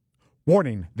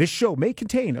Warning, this show may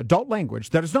contain adult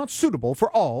language that is not suitable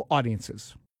for all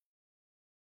audiences.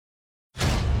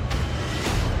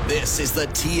 This is the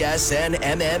TSN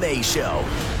MMA Show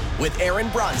with Aaron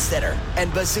Bronsteter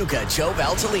and Bazooka Joe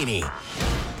Valtellini.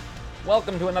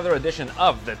 Welcome to another edition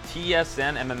of the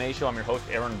TSN MMA Show. I'm your host,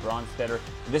 Aaron Bronsteter.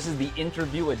 This is the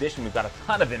interview edition. We've got a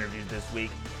ton of interviews this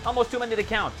week. Almost too many to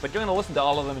count, but you're going to listen to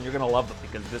all of them and you're going to love them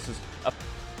because this is a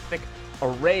thick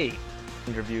array of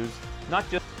interviews, not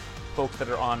just folks that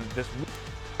are on this week's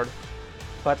card,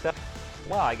 but,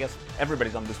 well, I guess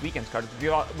everybody's on this weekend's card.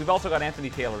 We've also got Anthony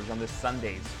Taylor's on this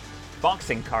Sunday's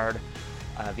boxing card,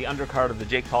 the undercard of the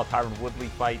Jake Paul Tyron Woodley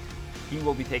fight. He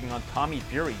will be taking on Tommy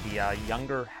Fury, the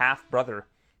younger half-brother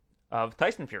of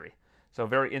Tyson Fury. So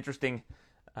very interesting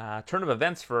turn of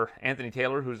events for Anthony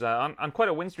Taylor, who's on quite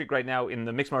a win streak right now in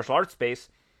the mixed martial arts space,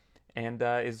 and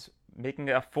is making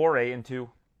a foray into,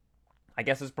 I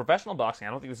guess, his professional boxing.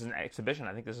 I don't think this is an exhibition.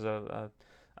 I think this is an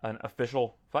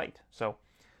official fight. So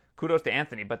kudos to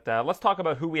Anthony. But let's talk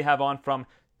about who we have on from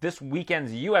this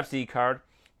weekend's UFC card.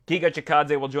 Giga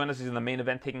Chikadze will join us. He's in the main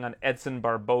event taking on Edson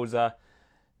Barboza.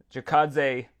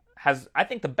 Chikadze has, I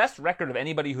think, the best record of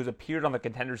anybody who's appeared on the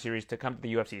Contender Series to come to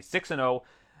the UFC. 6-0,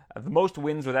 the most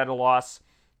wins without a loss.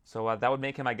 So that would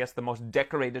make him, I guess, the most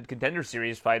decorated Contender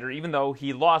Series fighter, even though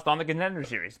he lost on the Contender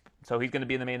Series. So he's going to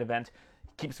be in the main event.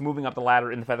 Keeps moving up the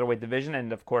ladder in the featherweight division,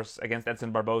 and of course, against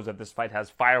Edson Barboza, this fight has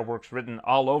fireworks written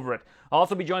all over it. I'll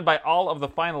also be joined by all of the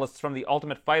finalists from The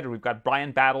Ultimate Fighter. We've got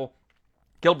Bryan Battle,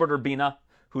 Gilbert Urbina,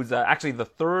 who's actually the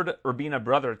third Urbina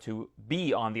brother to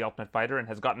be on The Ultimate Fighter and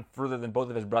has gotten further than both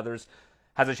of his brothers,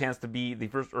 has a chance to be the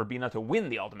first Urbina to win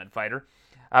The Ultimate Fighter.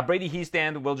 Brady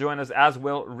Hiestand will join us, as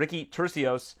will Ricky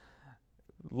Turcios.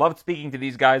 Loved speaking to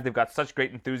these guys. They've got such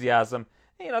great enthusiasm.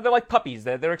 You know, they're like puppies.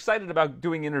 They're excited about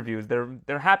doing interviews.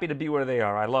 They're happy to be where they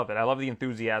are. I love it. I love the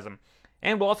enthusiasm.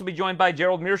 And we'll also be joined by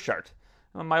Gerald Meerschaert,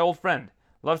 my old friend.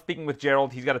 Love speaking with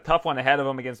Gerald. He's got a tough one ahead of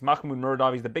him against Mahmoud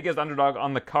Muradov. He's the biggest underdog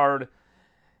on the card.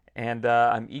 And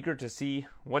I'm eager to see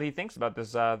what he thinks about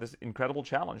this incredible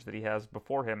challenge that he has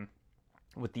before him.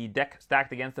 With the deck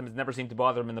stacked against him, it's never seemed to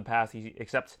bother him in the past. He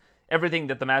accepts everything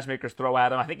that the matchmakers throw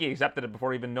at him. I think he accepted it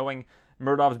before even knowing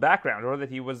Muradov's background or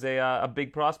that he was a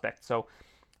big prospect. So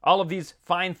all of these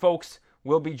fine folks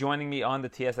will be joining me on the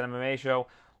TSN MMA Show.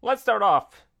 Let's start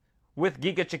off with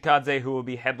Giga Chikadze, who will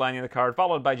be headlining the card,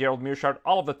 followed by Gerald Meerschaert,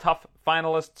 all of the tough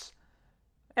finalists.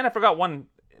 And I forgot one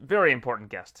very important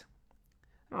guest.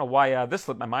 I don't know why this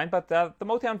slipped my mind, but the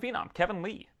Motown Phenom, Kevin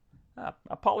Lee.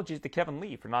 Apologies to Kevin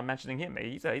Lee for not mentioning him.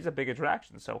 He's a big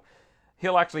attraction. So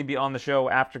he'll actually be on the show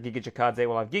after Giga Chikadze.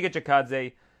 We'll have Giga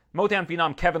Chikadze, Motown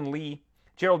Phenom, Kevin Lee,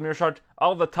 Gerald Meerschaert,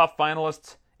 all of the tough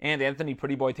finalists, and Anthony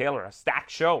Pretty Boy Taylor. A stacked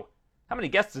show. How many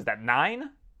guests is that? 9?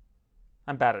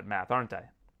 I'm bad at math, aren't I?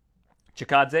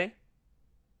 Chikadze,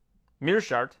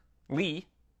 Meerschaert, Lee,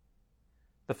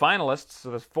 the finalists, so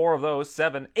there's 4 of those,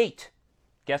 7, 8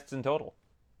 guests in total.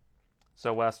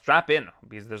 So strap in,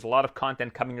 because there's a lot of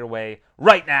content coming your way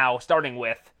right now, starting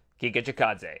with Giga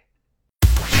Chikadze.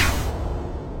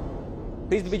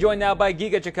 Pleased to be joined now by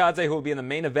Giga Chikadze, who will be in the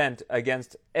main event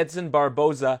against Edson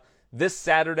Barboza this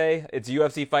Saturday. It's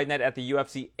UFC Fight Night at the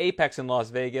UFC Apex in Las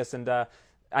Vegas, and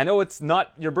I know it's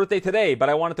not your birthday today, but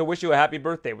I wanted to wish you a happy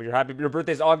birthday. Your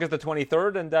birthday's August the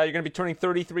 23rd, and you're going to be turning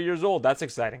 33 years old. That's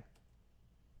exciting.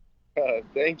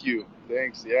 Thank you.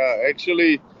 Thanks. Yeah,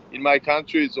 actually, in my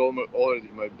country, it's already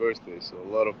my birthday, so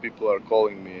a lot of people are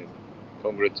calling me and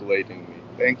congratulating me.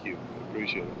 Thank you.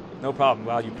 Appreciate it. No problem.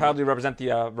 Well, you proudly represent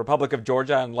the Republic of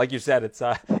Georgia, and like you said,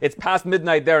 it's past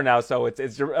midnight there now, so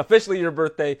it's officially your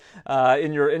birthday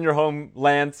in your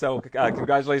homeland. So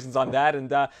congratulations on that.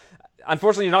 And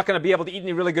unfortunately, you're not going to be able to eat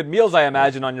any really good meals, I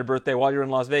imagine, on your birthday while you're in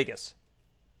Las Vegas.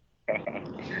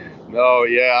 No,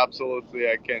 yeah, absolutely.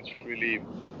 I can't really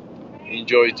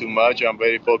enjoy too much. I'm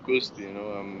very focused.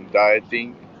 I'm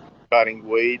dieting, cutting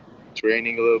weight,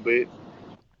 training a little bit,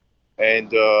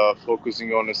 and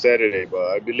focusing on a Saturday. But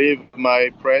I believe my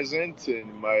present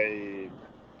and my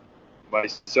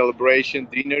celebration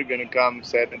dinner gonna come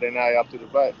Saturday night after the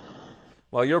fight.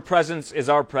 Well, your presence is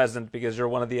our present because you're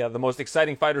one of the most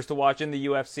exciting fighters to watch in the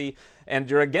UFC, and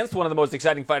you're against one of the most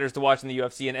exciting fighters to watch in the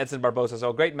UFC, in Edson Barboza. So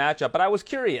a great matchup. But I was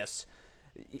curious.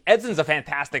 Edson's a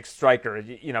fantastic striker.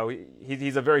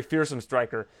 He's a very fearsome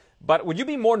striker. But would you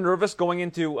be more nervous going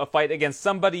into a fight against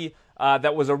somebody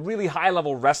that was a really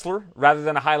high-level wrestler rather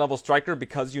than a high-level striker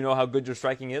because you know how good your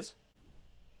striking is?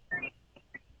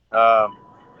 Yeah,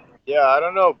 I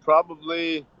don't know.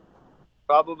 Probably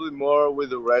more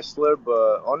with a wrestler,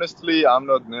 but honestly, I'm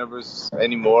not nervous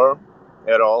anymore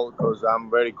at all because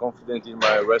I'm very confident in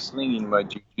my wrestling, in my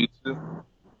jiu-jitsu.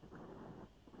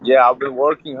 Yeah, I've been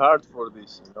working hard for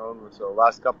this, so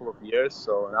last couple of years.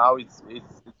 So now it's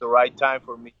the right time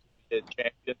for me to be a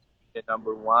champion, to be a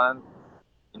number one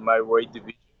in my weight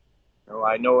division.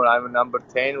 I know I'm a number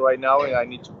 10 right now, and I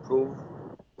need to prove.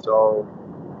 So,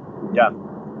 yeah.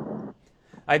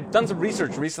 I've done some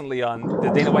research recently on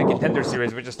the Dana White Contender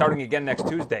Series, which is starting again next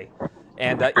Tuesday.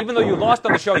 And even though you lost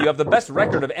on the show, you have the best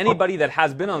record of anybody that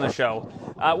has been on the show.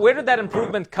 Where did that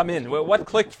improvement come in? What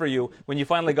clicked for you when you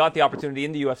finally got the opportunity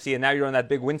in the UFC and now you're on that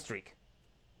big win streak?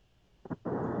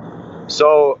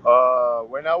 So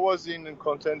when I was in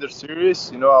Contender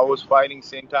Series, I was fighting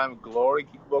same time Glory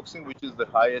Kickboxing, which is the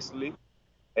highest league.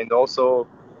 And also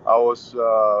I was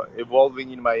evolving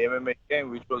in my MMA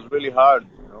game, which was really hard.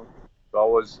 So I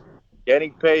was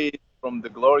getting paid from the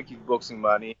Glory Kickboxing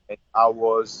money, and I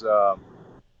was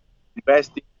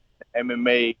investing in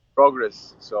MMA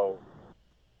progress. So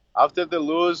after the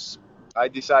lose, I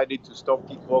decided to stop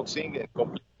kickboxing and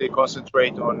completely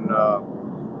concentrate on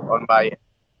my.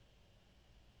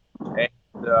 And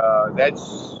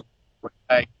that's when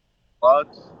I got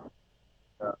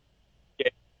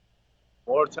get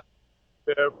more time to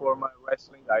prepare for my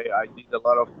wrestling. I did a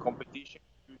lot of competition.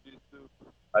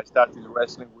 I started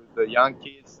wrestling with the young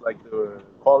kids, like the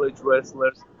college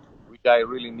wrestlers, which I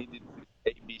really needed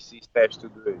the ABC steps to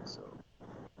do it. So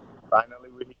finally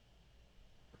we.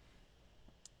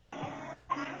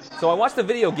 So I watched the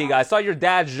video, Giga. I saw your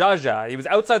dad, Jaja. He was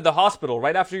outside the hospital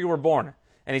right after you were born.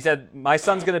 And he said, my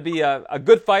son's going to be a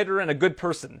good fighter and a good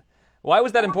person. Why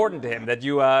was that important to him, that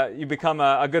you become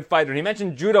a good fighter? And he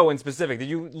mentioned judo in specific. Did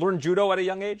you learn judo at a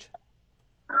young age?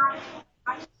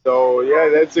 So yeah,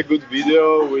 that's a good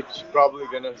video, which probably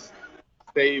gonna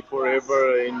stay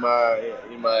forever in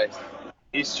my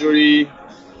history.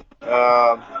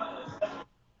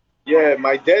 Yeah,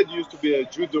 my dad used to be a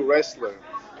judo wrestler,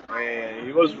 and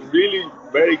he was really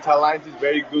very talented,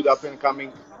 very good up and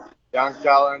coming young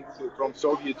talent from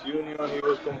Soviet Union. He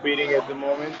was competing at the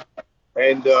moment,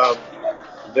 and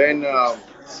then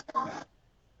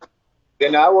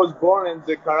I was born, and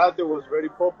the karate was very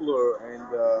popular. And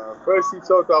first he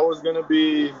thought I was gonna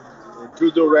be a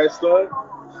judo wrestler,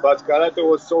 but karate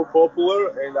was so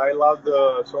popular, and I loved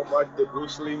so much the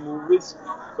Bruce Lee movies.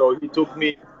 So he took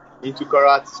me into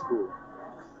karate school.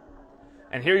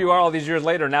 And here you are all these years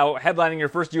later, now headlining your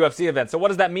first UFC event. So what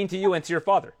does that mean to you and to your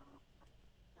father?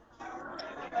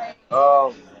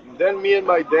 Then me and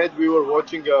my dad, we were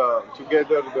watching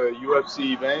together the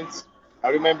UFC events. I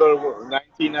remember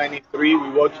 1993, we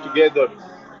watched together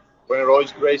when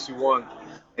Royce Gracie won.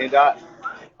 And I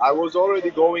was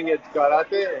already going at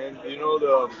karate, and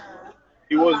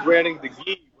he was wearing the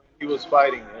gi when he was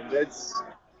fighting. And that's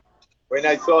when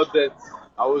I thought that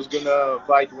I was going to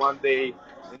fight one day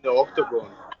in the octagon.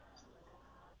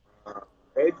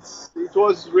 It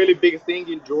was really big thing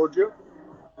in Georgia.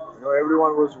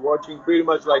 Everyone was watching, pretty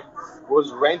much like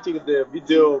was renting the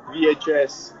video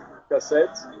VHS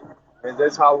cassettes, and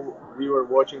that's how we were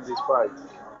watching this fight.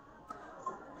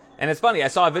 And it's funny, I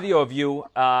saw a video of you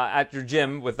at your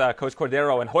gym with Coach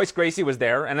Cordero, and Royce Gracie was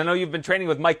there, and I know you've been training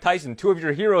with Mike Tyson, two of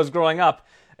your heroes growing up.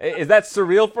 Is that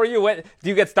surreal for you? Do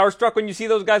you get starstruck when you see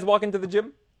those guys walk into the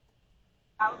gym?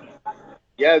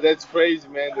 Yeah, that's crazy,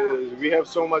 man. We have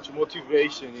so much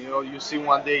motivation. You see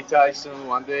one day Tyson,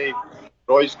 one day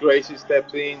Royce Gracie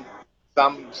steps in.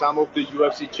 Some of the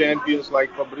UFC champions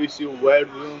like Fabricio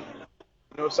Werdum.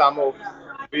 Some of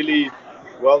really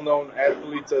well-known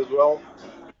athletes as well.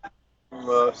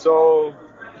 So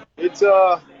it's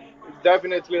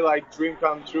definitely like dream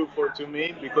come true to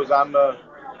me, because I'm a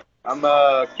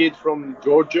kid from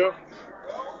Georgia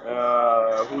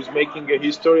who's making a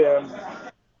history, and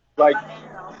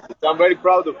I'm very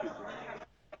proud of it.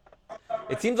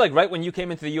 It seems like right when you came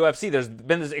into the UFC, there's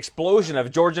been this explosion of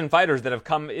Georgian fighters that have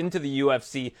come into the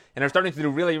UFC and are starting to do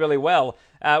really, really well.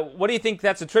 What do you think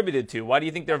that's attributed to? Why do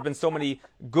you think there have been so many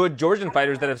good Georgian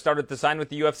fighters that have started to sign with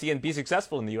the UFC and be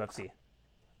successful in the UFC?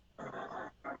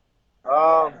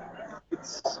 I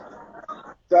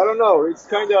don't know. It's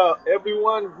kind of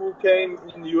everyone who came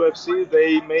in the UFC,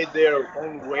 they made their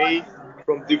own way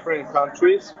from different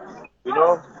countries, and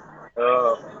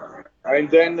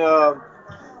then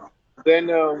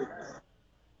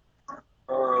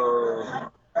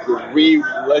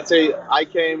let's say I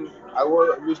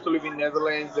used to live in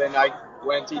Netherlands, and I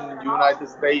went in the United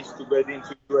States to get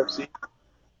into UFC.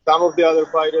 Some of the other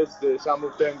fighters, some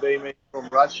of them they made from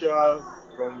Russia,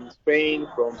 from Spain,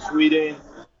 from Sweden,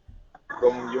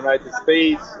 from United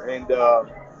States, and it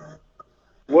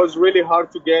was really hard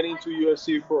to get into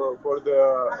UFC for a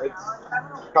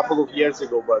couple of years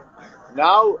ago. But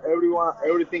now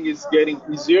everything is getting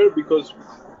easier, because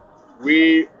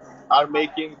we are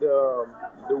making the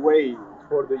way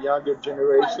for the younger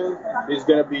generation is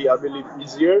gonna be, I believe,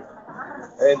 easier.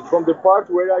 And from the part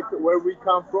where we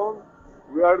come from,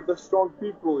 we are the strong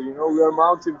people. You know, we are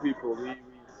mountain people. We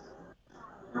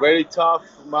very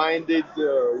tough-minded.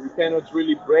 You cannot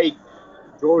really break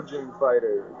Georgian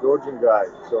fighter, Georgian guy.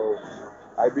 So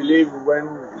I believe when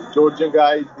Georgian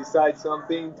guys decide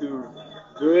something to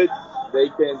do it, they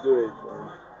can do it. And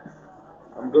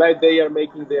I'm glad they are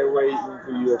making their way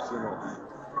into UFC now.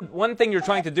 One thing you're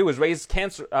trying to do is raise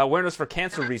cancer awareness for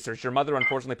cancer research. Your mother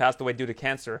unfortunately passed away due to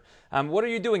cancer. What are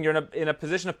you doing? You're in a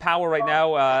position of power right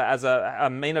now as a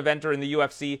main eventer in the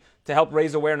UFC to help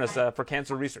raise awareness for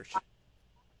cancer research.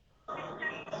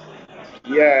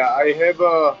 Yeah, I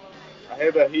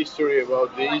have a history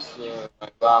about this. My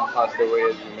mom passed away,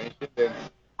 as you mentioned, and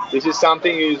this is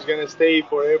something that is gonna stay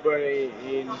forever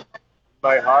in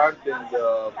my heart, and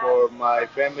for my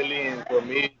family and for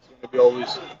me, it's gonna be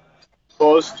always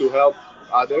close to help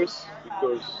others,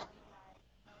 because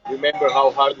remember how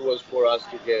hard it was for us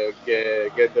to get there,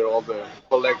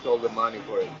 collect all the money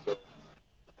for it. So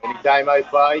anytime I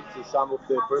fight, some of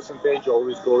the percentage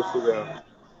always goes to the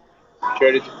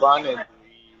charity fund, and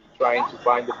we trying to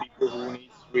find the people who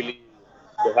needs really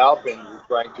the help, and we're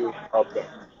trying to help them.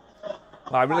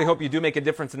 Well, I really hope you do make a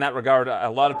difference in that regard. A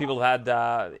lot of people had,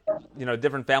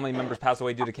 different family members pass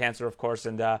away due to cancer, of course,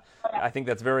 and I think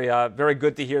that's very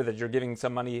good to hear that you're giving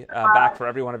some money back for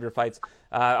every one of your fights.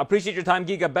 Appreciate your time,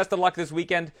 Giga. Best of luck this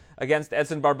weekend against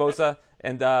Edson Barbosa,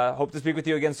 and hope to speak with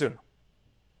you again soon.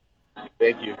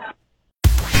 Thank you.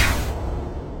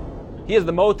 He is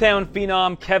the Motown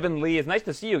phenom, Kevin Lee. It's nice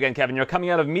to see you again, Kevin. You're coming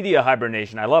out of media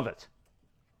hibernation. I love it.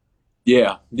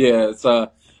 Yeah. It's I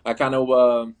kind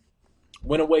of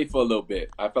went away for a little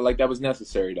bit. I felt like that was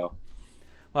necessary, though.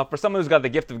 Well, for someone who's got the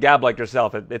gift of gab like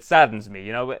yourself, it saddens me.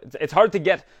 You know, it's hard to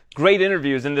get great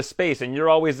interviews in this space, and you're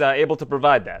always able to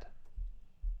provide that.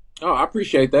 Oh, I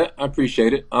appreciate that. I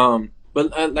appreciate it.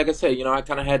 But like I said, I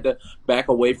kind of had to back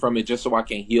away from it just so I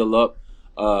can heal up.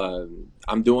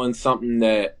 I'm doing something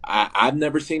that I've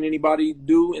never seen anybody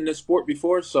do in this sport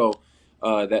before, so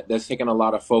that's taking a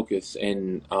lot of focus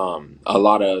and a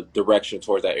lot of direction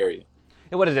towards that area.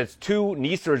 And what is it? It's 2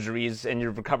 knee surgeries, and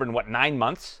you've recovered in, 9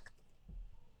 months?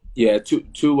 Yeah, two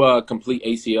complete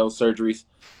ACL surgeries.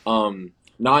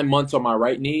 9 months on my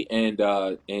right knee and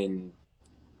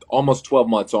almost 12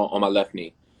 months on my left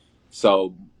knee.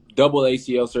 So double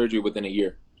ACL surgery within a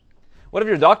year. What have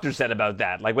your doctors said about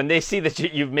that? Like, when they see that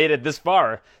you've made it this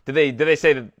far, do they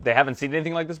say that they haven't seen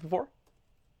anything like this before?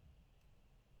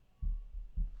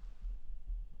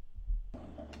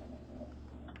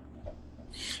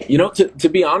 To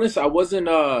be honest, I wasn't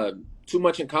too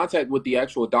much in contact with the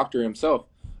actual doctor himself.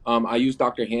 I use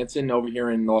Dr. Hansen over here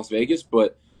in Las Vegas,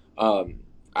 but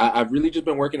I've really just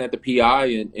been working at the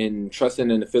PI and trusting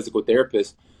in the physical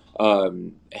therapist.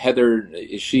 Heather,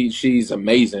 she's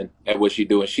amazing at what she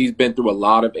doing. She's been through a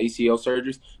lot of ACL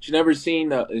surgeries. She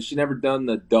never done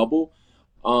the double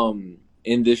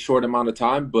in this short amount of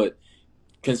time, but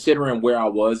considering where I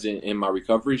was in my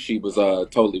recovery, she was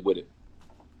totally with it.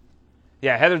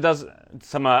 Yeah, Heather does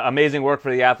some amazing work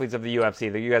for the athletes of the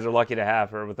UFC that you guys are lucky to have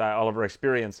her with all of her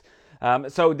experience.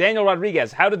 So Daniel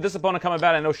Rodriguez, how did this opponent come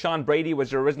about? I know Sean Brady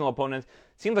was your original opponent.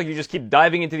 Seems like you just keep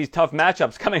diving into these tough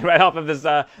matchups coming right off of this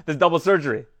double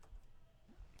surgery.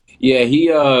 Yeah, he.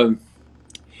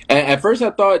 At first, I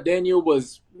thought Daniel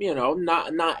was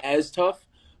not as tough,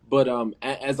 but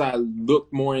as I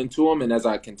looked more into him and as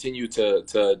I continued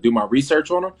to do my research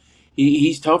on him,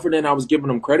 he's tougher than I was giving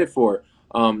him credit for.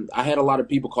 I had a lot of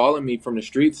people calling me from the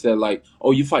streets that like,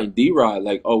 "Oh, you fighting D-Rod?"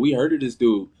 Like, "Oh, we heard of this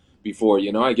dude before."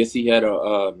 I guess he had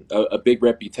a big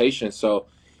reputation. So,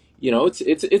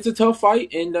 it's a tough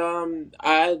fight, and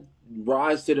I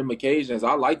rise to them occasions.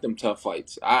 I like them tough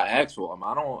fights. I ask for them.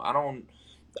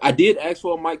 I did ask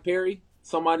for a Mike Perry,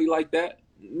 somebody like that,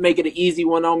 make it an easy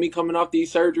one on me coming off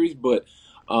these surgeries, but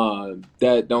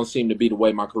that don't seem to be the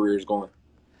way my career is going.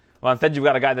 Well, instead you've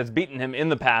got a guy that's beaten him in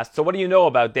the past. So what do you know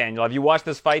about Daniel? Have you watched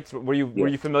this fight? Were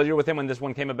you familiar with him when this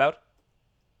one came about?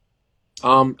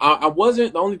 I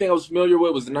wasn't. The only thing I was familiar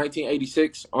with was the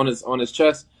 1986 on his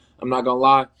chest. I'm not gonna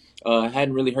lie.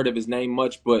 Hadn't really heard of his name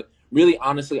much, but really,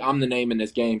 honestly, I'm the name in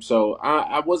this game, so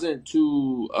I wasn't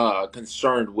too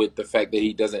concerned with the fact that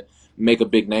he doesn't make a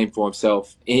big name for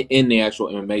himself in the actual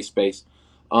MMA space.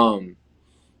 When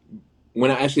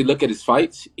I actually look at his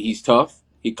fights, he's tough.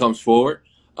 He comes forward.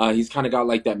 He's kind of got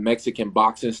like that Mexican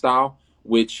boxing style,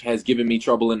 which has given me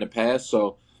trouble in the past.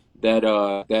 So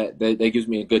that gives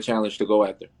me a good challenge to go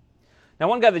after. Now,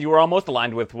 one guy that you were almost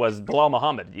aligned with was Bilal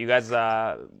Muhammad. You guys,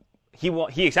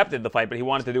 he accepted the fight, but he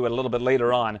wanted to do it a little bit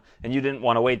later on, and you didn't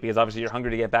want to wait because obviously you're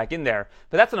hungry to get back in there.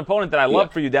 But that's an opponent that I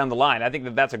love for you down the line. I think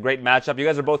that that's a great matchup. You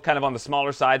guys are both kind of on the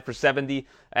smaller side for 70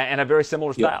 and have very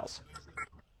similar styles.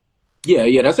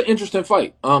 Yeah, that's an interesting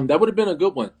fight. That would have been a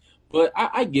good one, but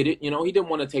I get it. You know, he didn't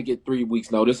want to take it 3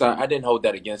 weeks notice. I didn't hold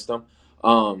that against him.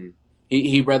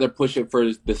 He'd rather push it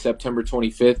for the September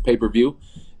 25th pay-per-view.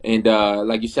 And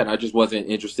like you said, I just wasn't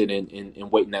interested in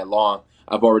waiting that long.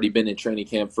 I've already been in training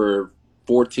camp for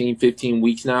 14, 15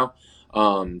 weeks now.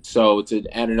 So to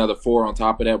add another 4 on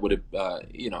top of that would have,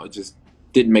 it just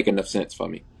didn't make enough sense for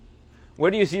me. Where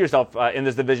do you see yourself in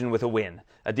this division with a win?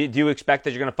 Do you expect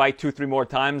that you're going to fight 2-3 more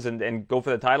times and go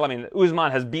for the title? I mean,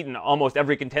 Usman has beaten almost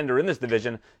every contender in this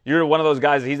division. You're one of those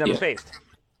guys that he's never faced.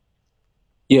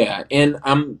 Yeah, and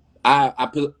I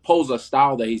pose a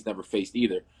style that he's never faced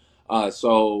either.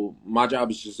 So my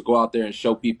job is just to go out there and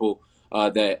show people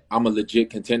that I'm a legit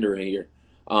contender in here.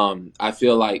 I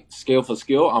feel like scale for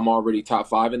skill, I'm already top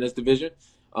 5 in this division.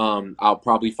 I'll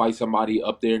probably fight somebody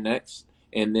up there next,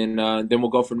 and then we'll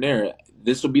go from there.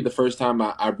 This will be the first time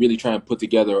I really try and put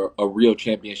together a real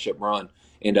championship run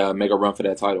and make a run for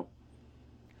that title.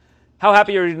 How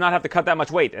happy are you to not have to cut that much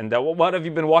weight? And what have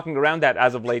you been walking around at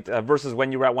as of late versus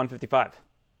when you were at 155?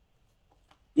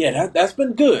 Yeah, that's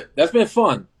been good. That's been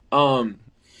fun. I'm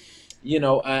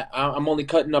only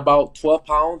cutting about 12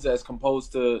 pounds as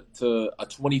opposed to a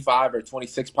 25 or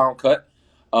 26 pound cut.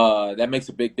 That makes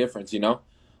a big difference,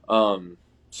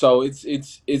 So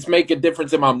it's make a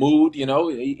difference in my mood,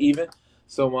 even.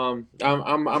 So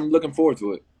I'm looking forward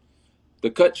to it.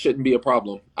 The cut shouldn't be a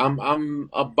problem. I'm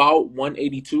about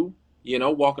 182,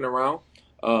 walking around.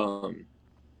 And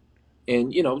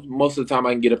most of the time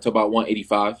I can get up to about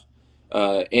 185.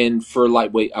 And for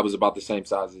lightweight, I was about the same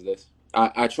size as this.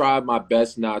 I tried my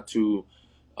best not to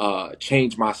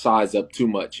change my size up too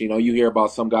much. You hear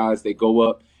about some guys, they go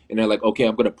up and they're like, okay,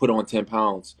 I'm going to put on 10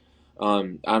 pounds.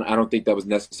 I don't think that was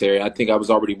necessary. I think I was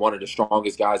already one of the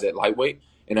strongest guys at lightweight,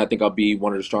 and I think I'll be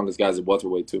one of the strongest guys at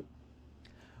welterweight too.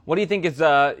 What do you think is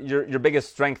your biggest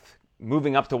strength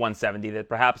moving up to 170 that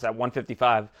perhaps at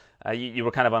 155 you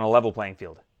were kind of on a level playing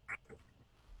field?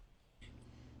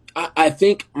 I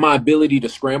think my ability to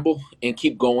scramble and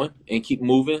keep going and keep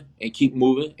moving,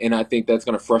 and I think that's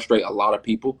going to frustrate a lot of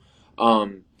people.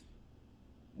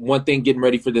 One thing getting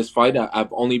ready for this fight,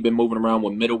 I've only been moving around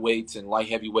with middleweights and light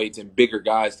heavyweights and bigger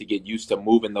guys to get used to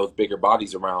moving those bigger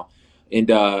bodies around. And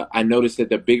I noticed that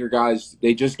the bigger guys,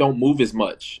 they just don't move as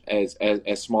much as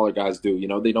smaller guys do.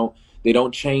 They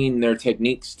don't chain their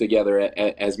techniques together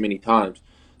as many times.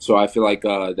 So I feel like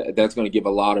that's going to give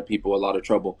a lot of people a lot of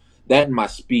trouble. That and my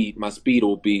speed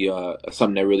will be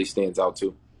something that really stands out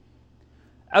too.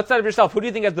 Outside of yourself, who do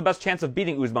you think has the best chance of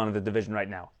beating Usman in the division right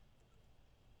now?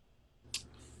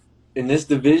 In this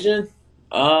division,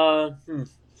 I'd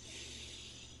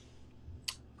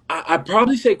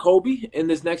probably say Colby in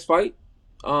this next fight.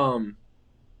 And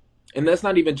that's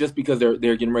not even just because they're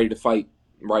getting ready to fight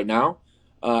right now.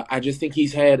 I just think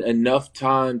he's had enough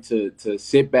time to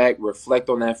sit back, reflect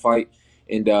on that fight,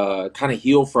 and kind of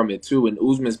heal from it too. And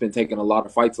Usman's been taking a lot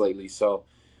of fights lately. So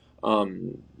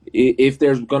if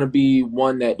there's going to be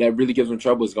one that really gives him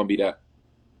trouble, it's going to be that.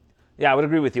 Yeah, I would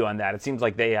agree with you on that. It seems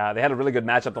like they had a really good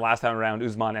matchup the last time around.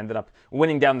 Usman ended up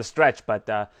winning down the stretch, but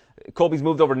Colby's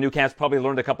moved over to new camps, probably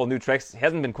learned a couple new tricks. He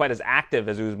hasn't been quite as active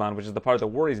as Usman, which is the part that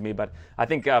worries me, but I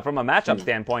think from a matchup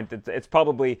standpoint, it's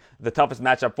probably the toughest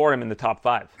matchup for him in the top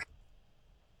 5.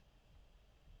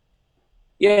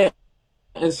 Yeah,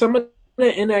 and some of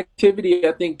the inactivity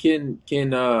I think can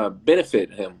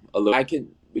benefit him a little. I can,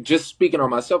 just speaking on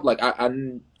myself, like I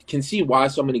can see why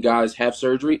so many guys have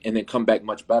surgery and then come back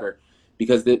much better,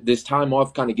 because this time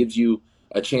off kind of gives you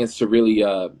a chance to really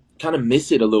kind of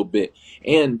miss it a little bit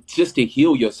and just to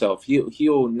heal yourself,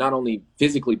 heal not only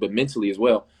physically but mentally as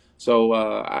well. So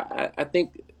I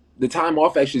think the time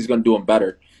off actually is going to do him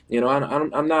better. I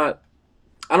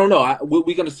don't know.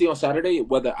 We're going to see on Saturday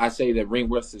whether I say that ring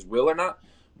rust is real or not.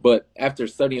 But after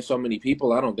studying so many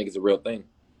people, I don't think it's a real thing.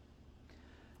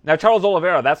 Now, Charles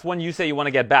Oliveira, that's one you say you want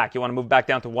to get back. You want to move back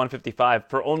down to 155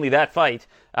 for only that fight.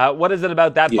 What is it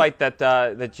about that fight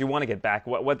that you want to get back?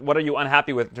 What are you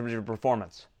unhappy with in terms of your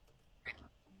performance?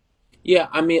 Yeah,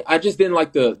 I mean, I just didn't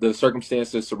like the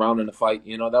circumstances surrounding the fight.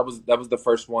 That was the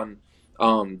first one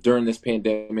during this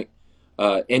pandemic,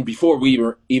 and before we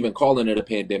were even calling it a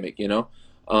pandemic.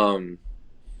 I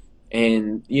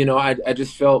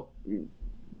just felt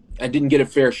I didn't get a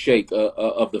fair shake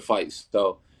of the fights.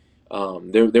 So.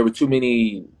 There were too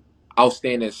many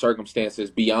outstanding circumstances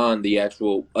beyond the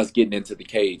actual us getting into the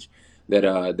cage that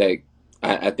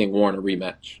I think warrant a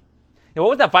rematch. What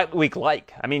was that fight week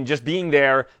like? I mean, just being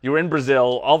there, you were in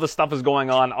Brazil, all this stuff is going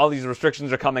on, all these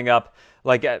restrictions are coming up.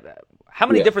 Like, how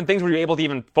many different things were you able to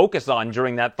even focus on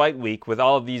during that fight week with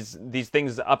all of these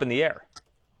things up in the air?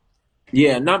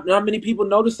 Yeah, not many people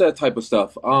notice that type of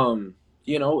stuff. I'm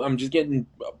just getting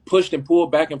pushed and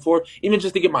pulled back and forth. Even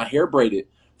just to get my hair braided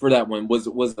for that one was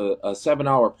a 7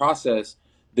 hour process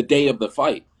the day of the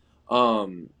fight.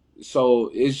 So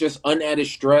it's just unadded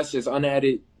stress. It's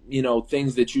unadded,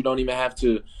 things that you don't even have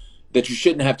to, that you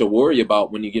shouldn't have to worry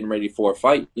about when you're getting ready for a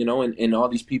fight. And all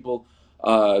these people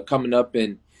coming up,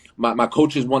 and my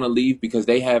coaches want to leave because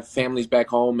they have families back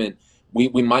home, and we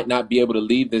might not be able to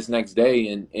leave this next day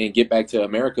and get back to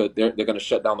America. They're going to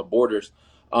shut down the borders.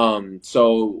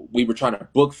 So we were trying to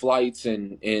book flights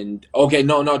and okay,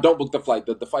 no, don't book the flight.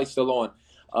 The fight's still on.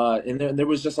 And there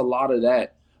was just a lot of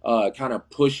that kind of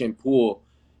push and pull.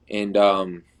 And,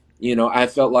 I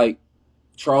felt like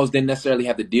Charles didn't necessarily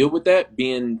have to deal with that,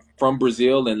 being from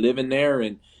Brazil and living there,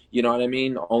 and you know what I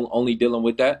mean, only dealing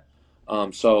with that.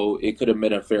 So it could have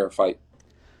been a fair fight.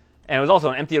 And it was also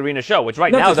an empty arena show, which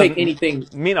now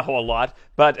doesn't mean a whole lot.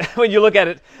 But when you look at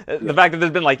it, the fact that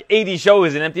there's been like 80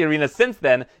 shows in empty arenas since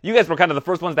then, you guys were kind of the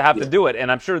first ones to have to do it.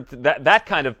 And I'm sure that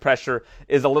kind of pressure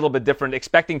is a little bit different,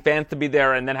 expecting fans to be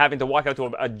there and then having to walk out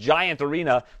to a giant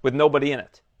arena with nobody in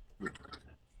it.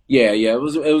 Yeah, it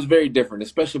was very different,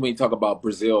 especially when you talk about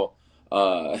Brazil.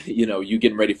 You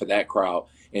getting ready for that crowd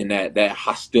and that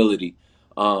hostility.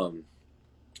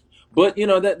 But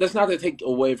that's not to take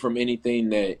away from anything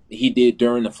that he did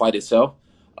during the fight itself.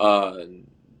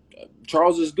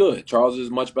 Charles is good. Charles is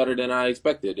much better than I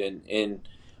expected, and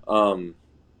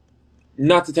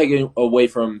not to take it away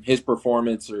from his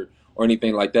performance or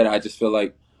anything like that. I just feel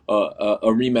like a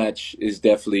rematch is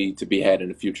definitely to be had in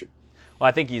the future. Well,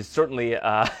 I think he's certainly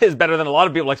is better than a lot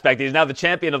of people expect. He's now the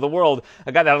champion of the world,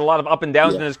 a guy that had a lot of up and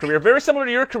downs in his career. Very similar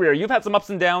to your career. You've had some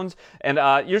ups and downs, and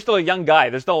you're still a young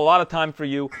guy. There's still a lot of time for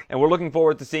you, and we're looking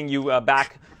forward to seeing you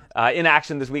back in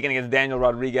action this weekend against Daniel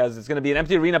Rodriguez. It's going to be an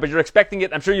empty arena, but you're expecting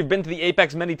it. I'm sure you've been to the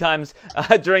Apex many times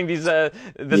during this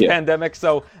pandemic,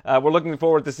 so we're looking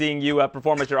forward to seeing you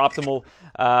perform at your optimal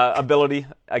ability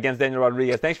against Daniel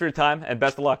Rodriguez. Thanks for your time, and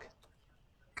best of luck.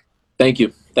 Thank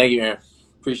you, Aaron.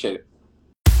 Appreciate it.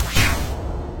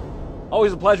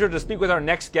 Always a pleasure to speak with our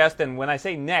next guest, and when I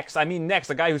say next, I mean next,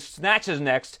 the guy who snatches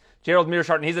next, Gerald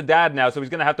Meerschaert, and he's a dad now, so he's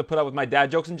going to have to put up with my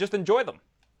dad jokes and just enjoy them.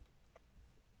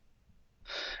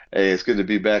 Hey, it's good to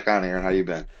be back on, Aaron. How you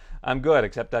been? I'm good,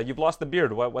 except you've lost the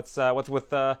beard. What's with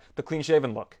the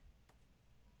clean-shaven look?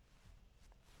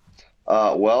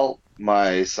 Well,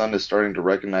 my son is starting to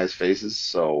recognize faces,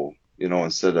 so,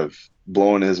 instead of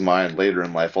blowing his mind later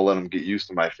in life, I'll let him get used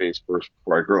to my face first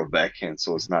before I grow it back in,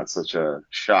 so it's not such a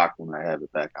shock when I have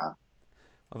it back on.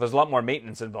 Well, there's a lot more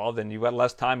maintenance involved, and you've got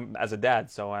less time as a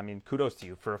dad, so, I mean, kudos to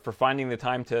you for finding the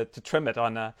time to trim it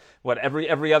on,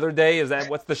 every other day?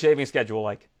 What's the shaving schedule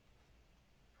like?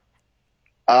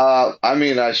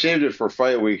 I shaved it for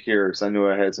fight week here because I knew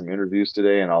I had some interviews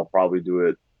today, and I'll probably do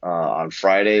it on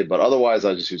Friday, but otherwise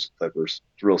I just use clippers.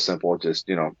 It's real simple. Just,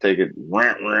 take it,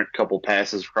 couple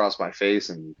passes across my face,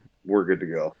 and we're good to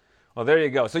go. Well, there you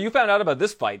go. So you found out about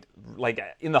this fight, like,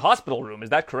 in the hospital room. Is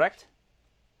that correct?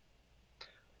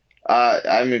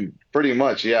 Pretty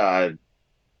much, yeah.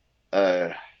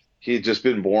 He'd just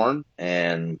been born,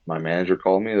 and my manager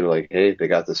called me. They're like, hey, they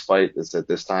got this fight. It's at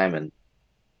this time, and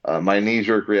my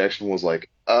knee-jerk reaction was like,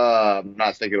 I'm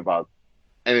not thinking about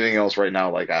anything else right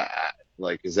now.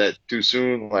 Like, is that too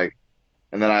soon? Like,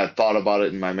 and then I thought about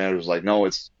it, and my manager was like, no,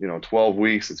 it's, 12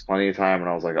 weeks. It's plenty of time. And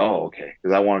I was like, oh, okay.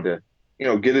 Because I wanted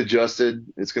to, get adjusted.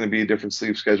 It's going to be a different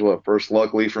sleep schedule at first.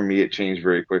 Luckily for me, it changed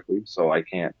very quickly, so I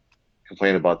can't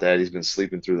complain about that. He's been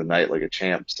sleeping through the night like a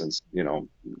champ since,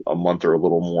 a month or a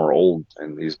little more old,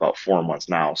 and he's about 4 months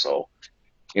now. So,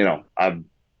 I've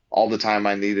all the time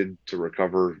I needed to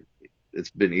recover.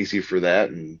 It's been easy for that,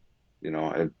 and,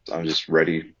 I'm just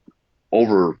ready.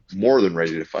 More than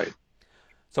ready to fight.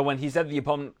 So when he said the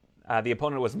opponent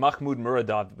was Mahmoud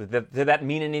Muradov, did that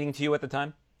mean anything to you at the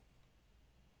time?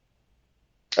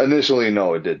 Initially,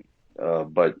 no, it didn't.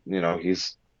 But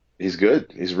he's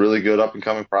good. He's a really good up and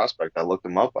coming prospect. I looked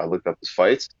him up. I looked up his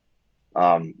fights.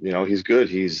 He's good.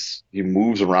 He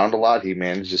moves around a lot. He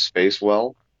manages space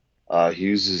well. He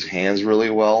uses his hands really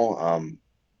well.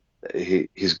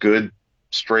 He's good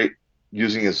straight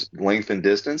using his length and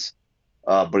distance.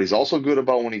 But he's also good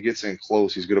about when he gets in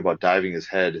close. He's good about diving his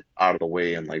head out of the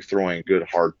way and like throwing good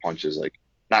hard punches, like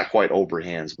not quite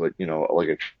overhands, but like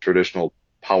a traditional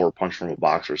power punch from a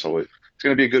boxer. So it's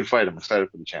going to be a good fight. I'm excited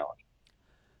for the challenge.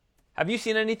 Have you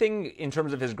seen anything in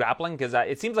terms of his grappling? Because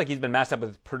it seems like he's been matched up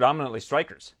with predominantly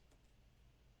strikers.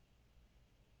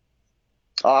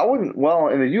 I wouldn't. Well,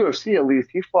 in the UFC at least,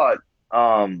 he fought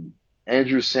Andrew Oh,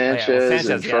 yeah, well, Sanchez and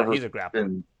Sanchez, yeah, Trevor he's a grappler.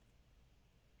 and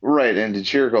right and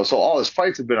Chirico. So all his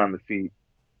fights have been on the feet.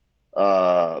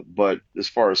 But as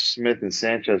far as Smith and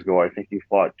Sanchez go, I think he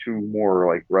fought two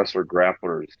more like wrestler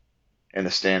grapplers in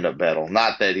a stand-up battle.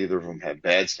 Not that either of them had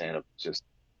bad stand-up, just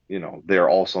they're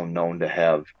also known to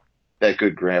have that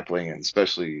good grappling, and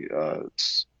especially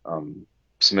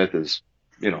Smith is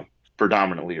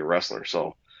predominantly a wrestler.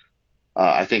 So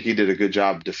I think he did a good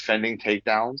job defending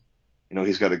takedowns.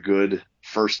 He's got a good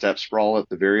first step sprawl at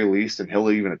the very least, and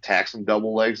he'll even attack some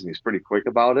double legs, and he's pretty quick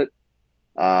about it.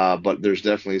 But there's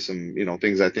definitely some,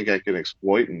 things I think I can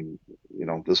exploit. And,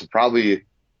 this will probably,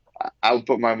 I would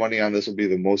put my money on this will be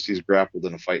the most he's grappled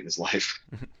in a fight in his life.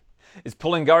 Is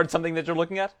pulling guard something that you're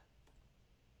looking at?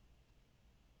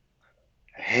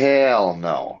 Hell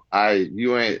no.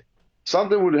 You ain't,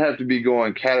 something would have to be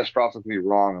going catastrophically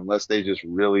wrong unless they just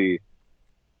really,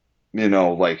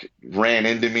 like ran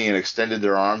into me and extended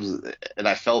their arms and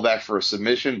I fell back for a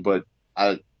submission. But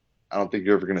I don't think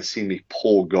you're ever going to see me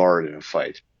pull guard in a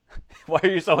fight. Why are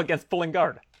you so against pulling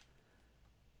guard?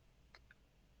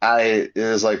 It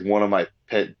is like one of my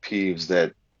pet peeves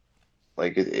that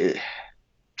like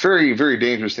very, very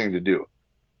dangerous thing to do.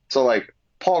 So like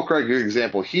Paul Craig, good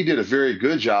example, he did a very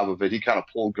good job of it. He kind of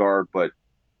pulled guard, but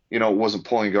it wasn't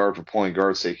pulling guard for pulling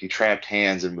guard's sake. He trapped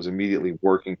hands and was immediately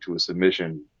working to a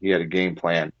submission. He had a game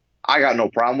plan. I got no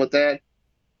problem with that,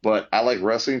 but I like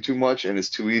wrestling too much and it's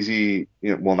too easy.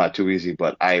 Well, not too easy,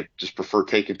 but I just prefer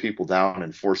taking people down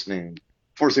and forcing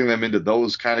them into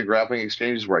those kind of grappling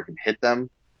exchanges where I can hit them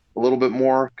a little bit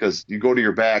more, because you go to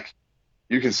your back,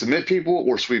 you can submit people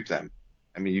or sweep them.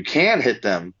 I mean, you can hit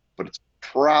them, but it's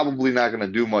probably not going to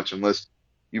do much unless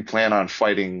you plan on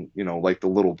fighting, like the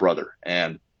little brother.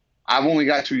 And I've only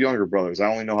got two younger brothers. I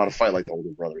only know how to fight like the older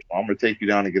brothers. So I'm going to take you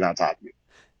down and get on top of you.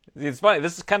 It's funny.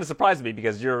 This is kind of surprising me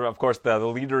because you're, of course, the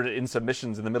leader in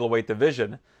submissions in the middleweight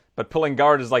division. But pulling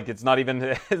guard is like it's not even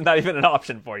an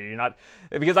option for you. You're not,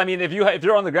 because I mean, if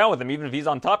you're on the ground with him, even if he's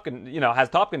on top, has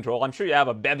top control, I'm sure you have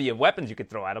a bevy of weapons you could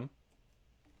throw at him.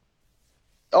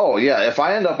 Oh yeah, if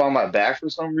I end up on my back for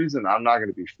some reason, I'm not going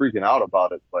to be freaking out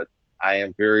about it. But I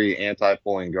am very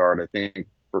anti-pulling guard. I think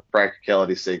for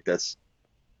practicality's sake, that's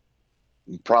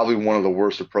probably one of the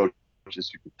worst approaches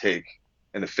you could take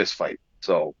in a fist fight.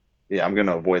 So yeah, I'm going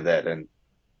to avoid that. And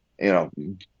do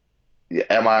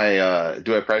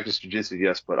I practice jiu-jitsu?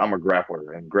 Yes, but I'm a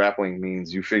grappler, and grappling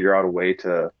means you figure out a way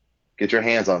to get your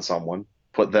hands on someone,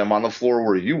 put them on the floor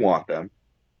where you want them,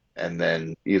 and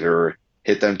then either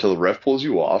hit them till the ref pulls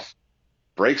you off,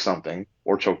 break something,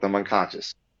 or choke them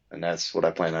unconscious. And that's what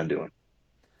I plan on doing.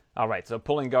 All right, so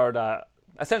pulling guard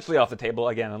essentially off the table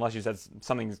again, unless you said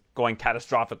something's going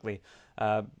catastrophically.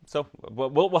 So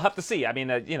we'll have to see. I mean,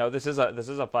 this is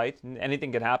a fight.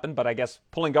 Anything can happen, but I guess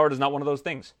pulling guard is not one of those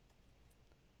things.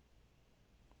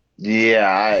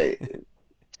 Yeah,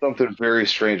 something very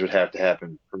strange would have to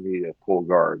happen for me to pull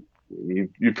guard.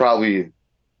 You probably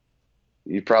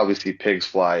see pigs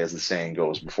fly, as the saying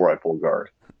goes, before I pull guard.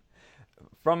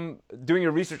 From doing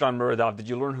your research on Muradov, did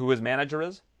you learn who his manager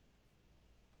is?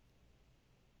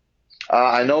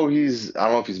 I know I don't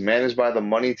know if he's managed by the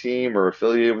money team or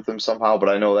affiliated with them somehow, but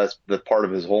I know that's the part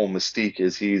of his whole mystique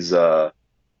is he's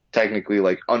technically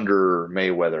like under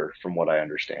Mayweather, from what I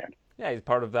understand. Yeah, he's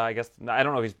part of the, I guess, I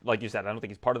don't know if he's, like you said, I don't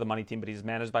think he's part of the money team, but he's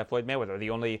managed by Floyd Mayweather,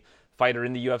 the only fighter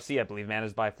in the UFC, I believe,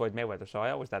 managed by Floyd Mayweather. So I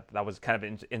always thought that was kind of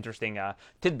an interesting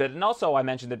tidbit. And also I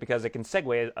mentioned it because it can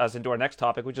segue us into our next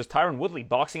topic, which is Tyron Woodley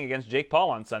boxing against Jake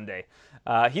Paul on Sunday.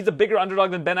 He's a bigger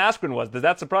underdog than Ben Askren was. Does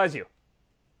that surprise you?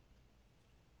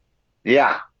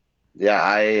 Yeah.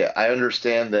 I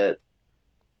understand that,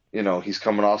 he's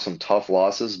coming off some tough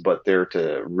losses, but they're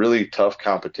to really tough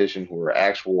competition who are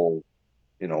actual,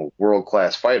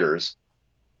 world-class fighters.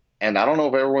 And I don't know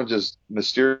if everyone just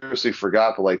mysteriously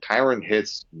forgot, but like Tyron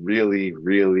hits really,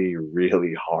 really,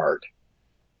 really hard.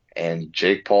 And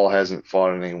Jake Paul hasn't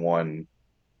fought anyone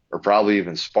or probably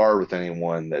even sparred with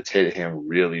anyone that's hit him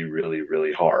really, really,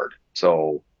 really hard.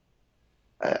 So,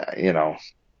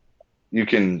 you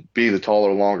can be the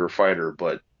taller, longer fighter,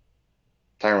 but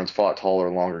Tyron's fought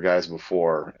taller, longer guys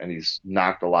before, and he's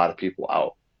knocked a lot of people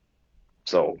out.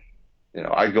 So,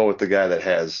 I go with the guy that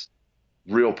has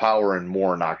real power and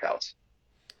more knockouts.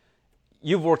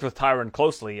 You've worked with Tyron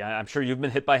closely. I'm sure you've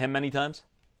been hit by him many times.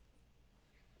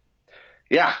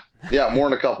 Yeah, more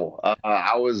than a couple.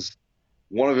 I was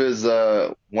one of his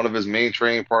main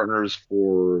training partners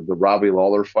for the Robbie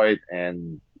Lawler fight,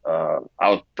 and I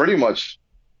was pretty much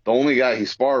the only guy he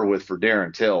sparred with for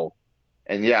Darren Till.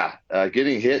 And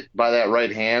getting hit by that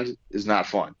right hand is not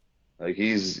fun. Like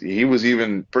he was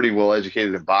even pretty well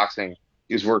educated in boxing.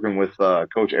 He was working with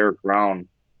Coach Eric Brown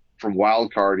from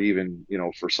Wild Card, even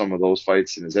for some of those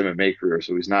fights in his MMA career.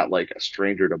 So he's not like a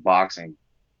stranger to boxing.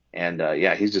 And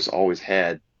yeah, he's just always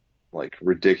had like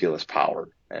ridiculous power,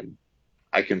 and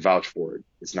I can vouch for it.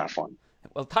 It's not fun.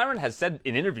 Well, Tyron has said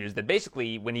in interviews that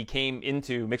basically when he came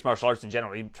into mixed martial arts in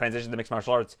general, he transitioned to mixed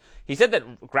martial arts, he said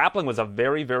that grappling was a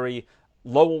very, very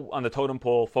low on the totem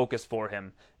pole focus for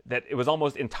him, that it was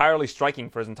almost entirely striking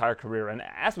for his entire career. And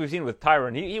as we've seen with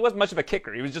Tyron, he wasn't much of a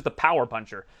kicker. He was just a power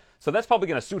puncher. So that's probably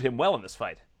going to suit him well in this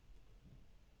fight.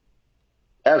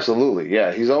 Absolutely.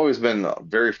 Yeah. He's always been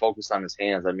very focused on his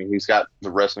hands. I mean, he's got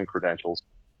the wrestling credentials.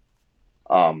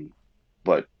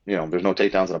 But there's no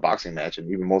takedowns in a boxing match, and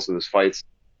even most of his fights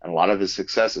and a lot of his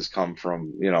successes come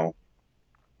from,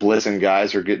 blitzing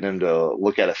guys or getting him to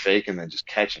look at a fake and then just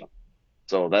catching them.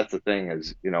 So that's the thing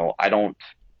is,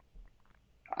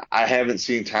 I haven't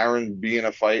seen Tyron be in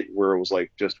a fight where it was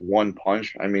like just one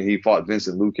punch. I mean, he fought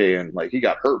Vincent Luque and like he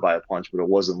got hurt by a punch, but it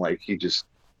wasn't like he just,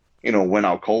 went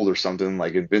out cold or something.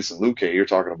 Like in Vincent Luque, you're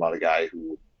talking about a guy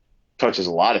who touches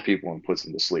a lot of people and puts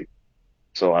them to sleep.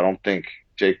 So I don't think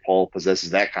Jake Paul possesses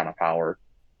that kind of power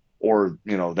or,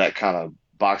 that kind of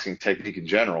boxing technique in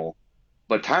general.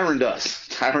 But Tyron does.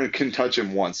 Tyron can touch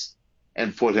him once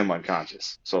and put him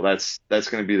unconscious. So that's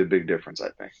going to be the big difference, I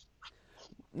think.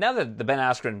 Now that the Ben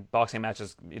Askren boxing match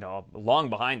is, long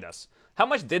behind us, how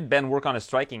much did Ben work on his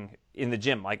striking in the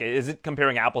gym? Like, is it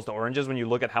comparing apples to oranges when you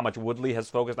look at how much Woodley has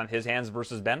focused on his hands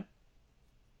versus Ben?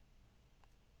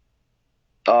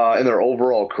 In their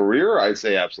overall career, I'd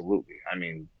say absolutely. I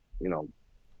mean,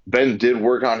 Ben did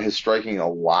work on his striking a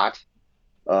lot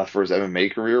for his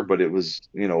MMA career, but it was,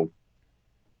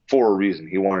 for a reason.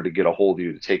 He wanted to get a hold of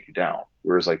you to take you down,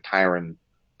 whereas like Tyron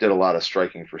did a lot of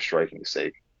striking for striking's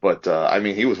sake. But, I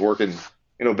mean, he was working,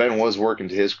 Ben was working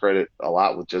to his credit a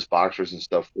lot with just boxers and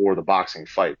stuff for the boxing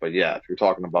fight. But yeah, if you're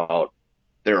talking about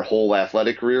their whole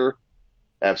athletic career,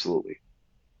 absolutely.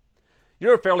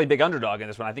 You're a fairly big underdog in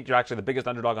this one. I think you're actually the biggest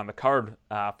underdog on the card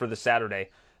for this Saturday.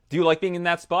 Do you like being in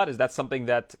that spot? Is that something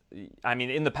that, I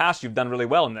mean, in the past you've done really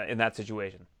well in that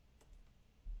situation?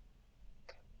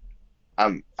 I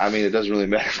mean, it doesn't really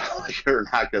matter if I like it or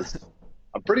not because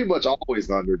I'm pretty much always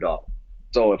the underdog.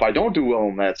 So if I don't do well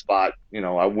in that spot,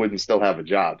 I wouldn't still have a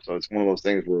job. So it's one of those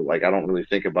things where like I don't really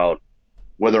think about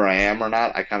whether I am or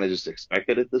not. I kind of just expect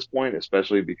it at this point,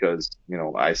 especially because,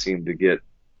 I seem to get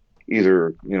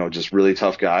either, just really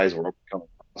tough guys or upcoming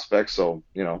prospects. So,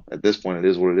 at this point, it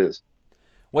is what it is.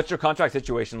 What's your contract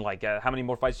situation like? How many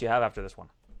more fights do you have after this one?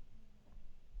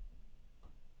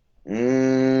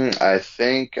 I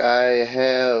think I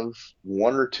have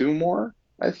one or two more,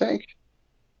 I think.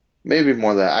 Maybe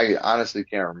more than that. I honestly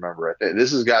can't remember. I think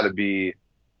this has got to be,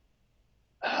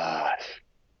 I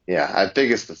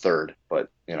think it's the third, but,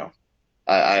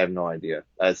 I have no idea.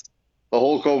 That's the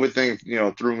whole COVID thing,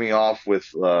 threw me off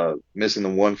with missing the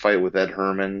one fight with Ed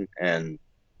Herman and,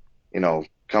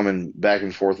 coming back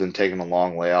and forth and taking a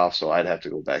long layoff. So I'd have to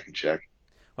go back and check.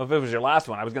 Well, if it was your last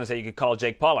one, I was going to say you could call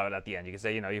Jake Paul out at the end. You could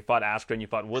say, you fought Askren, you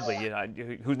fought Woodley.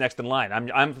 Who's next in line?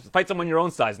 I'm fight someone your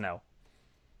own size now.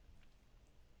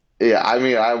 Yeah, I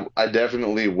mean, I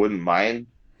definitely wouldn't mind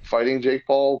fighting Jake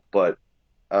Paul, but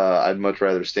I'd much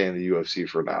rather stay in the UFC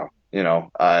for now.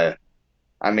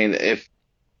 I mean, if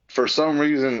for some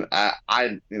reason I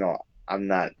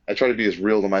try to be as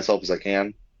real to myself as I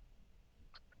can.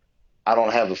 I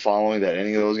don't have the following that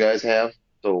any of those guys have.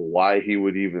 So why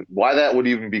that would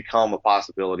even become a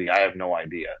possibility, I have no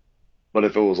idea. But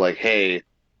if it was like, hey,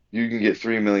 you can get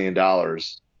 $3 million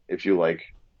if you like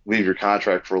leave your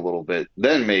contract for a little bit,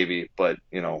 then maybe. But,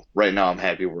 right now I'm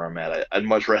happy where I'm at. I'd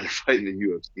much rather fight in the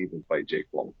UFC than fight Jake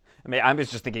Paul. I mean, I'm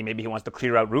just thinking maybe he wants to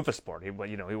clear out Roufusport. He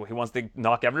wants to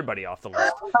knock everybody off the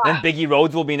list. Then Biggie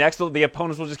Rhodes will be next. The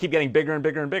opponents will just keep getting bigger and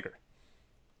bigger and bigger.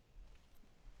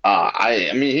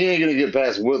 I mean, he ain't gonna get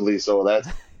past Woodley, so that's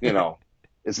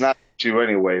it's not you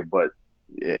anyway. But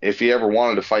if he ever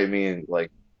wanted to fight me and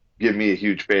like give me a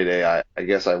huge payday, I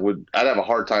guess I'd have a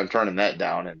hard time turning that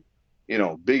down. And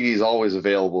Big E's always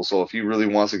available, so if he really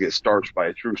wants to get starched by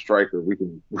a true striker, we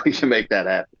can make that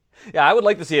happen. Yeah, I would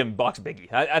like to see him box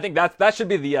Biggie. I think that should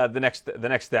be the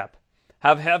next step.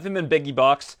 Have him and Biggie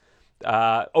box,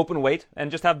 open weight, and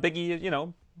just have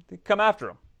Biggie come after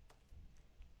him.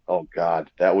 Oh God,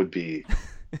 that would be.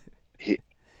 He'd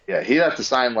have to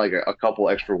sign like a couple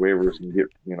extra waivers and get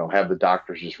have the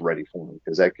doctors just ready for him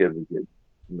because that kid would get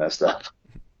messed up.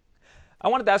 I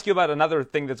wanted to ask you about another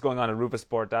thing that's going on in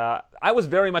Roufusport. I was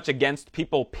very much against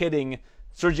people pitting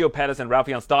Sergio Pettis and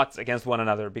Raufeon Stotts against one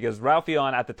another because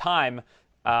Raufeon at the time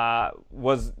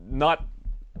was not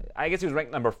I guess he was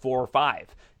ranked number 4 or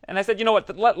 5. And I said, you know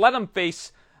what, let him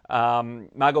face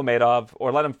Magomedov,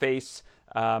 or let him face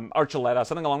Archuleta,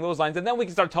 something along those lines, and then we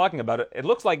can start talking about it. It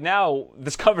looks like now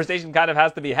this conversation kind of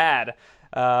has to be had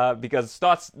because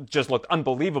Stotts just looked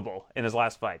unbelievable in his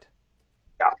last fight.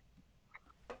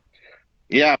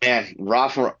 Yeah, man,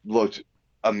 Rafa looked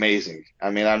amazing.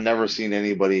 I mean, I've never seen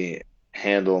anybody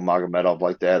handle Magomedov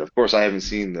like that. Of course, I haven't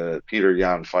seen the Peter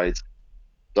Yan fights,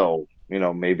 so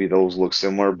maybe those look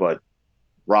similar, but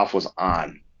Rafa was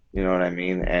on. You know what I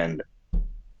mean? And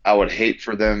I would hate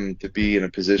for them to be in a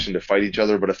position to fight each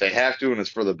other, but if they have to and it's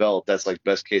for the belt, that's like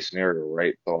best case scenario,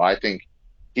 right? So I think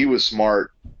he was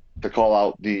smart to call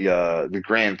out the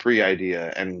Grand Prix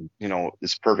idea, and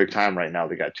it's perfect time right now.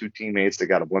 They got 2 teammates, they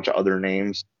got a bunch of other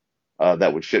names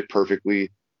that would fit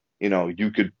perfectly.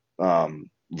 You could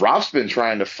Ralph's been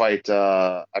trying to fight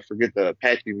I forget the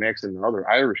Patchy Mix and the other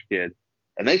Irish kid,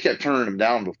 and they kept turning him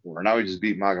down before. Now he just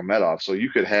beat Magomedov, so you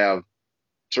could have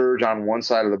Serge on one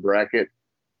side of the bracket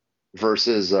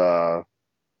versus a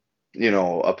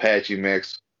Patchy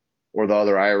Mix or the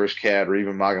other Irish cat, or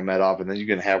even Magomedov, and then you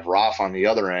can have Rafa on the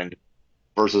other end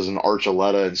versus an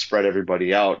Archuleta and spread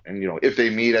everybody out. And if they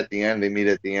meet at the end, they meet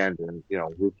at the end. And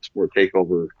Root Sport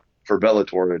Takeover for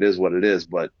Bellator, it is what it is.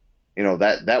 But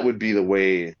that would be the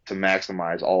way to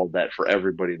maximize all of that for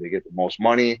everybody. They get the most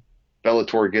money.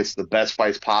 Bellator gets the best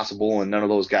fights possible, and none of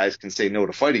those guys can say no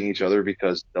to fighting each other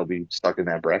because they'll be stuck in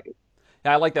that bracket.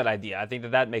 Yeah, I like that idea. I think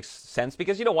that makes sense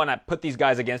because you don't want to put these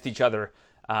guys against each other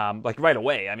like right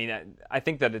away. I mean, I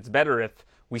think that it's better if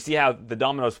we see how the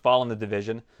dominoes fall in the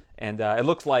division, and it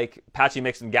looks like Patchy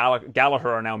Mix and Gallagher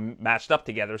are now matched up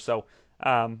together. So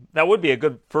that would be a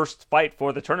good first fight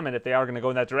for the tournament if they are going to go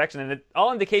in that direction. And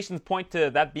all indications point to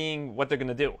that being what they're going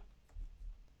to do.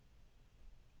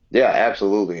 Yeah,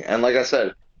 absolutely. And like I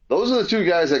said, those are the 2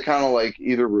 guys that kind of like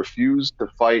either refused to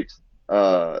fight.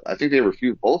 I think they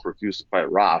both refused to fight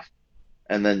Raf,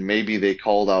 and then maybe they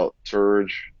called out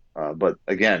Serge. But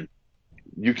again,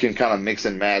 you can kind of mix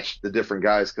and match the different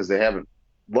guys because they haven't.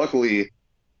 Luckily,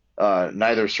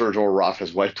 neither Serge or Raf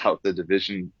has wiped out the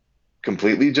division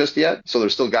completely just yet. So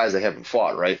there's still guys that haven't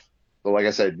fought, right? So like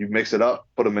I said, you mix it up,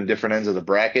 put them in different ends of the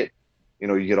bracket.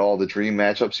 You get all the dream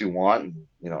matchups you want,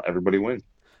 and everybody wins.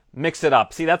 Mix it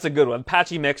up. See, that's a good one.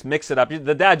 Patchy Mix it up.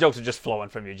 The dad jokes are just flowing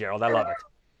from you, Gerald. I love it.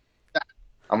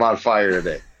 I'm on fire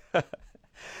today.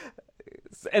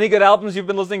 Any good albums you've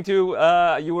been listening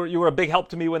to? You were a big help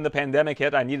to me when the pandemic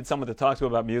hit. I needed someone to talk to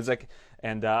about music,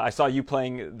 and I saw you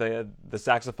playing the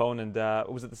saxophone. And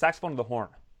was it the saxophone or the horn?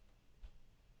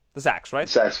 The sax, right?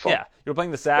 Saxophone. Yeah, you were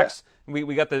playing the sax. Yeah.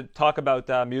 We got to talk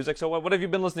about music. So what have you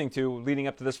been listening to leading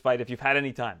up to this fight, if you've had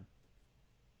any time?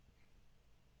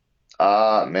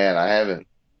 Man, I haven't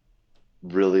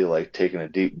really taken a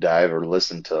deep dive or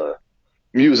listened to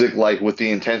music with the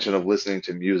intention of listening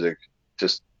to music.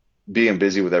 Just being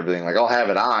busy with everything. I'll have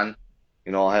it on,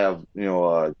 I'll have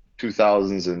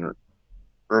 2000s and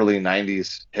early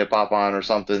 90s hip hop on or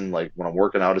something, when I'm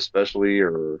working out especially,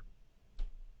 or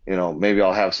maybe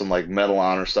I'll have some metal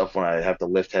on or stuff when I have to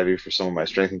lift heavy for some of my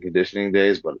strength and conditioning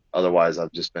days. But otherwise,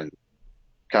 I've just been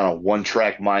kind of one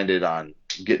track minded on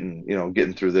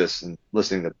getting through this and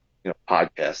listening to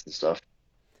podcasts and stuff.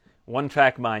 One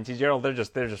track mind. See, Gerald, they're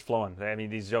just flowing. I mean,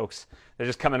 these jokes, they're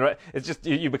just coming right. It's just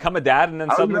you become a dad, and then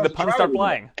suddenly the puns start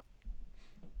flying.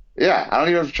 Yeah, I don't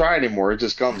even have to try anymore. It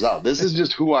just comes out. This is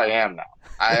just who I am now.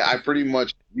 I pretty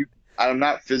much. I'm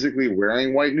not physically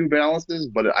wearing white New Balances,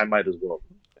 but I might as well.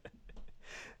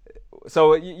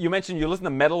 So you mentioned you listen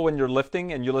to metal when you're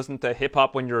lifting, and you listen to hip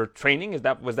hop when you're training.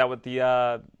 Was that what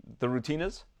the routine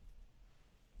is?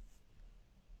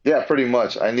 Yeah, pretty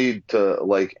much. I need to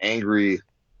angry,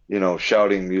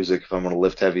 shouting music if I'm going to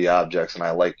lift heavy objects, and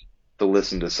I like to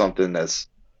listen to something that's,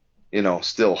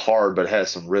 still hard but has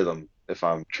some rhythm if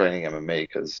I'm training MMA,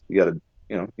 because you got to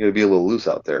be a little loose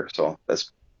out there. So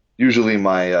that's usually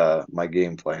my my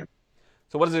game plan.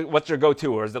 So what's your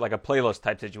go-to, or is it like a playlist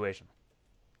type situation?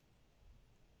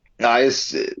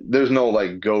 There's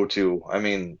no go-to. I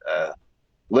mean,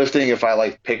 lifting, if I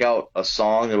pick out a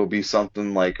song, it'll be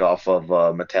something off of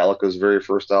Metallica's very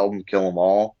first album, Kill 'Em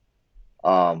All.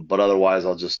 But otherwise,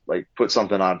 I'll just put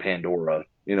something on Pandora,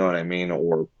 you know what I mean?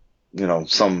 Or,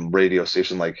 some radio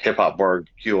station like Hip Hop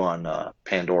Barbecue on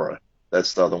Pandora.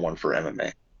 That's the other one for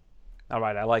MMA. All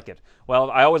right, I like it.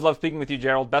 Well, I always love speaking with you,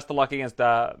 Gerald. Best of luck against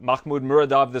Mahmoud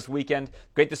Muradov this weekend.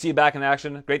 Great to see you back in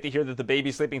action. Great to hear that the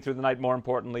baby's sleeping through the night, more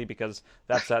importantly, because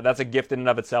that's a gift in and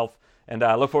of itself. And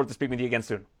I look forward to speaking with you again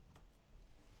soon.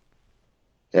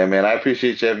 Yeah, man, I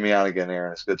appreciate you having me on again,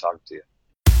 Aaron. It's good talking to you.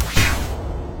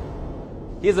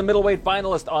 He is a middleweight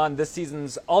finalist on this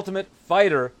season's Ultimate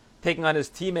Fighter. taking on his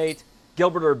teammate,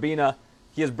 Gilbert Urbina.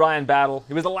 He is Brian Battle.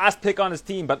 He was the last pick on his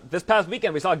team, but this past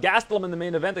weekend we saw Gastelum in the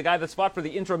main event, a guy that fought for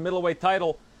the interim middleweight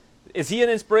title. Is he an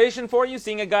inspiration for you,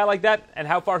 seeing a guy like that and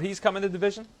how far he's come in the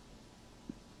division?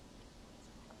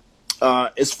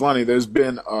 It's funny. There's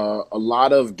been a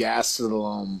lot of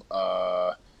Gastelum,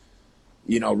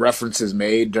 references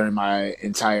made during my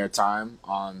entire time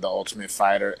on The Ultimate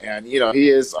Fighter. And,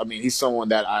 he's someone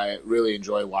that I really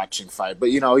enjoy watching fight. But,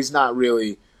 he's not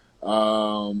really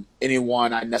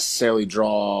anyone I necessarily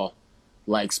draw,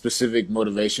 like, specific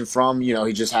motivation from.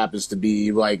 He just happens to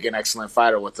be, like, an excellent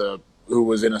fighter who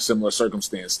was in a similar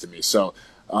circumstance to me. So,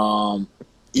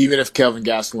 even if Kelvin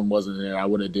Gastelum wasn't there, I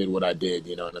would have did what I did.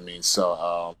 You know what I mean?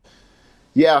 So,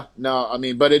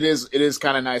 but it is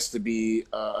kind of nice to be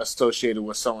associated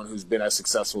with someone who's been as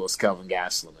successful as Kelvin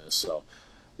Gastelum is. So,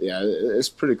 yeah, it's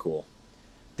pretty cool.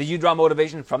 Did you draw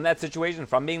motivation from that situation,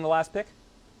 from being the last pick?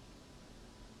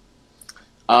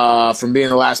 From being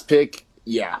the last pick,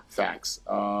 yeah, facts.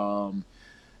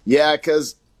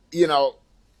 Because,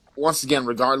 once again,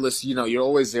 regardless, you're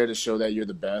always there to show that you're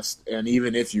the best. And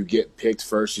even if you get picked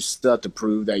first, you still have to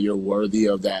prove that you're worthy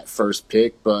of that first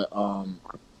pick. But, I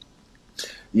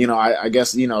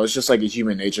guess, it's just like a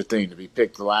human nature thing to be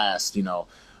picked last,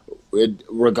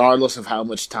 regardless of how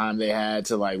much time they had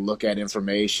to, like, look at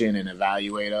information and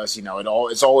evaluate us,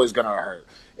 it's always going to hurt.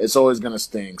 It's always going to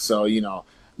sting. So,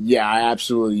 yeah, I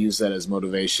absolutely use that as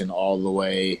motivation all the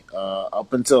way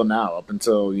up until now,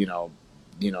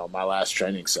 my last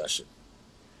training session.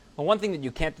 Well, one thing that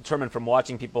you can't determine from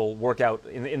watching people work out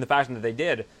in the fashion that they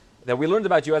did, that we learned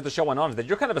about you as the show went on, is that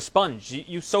you're kind of a sponge.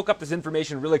 You soak up this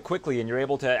information really quickly and you're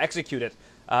able to execute it.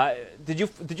 Did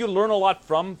you learn a lot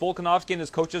from Volkanovski and his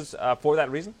coaches for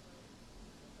that reason?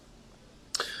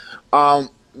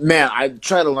 Man, I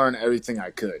try to learn everything I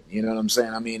could. You know what I'm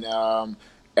saying? I mean,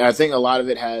 I think a lot of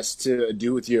it has to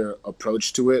do with your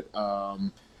approach to it.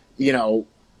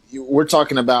 We're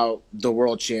talking about the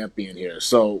world champion here.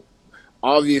 So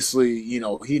obviously,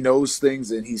 he knows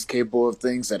things and he's capable of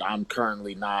things that I'm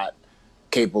currently not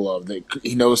capable of. That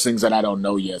he knows things that I don't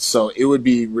know yet. So it would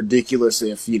be ridiculous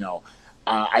if,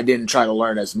 I didn't try to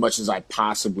learn as much as I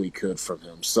possibly could from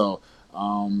him. So,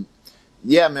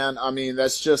 yeah, man, I mean,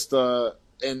 that's just, the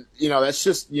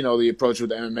approach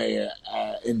with MMA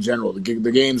in general. The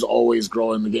game's always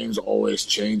growing. The game's always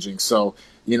changing. So,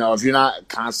 if you're not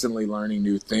constantly learning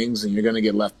new things, then you're going to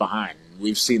get left behind.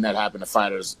 We've seen that happen to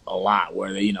fighters a lot,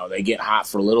 where they get hot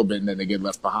for a little bit and then they get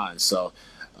left behind. So,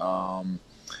 I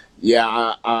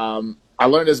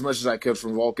learned as much as I could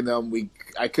from Volkan.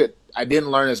 I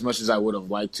didn't learn as much as I would have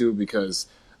liked to because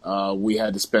we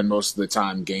had to spend most of the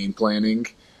time game planning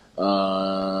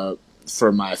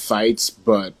for my fights,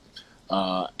 but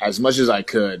as much as I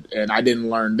could, and I didn't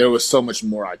learn. There was so much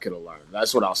more I could have learned.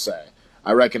 That's what I'll say.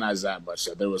 I recognize that much,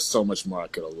 that there was so much more I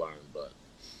could have learned, but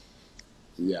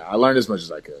yeah, I learned as much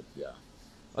as I could, yeah.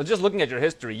 Well, just looking at your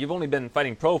history, you've only been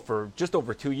fighting pro for just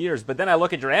over 2 years, but then I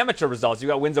look at your amateur results. You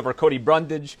got wins over Cody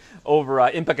Brundage, over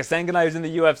Impa Kasanganay, who's in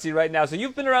the UFC right now, so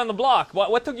you've been around the block.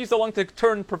 What took you so long to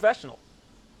turn professional?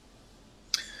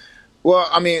 Well,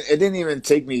 I mean, it didn't even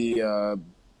take me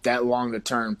that long to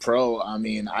turn pro. I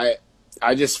mean, I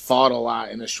just fought a lot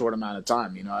in a short amount of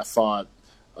time. I fought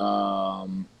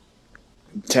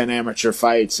 10 amateur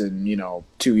fights in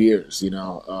 2 years.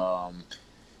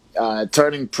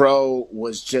 Turning pro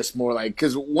was just more like,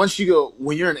 because when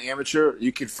you're an amateur,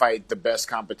 you can fight the best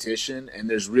competition and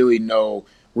there's really no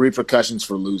repercussions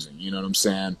for losing. You know what I'm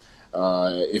saying?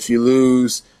 If you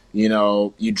lose,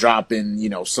 you drop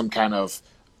in some kind of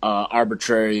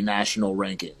arbitrary national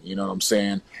ranking. You know what I'm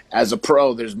saying? As a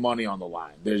pro, there's money on the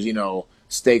line. There's,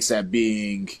 stakes at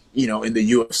being, in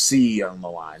the UFC on the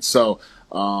line. So,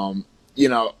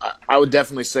 I would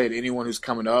definitely say to anyone who's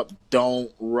coming up,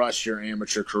 don't rush your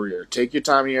amateur career. Take your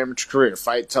time in your amateur career.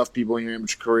 Fight tough people in your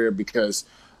amateur career because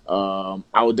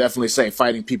I would definitely say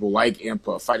fighting people like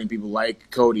Impa, fighting people like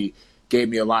Cody gave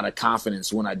me a lot of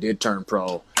confidence when I did turn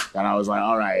pro. That I was like,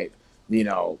 all right,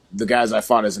 the guys I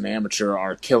fought as an amateur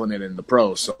are killing it in the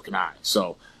pros, so can I.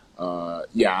 So,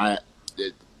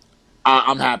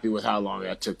 I'm happy with how long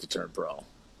that took to turn pro.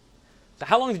 So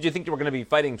how long did you think you were going to be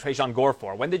fighting Tresean Gore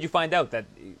for? When did you find out that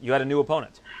you had a new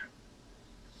opponent?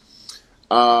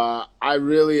 I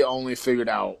really only figured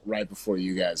out right before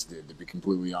you guys did, to be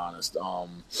completely honest.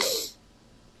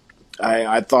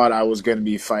 I thought I was going to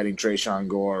be fighting Tresean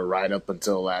Gore right up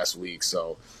until last week.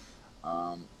 So,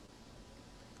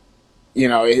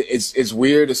 it's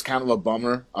weird. It's kind of a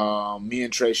bummer. Me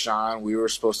and Tresean, we were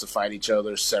supposed to fight each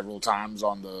other several times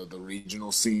on the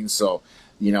regional scene. So,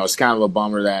 it's kind of a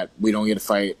bummer that we don't get to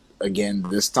fight again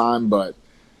this time. But,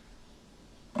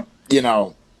 you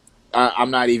know,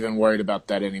 I'm not even worried about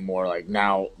that anymore. Like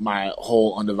now, my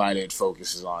whole undivided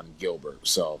focus is on Gilbert.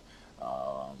 So,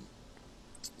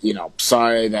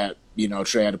 sorry that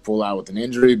Trey had to pull out with an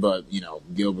injury, but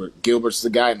Gilbert's the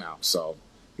guy now. So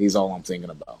he's all I'm thinking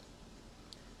about.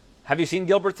 Have you seen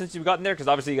Gilbert since you've gotten there? Because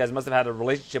obviously you guys must have had a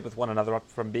relationship with one another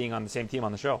from being on the same team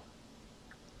on the show.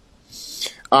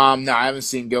 No, I haven't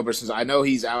seen Gilbert since. I know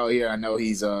he's out here. I know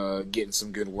he's getting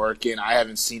some good work in. I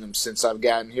haven't seen him since I've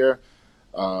gotten here.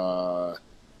 And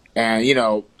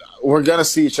we're gonna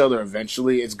see each other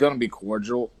eventually. It's gonna be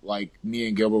cordial. Like me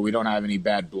and Gilbert, we don't have any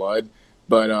bad blood,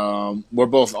 but we're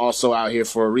both also out here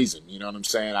for a reason. You know what I'm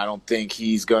saying? I don't think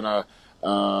he's gonna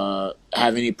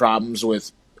have any problems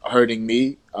with hurting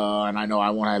me, and I know I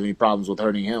won't have any problems with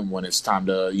hurting him when it's time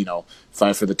to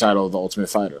fight for the title of the Ultimate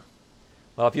Fighter.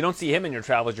 Well, if you don't see him in your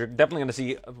travels, you're definitely going to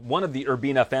see one of the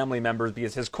Urbina family members,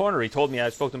 because his corner, he told me, I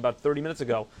spoke to him about 30 minutes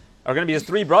ago, are going to be his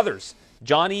three brothers,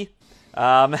 Johnny,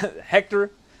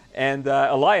 Hector, and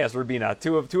Elias Urbina,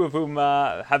 two of whom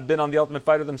have been on the Ultimate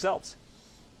Fighter themselves.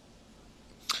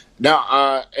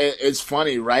 Now, it's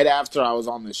funny. Right after I was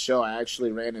on this show, I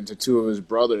actually ran into two of his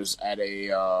brothers at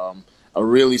a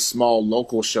really small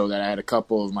local show that I had a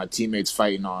couple of my teammates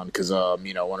fighting on because,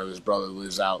 one of his brothers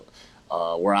lives out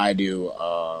where I do,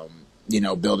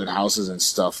 building houses and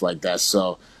stuff like that.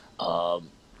 So,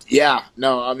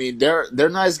 they're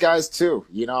nice guys too.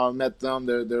 I met them.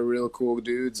 They're real cool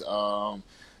dudes. Like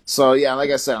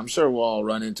I said, I'm sure we'll all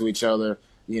run into each other.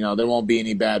 There won't be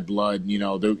any bad blood.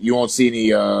 You won't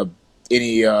see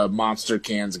any monster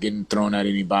cans getting thrown at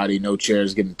anybody. No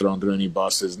chairs getting thrown through any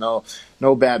buses. No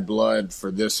bad blood for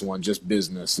this one. Just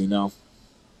business.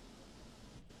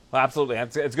 Well, absolutely.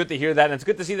 It's good to hear that, and it's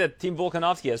good to see that Team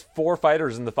Volkanovski has 4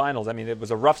 fighters in the finals. I mean, it was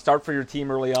a rough start for your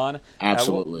team early on.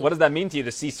 Absolutely. What does that mean to you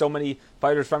to see so many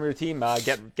fighters from your team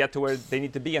get to where they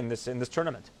need to be in this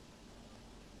tournament?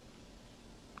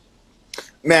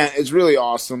 Man, it's really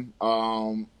awesome,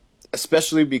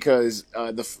 especially because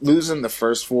losing the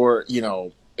first 4,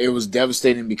 it was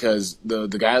devastating because the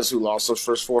guys who lost those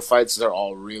first 4 fights, they're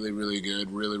all really, really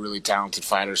good, really, really talented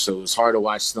fighters. So it was hard to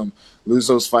watch them lose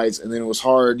those fights. And then it was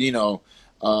hard, because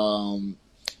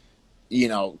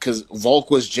Volk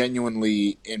was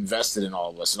genuinely invested in all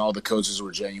of us, and all the coaches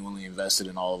were genuinely invested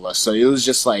in all of us. So it was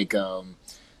just like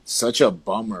such a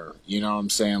bummer,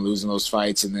 losing those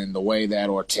fights. And then the way that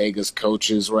Ortega's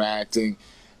coaches were acting,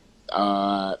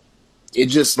 it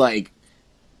just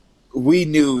we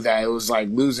knew that it was like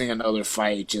losing another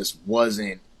fight just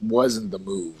wasn't the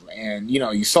move. And,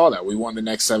 you saw that. We won the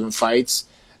next 7 fights,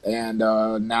 and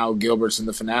now Gilbert's in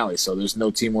the finale. So there's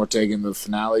no Team Ortega in the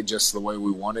finale, just the way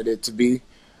we wanted it to be.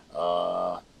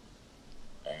 And,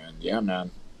 yeah,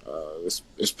 man,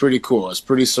 it's pretty cool. It's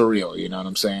pretty surreal, you know what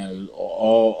I'm saying?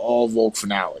 All Volk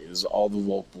finale. It's all the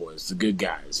Volk boys, the good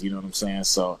guys, you know what I'm saying?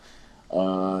 So,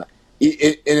 and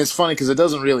it's funny because it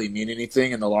doesn't really mean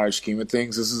anything in the large scheme of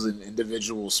things. This is an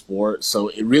individual sport, so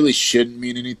it really shouldn't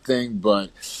mean anything, but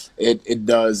it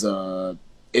does.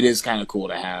 It is kind of cool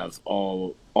to have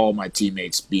all my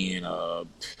teammates being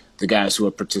the guys who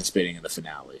are participating in the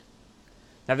finale.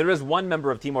 Now, there is one member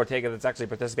of Team Ortega that's actually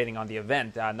participating on the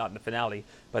event, not in the finale,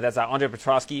 but that's Andre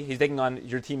Petroski. He's taking on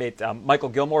your teammate, Michael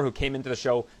Gilmore, who came into the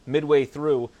show midway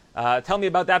through. Tell me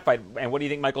about that fight, and what do you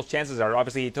think Michael's chances are?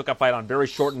 Obviously, he took a fight on very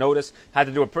short notice, had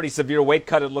to do a pretty severe weight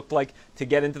cut, it looked like, to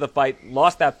get into the fight,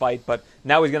 lost that fight, but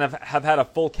now he's going to have had a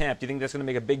full camp. Do you think that's going to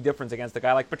make a big difference against a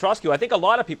guy like Petroski, who I think a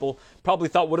lot of people probably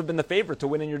thought would have been the favorite to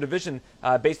win in your division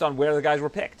based on where the guys were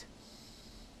picked?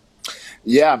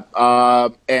 Yeah,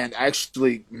 and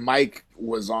actually Mike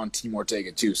was on Team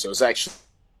Ortega too, so it's actually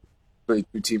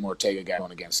 2 Team Ortega guys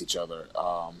going against each other.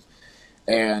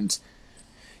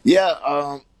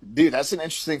 Dude, that's an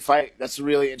interesting fight. That's a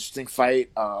really interesting fight.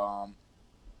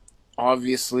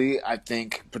 Obviously, I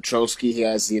think Petroski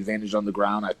has the advantage on the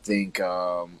ground. I think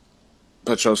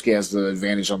Petroski has the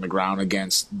advantage on the ground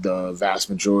against the vast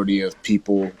majority of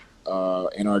people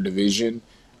in our division.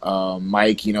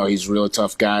 Mike, he's a really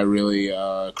tough guy, really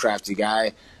crafty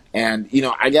guy. And,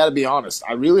 I got to be honest,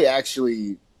 I really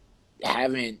actually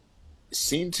haven't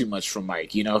seen too much from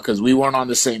Mike, because we weren't on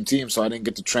the same team, so I didn't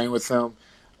get to train with him.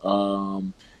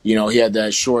 He had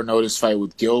that short notice fight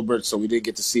with Gilbert, so we didn't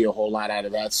get to see a whole lot out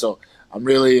of that. So I'm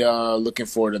really looking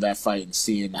forward to that fight and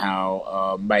seeing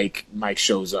how Mike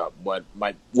shows up, what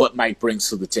Mike brings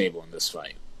to the table in this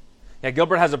fight. Yeah,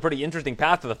 Gilbert has a pretty interesting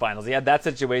path to the finals. He had that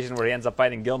situation where he ends up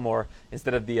fighting Gilmore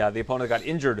instead of the opponent that got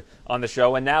injured on the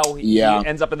show, and now he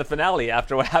ends up in the finale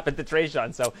after what happened to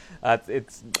Tresean. So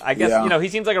he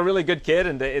seems like a really good kid,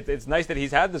 and it's nice that he's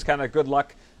had this kind of good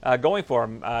luck going for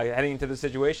him heading into this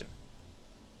situation.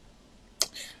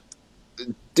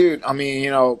 Dude, I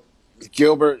mean,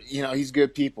 Gilbert, he's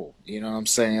good people. You know what I'm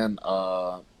saying?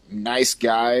 Nice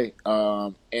guy.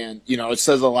 And, it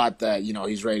says a lot that,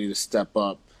 he's ready to step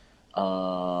up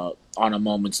on a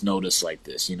moment's notice like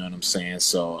this. You know what I'm saying?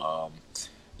 So,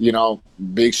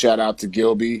 big shout out to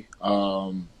Gilby.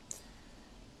 But,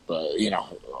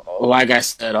 like I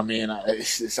said, I mean,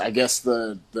 I guess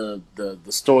the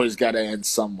story's got to end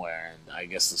somewhere. And I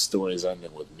guess the story's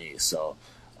ending with me. So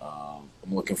I'm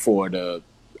looking forward to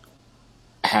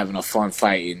having a fun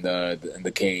fight in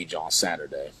the cage on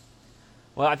Saturday.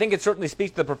 Well, I think it certainly speaks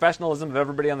to the professionalism of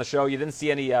everybody on the show. You didn't see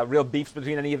any real beefs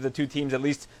between any of the two teams, at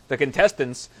least the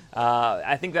contestants.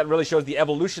 I think that really shows the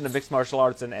evolution of mixed martial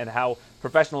arts and how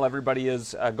professional everybody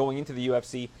is going into the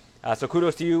UFC. So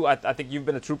kudos to you. I think you've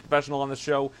been a true professional on the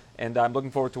show, and I'm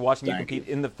looking forward to watching you compete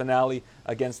in the finale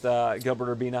against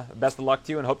Gilbert Urbina. Best of luck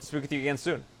to you, and hope to speak with you again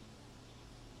soon.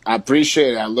 I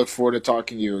appreciate it. I look forward to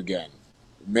talking to you again.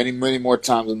 Many, many more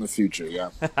times in the future,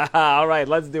 yeah. All right,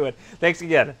 let's do it. Thanks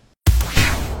again.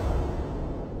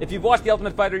 If you've watched The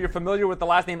Ultimate Fighter, you're familiar with the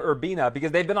last name Urbina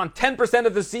because they've been on 10%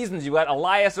 of the seasons. You got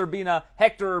Elias Urbina,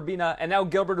 Hector Urbina, and now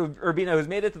Gilbert Urbina, who's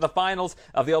made it to the finals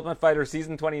of The Ultimate Fighter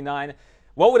Season 29.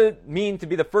 What would it mean to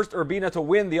be the first Urbina to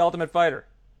win The Ultimate Fighter?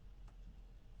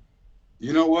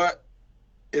 You know what?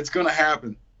 It's going to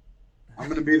happen. I'm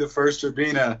going to be the first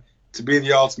Urbina to be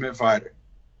the Ultimate Fighter.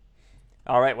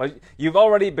 All right. Well, you've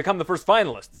already become the first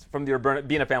finalists from the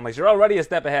Urbina families. You're already a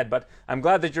step ahead, but I'm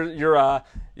glad that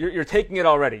you're taking it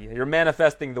already. You're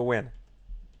manifesting the win.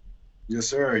 Yes,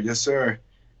 sir. Yes, sir.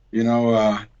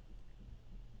 Got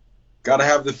to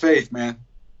have the faith, man.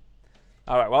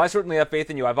 All right. Well, I certainly have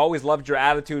faith in you. I've always loved your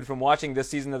attitude from watching this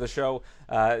season of the show.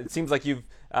 It seems like you've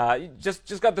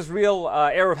just got this real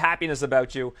air of happiness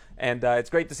about you, and it's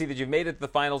great to see that you've made it to the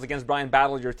finals against Brian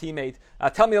Battle, your teammate.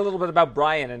 Tell me a little bit about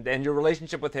Brian and your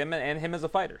relationship with him and him as a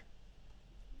fighter.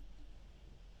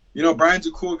 Brian's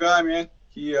a cool guy, man.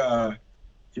 He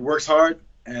works hard,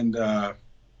 and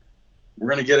we're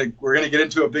gonna get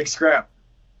into a big scrap.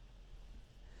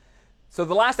 So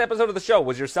the last episode of the show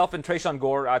was yourself and Tresean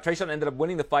Gore. Tresean ended up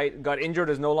winning the fight, got injured,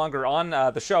 is no longer on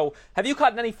the show. Have you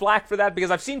caught any flack for that?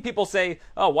 Because I've seen people say,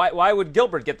 oh, why would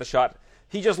Gilbert get the shot?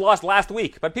 He just lost last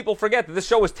week. But people forget that this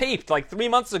show was taped like 3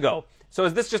 months ago. So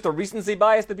is this just a recency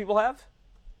bias that people have?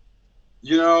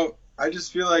 I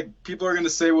just feel like people are going to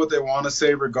say what they want to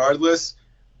say regardless.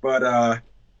 But, the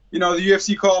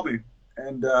UFC called me.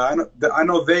 And I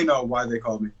know they know why they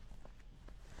called me.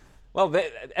 Well,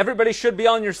 everybody should be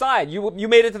on your side. You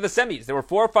made it to the semis. There were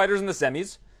 4 fighters in the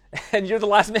semis, and you're the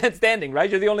last man standing, right?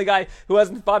 You're the only guy who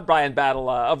hasn't fought Brian Battle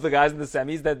of the guys in the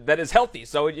semis that is healthy,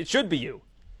 so it should be you.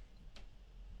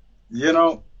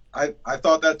 I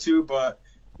thought that too, but,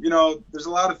 there's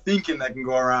a lot of thinking that can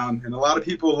go around, and a lot of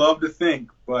people love to think,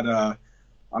 but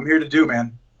I'm here to do,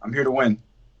 man. I'm here to win.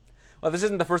 Well, this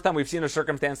isn't the first time we've seen a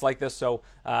circumstance like this, so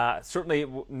certainly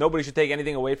nobody should take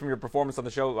anything away from your performance on the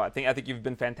show. I think you've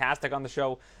been fantastic on the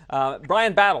show.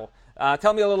 Brian Battle,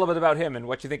 tell me a little bit about him and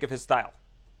what you think of his style.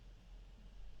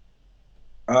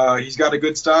 He's got a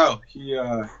good style. He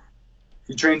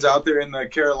trains out there in the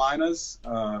Carolinas.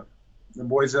 The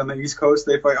boys on the East Coast,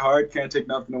 they fight hard. Can't take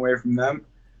nothing away from them.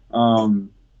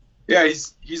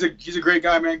 He's a great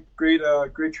guy, man. Great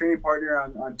training partner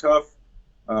on Tough.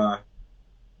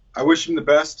 I wish him the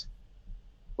best,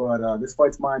 but this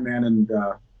fight's mine, man, and,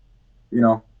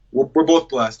 we're both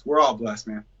blessed. We're all blessed,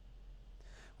 man.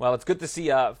 Well, it's good to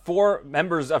see 4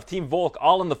 members of Team Volk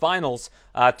all in the finals,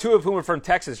 2 of whom are from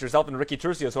Texas, yourself and Ricky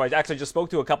Turcios, who I actually just spoke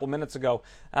to a couple minutes ago.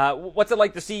 What's it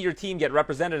like to see your team get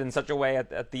represented in such a way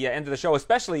at the end of the show,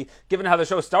 especially given how the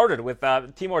show started with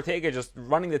Team Ortega just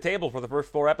running the table for the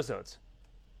first 4 episodes?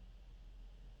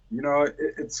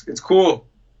 It's cool.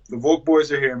 The Volk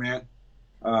boys are here, man.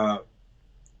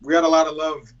 We got a lot of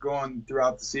love going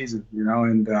throughout the season,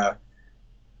 and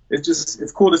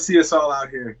it's cool to see us all out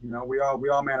here. We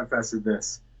all manifested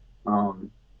this.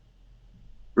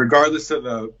 Regardless of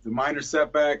the minor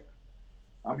setback,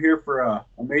 I'm here for a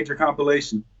major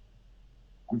compilation.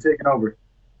 I'm taking over.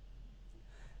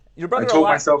 Your brother I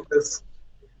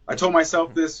told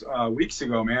myself this weeks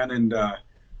ago, man, and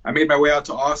I made my way out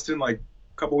to Austin like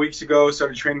a couple weeks ago.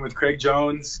 Started training with Craig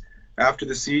Jones after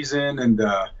the season, and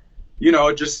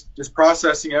just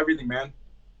processing everything, man,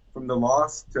 from the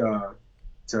loss to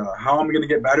how I'm going to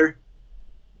get better,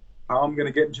 how I'm going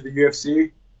to get into the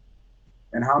UFC,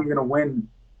 and how I'm going to win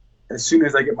as soon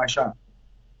as I get my shot.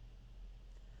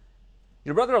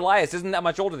 Your brother Elias isn't that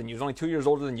much older than you. He's only 2 years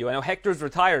older than you. I know Hector's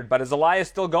retired, but is Elias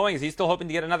still going? Is he still hoping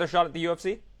to get another shot at the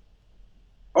UFC?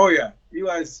 Oh yeah,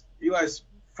 Eli's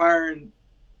firing.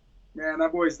 Man,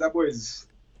 that boy's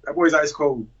boy's ice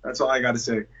cold. That's all I got to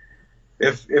say.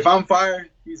 If I'm fire,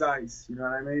 he's ice. You know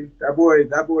what I mean? That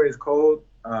boy is cold.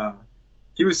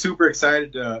 He was super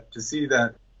excited to see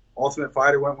that Ultimate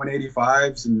Fighter went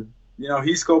 185s, and you know,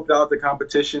 he scoped out the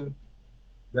competition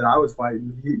that I was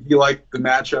fighting. He liked the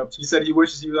matchups. He said he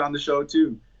wishes he was on the show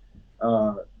too.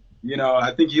 You know,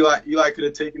 I think Eli could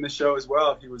have taken the show as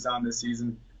well if he was on this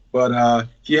season, but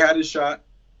he had his shot.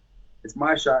 It's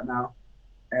my shot now,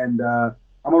 and I'm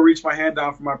gonna reach my hand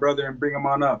down for my brother and bring him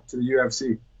on up to the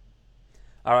UFC.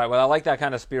 All right, well, I like that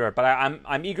kind of spirit, but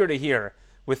I'm eager to hear,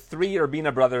 with 3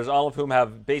 Urbina brothers, all of whom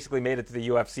have basically made it to the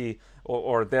UFC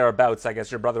or thereabouts. I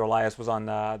guess your brother Elias was on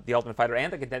the Ultimate Fighter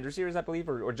and the Contender Series, I believe,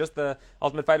 or just the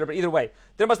Ultimate Fighter. But either way,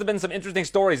 there must have been some interesting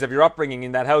stories of your upbringing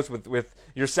in that house with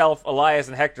yourself, Elias,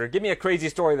 and Hector. Give me a crazy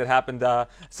story that happened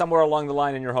somewhere along the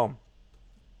line in your home.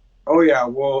 Oh, yeah.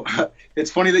 Well,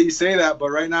 it's funny that you say that, but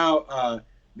right now,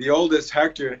 the oldest,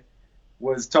 Hector,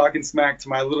 was talking smack to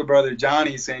my little brother,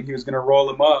 Johnny, saying he was going to roll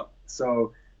him up.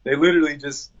 So they literally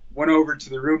just went over to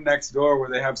the room next door where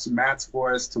they have some mats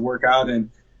for us to work out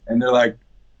in, and they're like,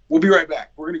 we'll be right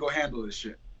back. We're going to go handle this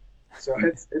shit. So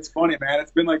it's funny, man.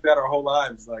 It's been like that our whole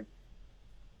lives. Like,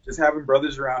 just having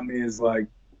brothers around me is like,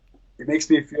 it makes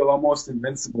me feel almost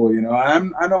invincible, you know. I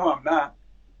know I'm not,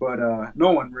 but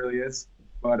no one really is.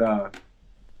 But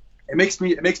it makes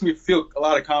me feel a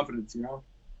lot of confidence, you know,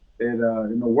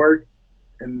 in the work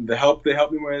and the help they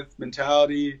help me with,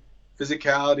 mentality,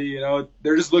 physicality, you know.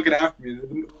 They're just looking after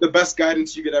me. The best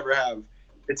guidance you could ever have.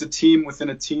 It's a team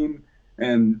within a team,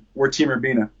 and we're Team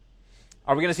Urbina.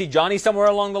 Are we going to see Johnny somewhere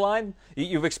along the line?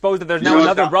 You've exposed that there's now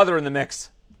another brother in the mix.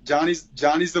 Johnny's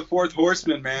the fourth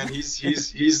horseman, man.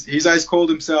 He's ice cold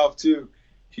himself too.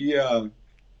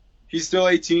 He's still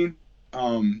 18.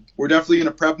 We're definitely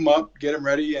gonna prep him up, get him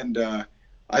ready, and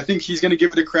I think he's gonna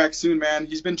give it a crack soon, man.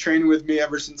 He's been training with me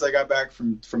ever since I got back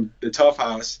from the Tough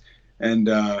House, and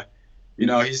you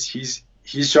know, he's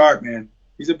sharp, man.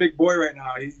 He's a big boy right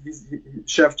now. He's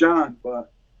Chef John,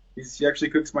 but he actually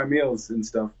cooks my meals and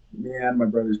stuff, me and my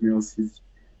brother's meals. He's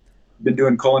been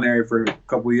doing culinary for a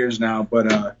couple of years now,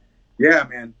 but yeah,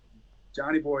 man,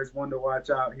 Johnny Boy is one to watch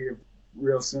out here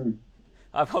real soon.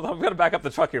 I'm going to back up the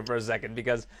truck here for a second,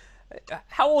 because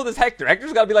how old is Hector?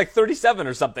 Hector's got to be like 37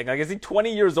 or something. Like, is he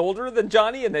 20 years older than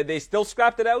Johnny, and they still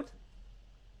scrapped it out?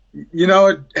 You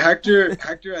know, Hector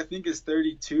I think is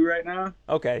 32 right now.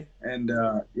 Okay. And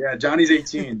yeah, Johnny's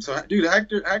 18. So, dude,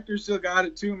 Hector still got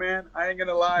it too, man. I ain't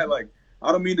gonna lie. Like,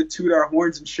 I don't mean to toot our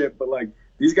horns and shit, but like,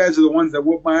 these guys are the ones that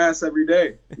whoop my ass every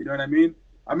day. You know what I mean?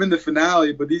 I'm in the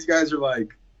finale, but these guys are the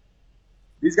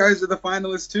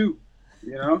finalists too.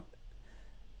 You know?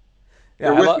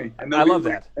 Yeah, they're with me. And I love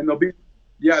that. And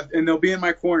they'll be in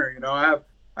my corner. You know, I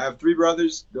have 3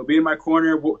 brothers. They'll be in my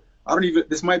corner.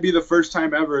 This might be the first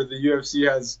time ever the UFC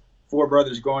has 4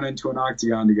 brothers going into an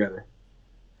octagon together.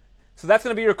 So that's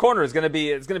going to be your corner. It's going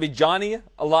to be Johnny,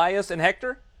 Elias, and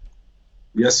Hector?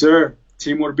 Yes, sir.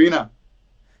 Team Urbina.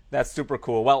 That's super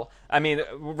cool. Well, I mean,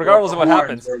 regardless of what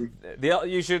happens,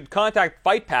 you should contact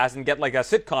Fight Pass and get like a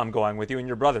sitcom going with you and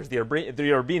your brothers, the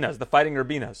Urbinas, the Fighting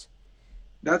Urbinas.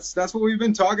 That's what we've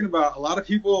been talking about. A lot of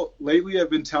people lately have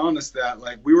been telling us that.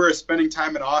 Like, we were spending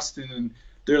time in Austin, and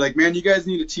they're like, man, you guys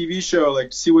need a TV show,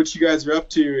 like, to see what you guys are up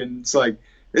to. And it's like,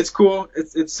 it's cool.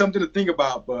 It's something to think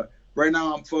about. But right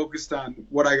now I'm focused on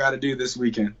what I got to do this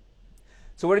weekend.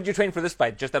 So where did you train for this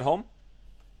fight? Just at home?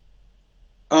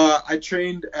 I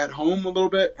trained at home a little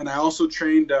bit, and I also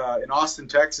trained in Austin,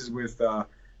 Texas with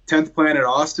 10th Planet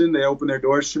Austin. They opened their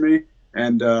doors to me.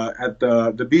 And at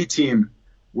the B team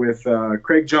with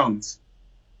Craig Jones.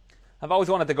 I've always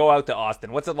wanted to go out to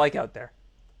Austin. What's it like out there?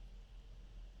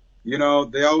 You know,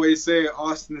 they always say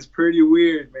Austin is pretty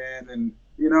weird, man. And,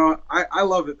 you know, I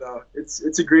love it, though.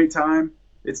 It's a great time.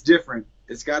 It's different.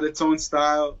 It's got its own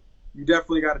style. You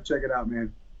definitely got to check it out,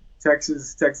 man.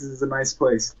 Texas is a nice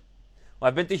place. Well,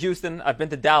 I've been to Houston. I've been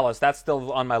to Dallas. That's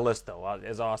still on my list, though,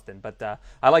 is Austin. But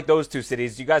I like those 2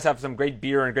 cities. You guys have some great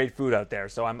beer and great food out there.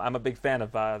 So I'm a big fan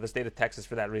of the state of Texas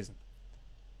for that reason.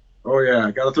 Oh, yeah.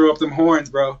 Got to throw up them horns,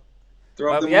 bro.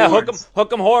 Throw up them horns.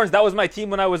 Hook 'em horns. That was my team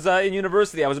when I was in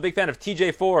university. I was a big fan of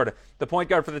TJ Ford, the point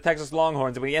guard for the Texas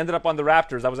Longhorns. And when he ended up on the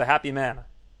Raptors, I was a happy man.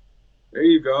 There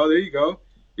you go.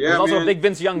 Yeah, I was also a big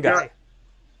Vince Young guy. Yeah.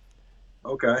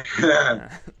 Okay.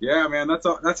 Yeah, man,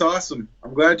 that's awesome.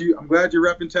 I'm glad you're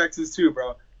repping Texas too,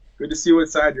 bro. Good to see what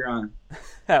side you're on.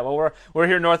 Yeah, well, we're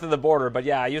here north of the border, but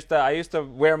yeah, I used to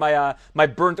wear my my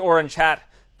burnt orange hat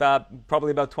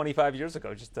probably about 25 years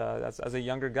ago, just as a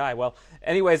younger guy. Well,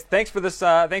 anyways, thanks for this.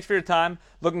 Thanks for your time.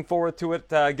 Looking forward to it,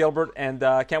 Gilbert, and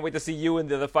can't wait to see you and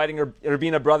the Fighting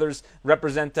Urbina brothers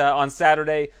represent on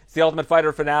Saturday. It's the Ultimate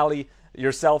Fighter finale.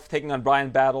 Yourself taking on Brian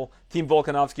Battle, Team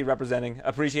Volkanovski representing.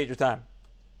 Appreciate your time.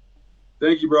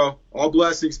 Thank you, bro. All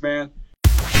blessings, man.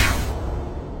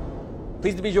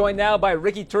 Pleased to be joined now by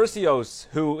Ricky Turcios,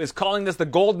 who is calling this the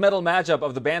gold medal matchup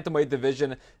of the bantamweight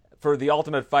division for the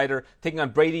Ultimate Fighter, taking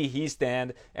on Brady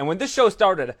Hiestand. And when this show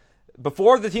started,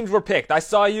 before the teams were picked, I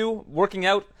saw you working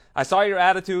out. I saw your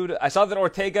attitude. I saw that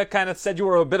Ortega kind of said you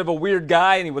were a bit of a weird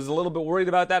guy, and he was a little bit worried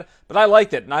about that. But I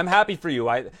liked it, and I'm happy for you.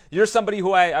 You're somebody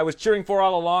who I was cheering for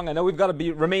all along. I know we've got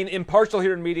to remain impartial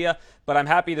here in media, but I'm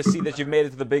happy to see that you've made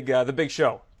it to the big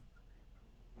show.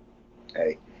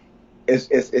 Hey.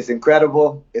 It's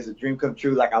incredible. It's a dream come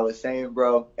true, like I was saying,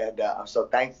 bro. And I'm so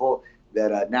thankful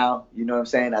that now, you know what I'm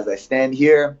saying, as I stand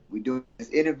here, we do this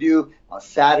interview on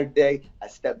Saturday. I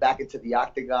step back into the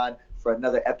octagon for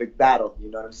another epic battle. You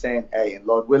know what I'm saying? Hey, and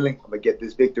Lord willing, I'm going to get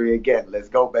this victory again. Let's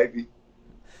go, baby.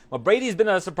 Well, Brady's been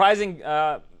a surprising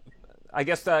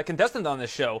contestant on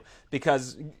this show,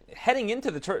 because heading into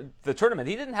the tournament,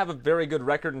 he didn't have a very good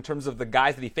record in terms of the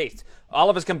guys that he faced. All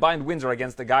of his combined wins are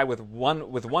against the guy with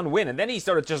one win, and then he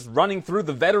started just running through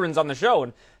the veterans on the show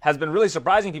and has been really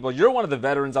surprising people. You're one of the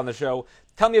veterans on the show.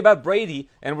 Tell me about Brady,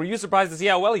 and were you surprised to see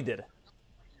how well he did?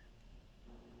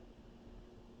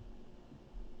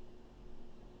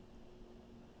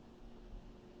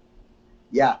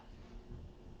 Yeah,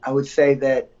 I would say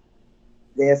that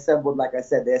they assembled, like I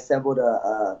said,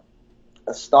 a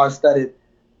star-studded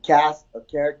cast of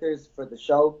characters for the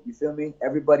show. You feel me?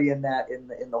 Everybody in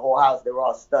the whole house, they were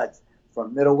all studs,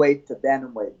 from middleweight to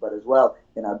bantamweight. But as well,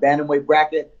 in our bantamweight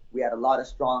bracket, we had a lot of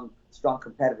strong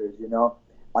competitors. You know,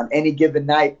 on any given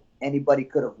night, anybody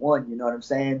could have won. You know what I'm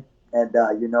saying? And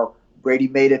Brady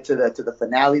made it to the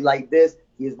finale like this.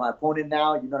 He is my opponent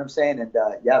now. You know what I'm saying? And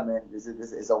yeah, man, this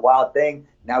is a wild thing.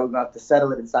 Now we're gonna have to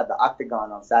settle it inside the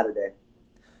octagon on Saturday.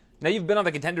 Now, you've been on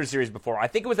the Contender Series before. I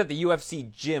think it was at the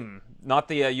UFC gym, not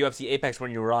the UFC Apex when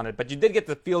you were on it, but you did get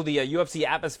to feel the UFC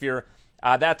atmosphere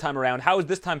that time around. How does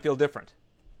this time feel different?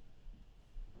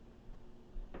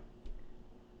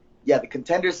 Yeah, the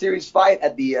Contender Series fight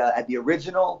at the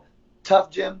original Tough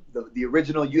Gym, the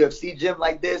original UFC gym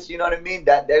like this, you know what I mean?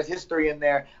 That there's history in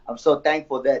there. I'm so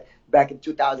thankful that back in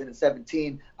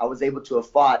 2017, I was able to have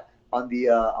fought on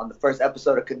the first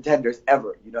episode of Contenders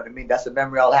ever. You know what I mean? That's a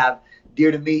memory I'll have dear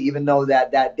to me, even though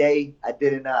that day I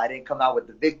didn't come out with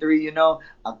the victory. You know,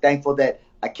 I'm thankful that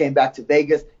I came back to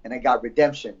Vegas and I got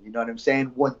redemption. You know what I'm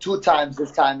saying? Won 2 times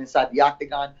this time inside the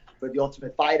octagon for the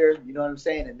Ultimate Fighter. You know what I'm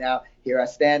saying? And now here I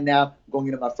stand now, going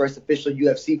into my first official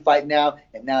UFC fight now,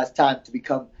 and now it's time to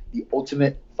become the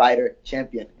Ultimate Fighter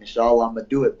champion. Inshallah, I'm gonna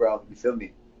do it, bro. You feel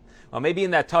me? Well, maybe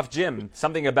in that Tough Gym,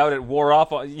 something about it wore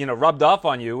off, rubbed off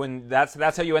on you, and that's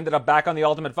how you ended up back on the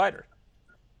Ultimate Fighter.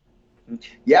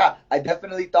 Yeah, I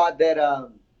definitely thought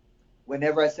that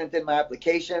whenever I sent in my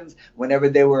applications, whenever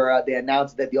they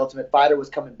announced that the Ultimate Fighter was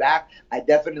coming back, I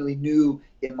definitely knew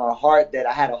in my heart that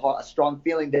I had a strong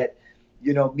feeling that,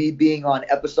 me being on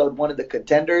episode 1 of the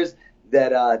Contenders,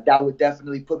 that would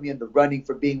definitely put me in the running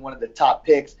for being one of the top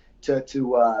picks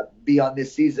to be on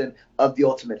this season of the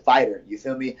Ultimate Fighter. You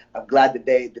feel me? I'm glad that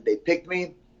they picked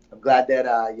me. I'm glad that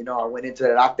I went into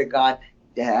that octagon.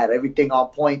 They had everything on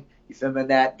point. You feel me?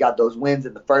 That got those wins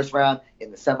in the first round,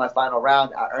 in the semifinal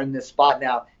round. I earned this spot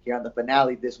now here on the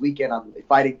finale this weekend. I'm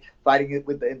fighting it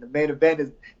in the main event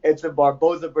is Edson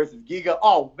Barboza versus Giga.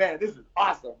 Oh man, this is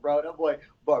awesome, bro. That boy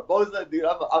Barboza, dude.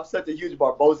 I'm such a huge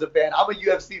Barboza fan. I'm a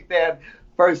UFC fan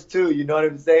first too, you know what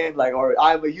I'm saying? Or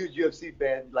I'm a huge UFC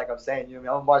fan, like I'm saying, I'm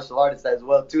a martial artist as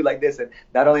well too, like this. And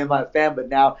not only am I a fan, but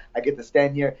now I get to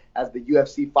stand here as the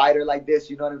UFC fighter like this,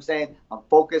 you know what I'm saying? I'm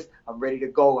focused, I'm ready to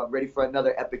go, I'm ready for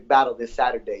another epic battle this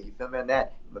Saturday, you feel me on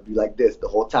that? I'm gonna be like this the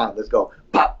whole time, let's go,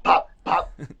 pop, pop,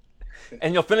 pop.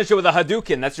 And you'll finish it with a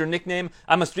Hadouken, that's your nickname.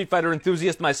 I'm a Street Fighter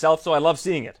enthusiast myself, so I love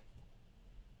seeing it.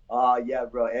 Yeah,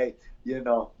 bro, hey,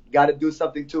 got to do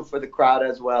something too for the crowd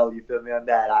as well. You feel me on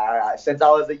that? I since I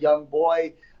was a young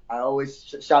boy, I always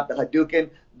shot the Hadouken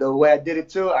the way I did it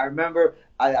too. I remember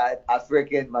I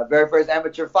freaking my very first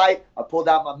amateur fight. I pulled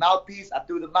out my mouthpiece. I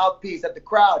threw the mouthpiece at the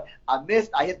crowd. I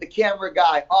missed. I hit the camera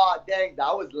guy. Oh dang,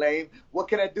 that was lame. What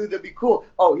can I do to be cool?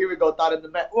 Oh, here we go. Thought in the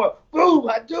mat. Oh, boom,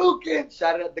 Hadouken.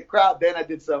 Shot it at the crowd. Then I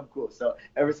did something cool. So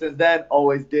ever since then,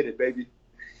 always did it, baby.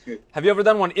 Have you ever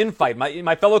done one in fight?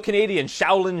 My fellow Canadian,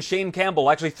 Shaolin Shane Campbell,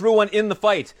 actually threw one in the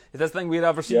fight. Is that something we'd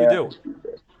ever see you do?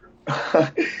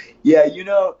 Yeah,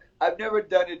 I've never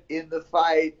done it in the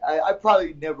fight. I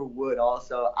probably never would.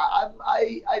 Also, I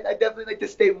definitely like to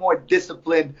stay more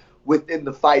disciplined within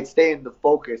the fight, stay in the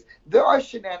focus. There are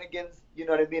shenanigans, you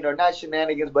know what I mean, or not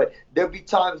shenanigans, but there'll be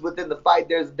times within the fight.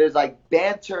 There's like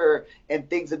banter and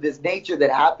things of this nature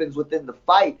that happens within the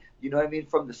fight. You know what I mean,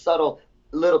 from the subtle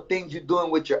little things you're doing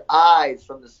with your eyes,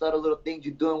 from the subtle little things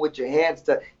you're doing with your hands,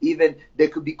 to even there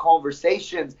could be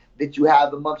conversations that you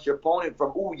have amongst your opponent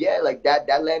from, oh yeah, like that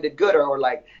landed good, or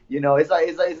like, you know, it's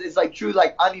like true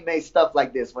like anime stuff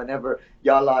like this whenever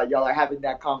y'all are having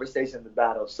that conversation in the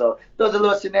battle. So those are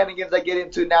little shenanigans I get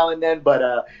into now and then,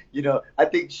 but you know, I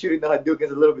think shooting the Hadouken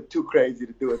is a little bit too crazy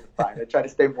to do in the fight. I try to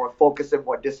stay more focused and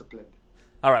more disciplined.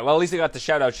 All right, well, at least I got to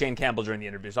shout out Shane Campbell during the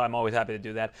interview, so I'm always happy to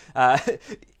do that.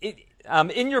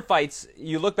 In your fights,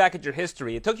 you look back at your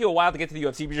history. It took you a while to get to the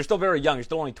UFC, but you're still very young. You're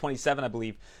still only 27, I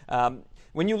believe.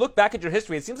 When you look back at your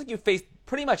history, it seems like you faced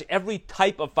pretty much every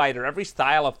type of fighter, every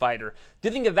style of fighter. Do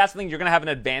you think that that's something you're going to have an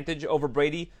advantage over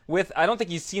Brady with? I don't think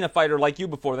you've seen a fighter like you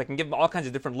before that can give him all kinds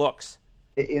of different looks.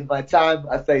 In my time,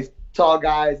 I faced tall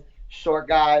guys, short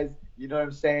guys, you know what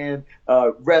I'm saying,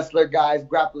 wrestler guys,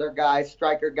 grappler guys,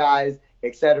 striker guys,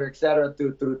 et cetera,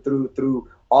 through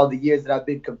all the years that I've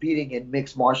been competing in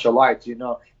mixed martial arts, you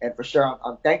know, and for sure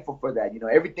I'm thankful for that. You know,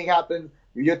 everything happens,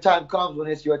 your time comes when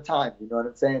it's your time, you know what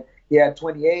I'm saying? Here at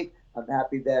 28, I'm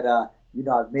happy that, you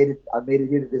know, I've made it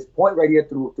here to this point right here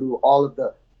through all of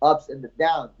the ups and the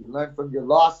downs. You learn from your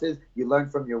losses, you learn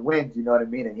from your wins, you know what I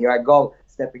mean? And here I go,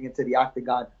 stepping into the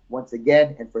octagon once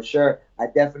again, and for sure, I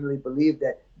definitely believe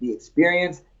that the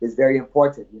experience is very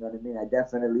important, you know what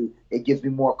I mean? It gives me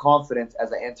more confidence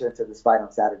as I enter into this fight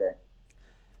on Saturday.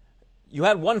 You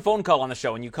had one phone call on the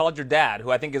show, and you called your dad,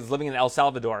 who I think is living in El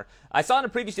Salvador. I saw in a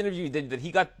previous interview you did that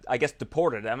he got, I guess,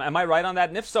 deported. Am I right on that?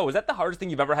 And if so, is that the hardest thing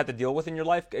you've ever had to deal with in your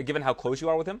life, given how close you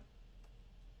are with him?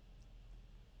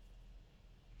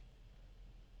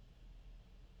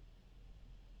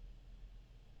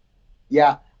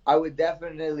 Yeah, I would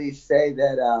definitely say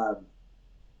that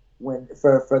when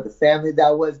for the family,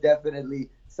 that was definitely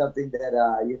something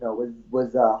that you know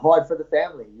was hard for the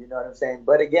family. You know what I'm saying?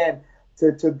 But again,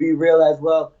 to be real as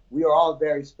well, we are all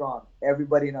very strong.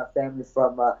 Everybody in our family,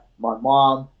 from my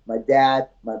mom, my dad,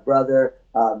 my brother,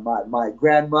 my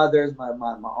grandmothers, my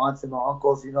aunts and my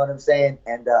uncles. You know what I'm saying?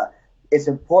 And it's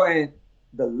important,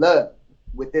 the love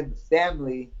within the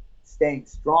family staying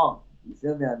strong. You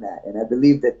feel me on that? And I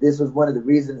believe that this was one of the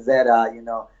reasons that you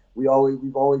know, we've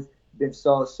always been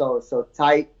so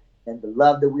tight, and the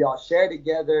love that we all share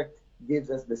together gave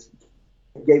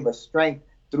us strength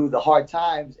through the hard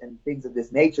times and things of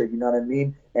this nature. You know what I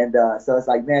mean? And so it's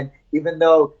like, man, even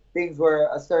though things were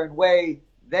a certain way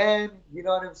then, you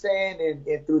know what I'm saying,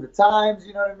 and through the times,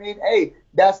 you know what I mean? Hey,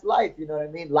 that's life. You know what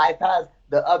I mean? Life has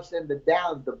the ups and the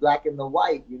downs, the black and the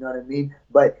white. You know what I mean?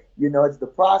 But you know, it's the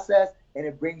process. And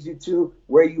it brings you to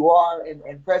where you are,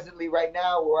 and presently right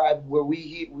now, where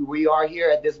we are here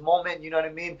at this moment. You know what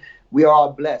I mean? We are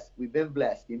all blessed. We've been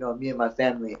blessed. You know, me and my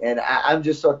family, and I'm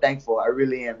just so thankful. I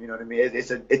really am. You know what I mean?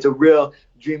 It's a real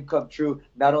dream come true,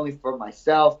 not only for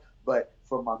myself, but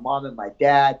for my mom and my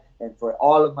dad, and for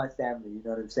all of my family. You know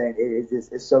what I'm saying?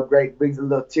 It's so great. It brings a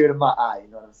little tear to my eye.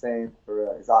 You know what I'm saying? For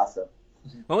real, it's awesome.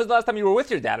 When was the last time you were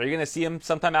with your dad? Are you going to see him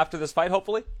sometime after this fight,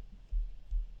 hopefully?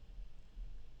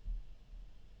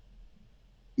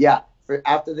 Yeah,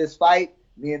 after this fight,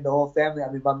 me and the whole family.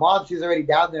 I mean, my mom, she's already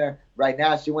down there right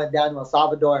now. She went down to El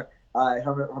Salvador. My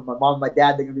mom and my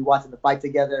dad, they're going to be watching the fight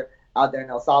together out there in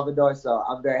El Salvador. So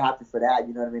I'm very happy for that.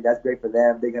 You know what I mean? That's great for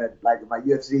them. They're going to, like, my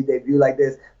UFC debut like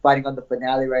this, fighting on the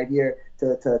finale right here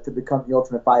to become the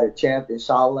Ultimate Fighter champ,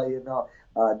 inshallah, you know.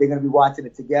 They're going to be watching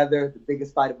it together, the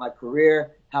biggest fight of my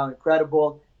career. How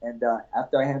incredible. And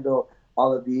after I handle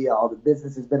all the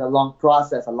business, has been a long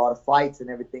process, a lot of fights and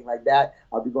everything like that.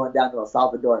 I'll be going down to El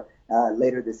Salvador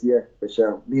later this year for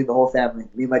sure. Me and the whole family.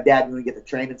 Me and my dad, we're going to get to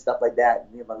train and stuff like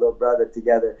that. Me and my little brother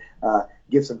together,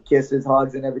 give some kisses,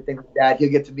 hugs, and everything like that. He'll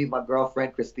get to meet my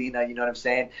girlfriend, Christina, you know what I'm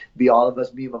saying? Be all of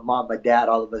us, me, my mom, my dad,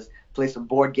 all of us, play some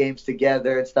board games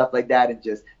together and stuff like that, and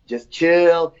just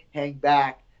chill, hang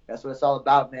back. That's what it's all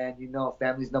about, man. You know,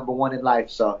 family's number one in life,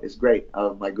 so it's great.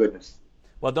 Oh, my goodness.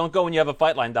 Well, don't go when you have a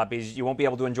fight lined up, because you won't be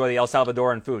able to enjoy the El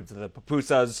Salvadoran foods, the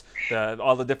pupusas,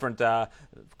 all the different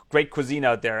great cuisine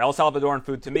out there. El Salvadoran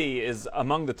food, to me, is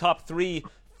among the top 3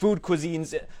 food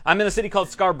cuisines. I'm in a city called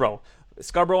Scarborough,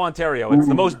 Ontario. It's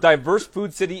the most diverse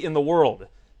food city in the world,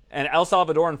 and El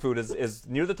Salvadoran food is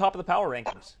near the top of the power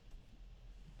rankings.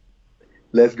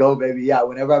 Let's go, baby. Yeah,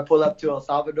 whenever I pull up to El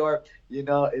Salvador,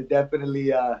 it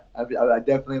definitely, I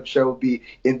definitely am sure will be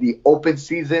in the open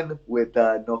season with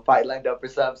no fight lined up or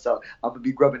something. So I'm going to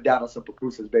be grubbing down on some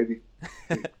pupusas, baby.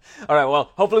 All right,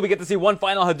 well, hopefully we get to see one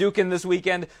final Hadouken this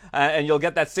weekend, and you'll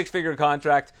get that six-figure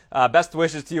contract. Best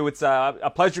wishes to you. It's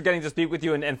a pleasure getting to speak with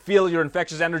you and feel your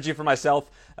infectious energy for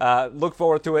myself. Look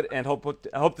forward to it, and hope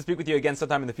to speak with you again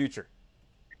sometime in the future.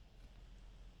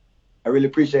 I really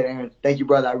appreciate it, Aaron. Thank you,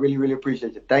 brother. I really, really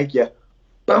appreciate it. Thank you.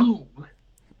 Boom.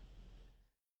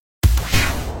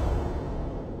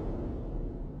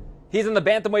 He's in the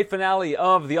bantamweight finale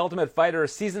of The Ultimate Fighter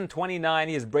Season 29.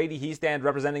 He is Brady Hiestand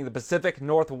representing the Pacific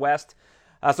Northwest.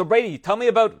 So Brady, tell me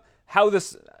about how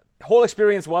this whole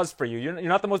experience was for you. You're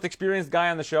not the most experienced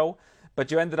guy on the show, but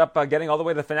you ended up getting all the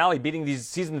way to the finale, beating these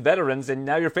seasoned veterans, and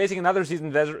now you're facing another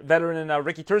seasoned veteran in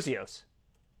Ricky Turcios.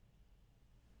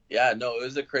 Yeah, no, it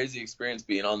was a crazy experience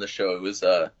being on the show. It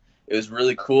was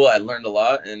really cool. I learned a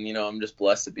lot, and I'm just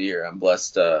blessed to be here. I'm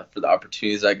blessed for the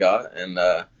opportunities I got, and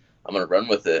I'm gonna run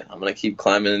with it. I'm gonna keep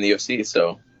climbing in the UFC.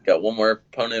 So got one more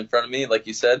opponent in front of me, like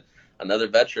you said, another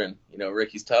veteran.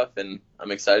 Ricky's tough, and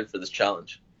I'm excited for this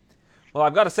challenge. Well,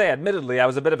 I've got to say, admittedly, I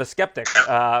was a bit of a skeptic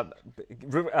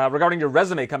regarding your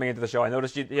resume coming into the show. I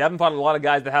noticed you haven't fought a lot of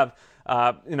guys that have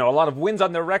a lot of wins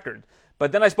on their record.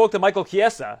 But then I spoke to Michael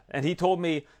Chiesa, and he told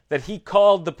me that he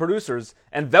called the producers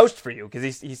and vouched for you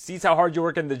because he sees how hard you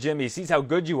work in the gym. He sees how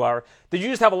good you are. Did you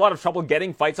just have a lot of trouble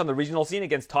getting fights on the regional scene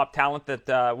against top talent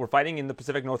that were fighting in the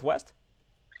Pacific Northwest?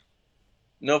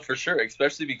 No, for sure,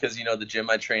 especially because, the gym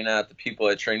I train at, the people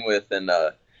I train with, and,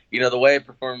 the way I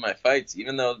perform in my fights,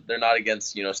 even though they're not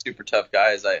against, super tough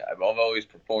guys, I've always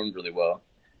performed really well.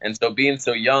 And so being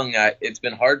so young, it's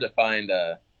been hard to find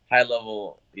a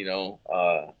high-level,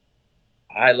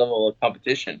 high level of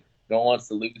competition. No one wants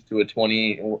to lose to a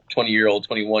 20-year-old,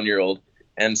 21-year-old.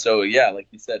 And so, yeah, like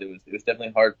you said, it was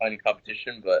definitely hard finding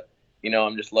competition, but,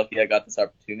 I'm just lucky I got this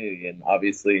opportunity. And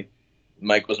obviously,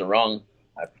 Mike wasn't wrong.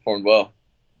 I performed well.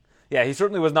 Yeah, he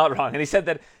certainly was not wrong. And he said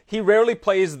that he rarely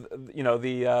plays,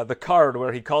 the card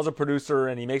where he calls a producer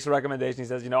and he makes a recommendation. He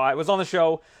says, I was on the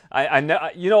show. I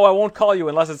won't call you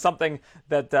unless it's something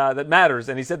that matters.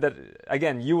 And he said that,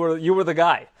 again, you were the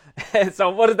guy. So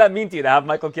what does that mean to you to have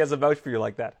Michael Chiesa vouch for you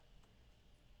like that?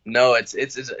 No, it's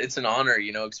an honor,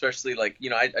 especially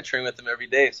I train with him every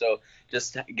day. So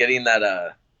just getting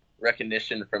that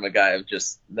recognition from a guy of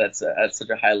just that's at such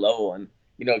a high level, and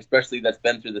especially that's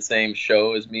been through the same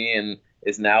show as me and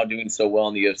is now doing so well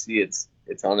in the UFC.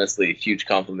 It's honestly a huge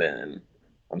compliment, and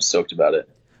I'm stoked about it.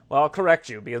 Well, I'll correct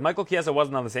you because Michael Chiesa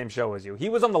wasn't on the same show as you. He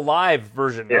was on the live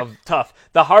version of Tough,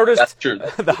 the hardest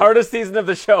season of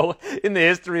the show in the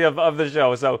history of the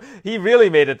show. So he really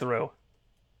made it through.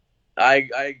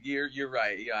 You're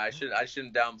right. Yeah, I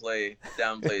shouldn't downplay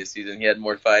his season. He had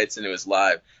more fights and it was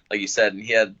live, like you said, and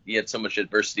he had so much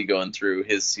adversity going through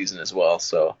his season as well.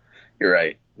 So you're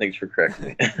right. Thanks for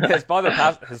correcting me. His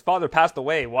father passed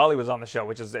away while he was on the show,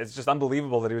 which is it's just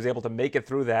unbelievable that he was able to make it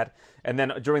through that, and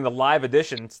then during the live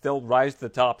edition, still rise to the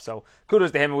top. So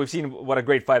kudos to him, and we've seen what a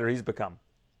great fighter he's become.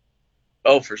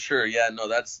 Oh, for sure. Yeah, no,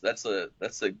 that's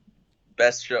the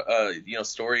best show,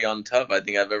 story on Tough I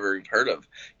think I've ever heard of.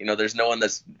 There's no one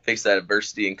that's faced that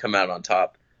adversity and come out on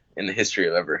top in the history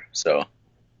of ever. So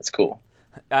that's cool.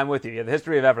 I'm with you. Yeah, the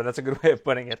history of ever. That's a good way of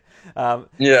putting it.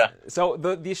 Yeah. So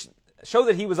the show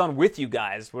that he was on with you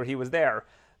guys, where he was there,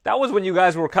 that was when you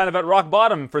guys were kind of at rock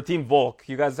bottom for Team Volk.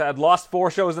 You guys had lost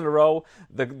 4 shows in a row.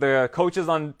 The coaches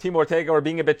on Team Ortega were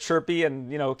being a bit chirpy,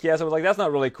 and Chiesa was like, "That's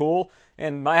not really cool."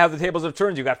 And how the tables have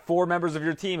turned. You got 4 members of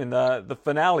your team in the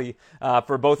finale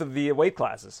for both of the weight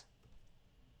classes.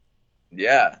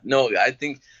 Yeah, no, I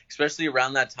think especially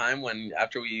around that time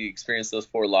after we experienced those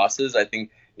 4 losses, I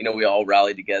think we all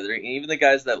rallied together, and even the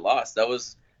guys that lost. That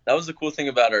was the cool thing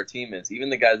about our team is even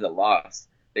the guys that lost,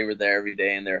 they were there every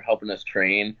day and they're helping us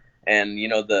train. And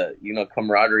the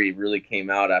camaraderie really came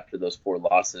out after those 4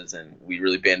 losses, and we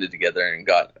really banded together and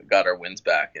got our wins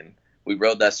back, and we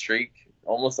rode that streak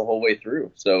almost the whole way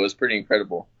through. So it was pretty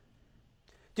incredible.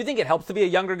 Do you think it helps to be a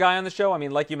younger guy on the show? I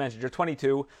mean, like you mentioned, you're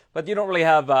 22, but you don't really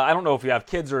have, I don't know if you have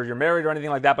kids or you're married or anything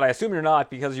like that, but I assume you're not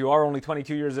because you are only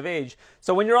 22 years of age.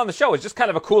 So when you're on the show, it's just kind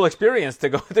of a cool experience to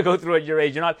go through at your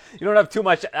age. You don't have too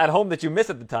much at home that you miss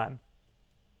at the time.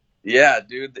 Yeah,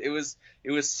 dude, it was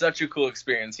such a cool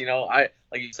experience. Like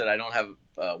you said, I don't have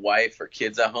a wife or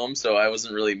kids at home, so I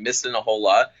wasn't really missing a whole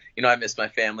lot. I miss my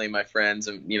family, my friends,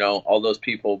 and all those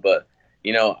people, but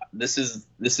this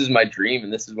is my dream,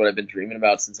 and this is what I've been dreaming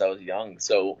about since I was young.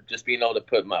 So just being able to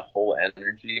put my whole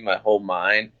energy, my whole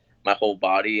mind, my whole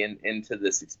body into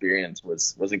this experience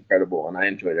was incredible, and I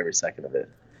enjoyed every second of it.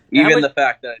 Even the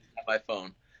fact that I didn't have my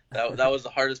phone. That was the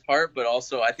hardest part, but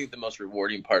also I think the most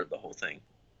rewarding part of the whole thing.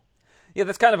 Yeah,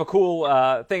 that's kind of a cool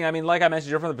thing. I mean, like I mentioned,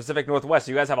 you're from the Pacific Northwest.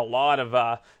 So you guys have a lot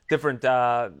of different,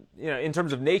 in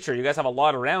terms of nature, you guys have a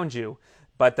lot around you.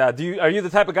 But are you the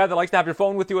type of guy that likes to have your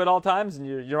phone with you at all times, and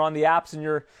you're on the apps and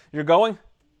you're going?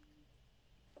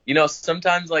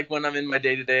 Sometimes like when I'm in my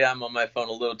day-to-day, I'm on my phone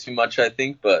a little too much, I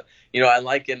think. But, I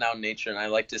like getting out in nature, and I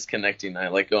like disconnecting. I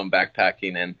like going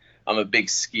backpacking, and I'm a big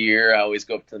skier. I always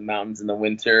go up to the mountains in the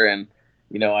winter, and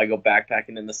I go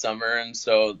backpacking in the summer. And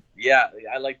so, yeah,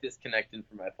 I like disconnecting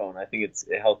from my phone. I think it's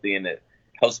healthy, and it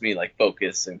helps me like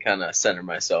focus and kind of center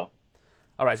myself.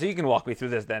 All right, so you can walk me through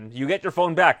this then. You get your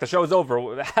phone back. The show's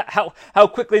over. How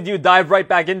quickly do you dive right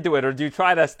back into it, or do you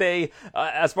try to stay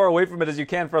as far away from it as you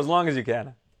can for as long as you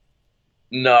can?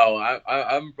 No,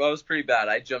 I was pretty bad.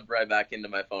 I jumped right back into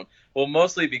my phone. Well,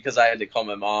 mostly because I had to call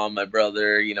my mom, my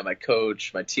brother, my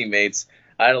coach, my teammates.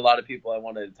 I had a lot of people I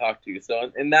wanted to talk to.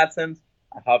 So in that sense,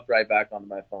 I hopped right back onto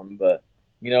my phone. But,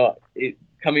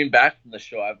 coming back from the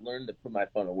show, I've learned to put my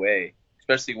phone away,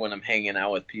 especially when I'm hanging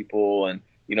out with people and,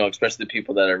 especially the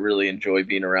people that I really enjoy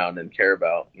being around and care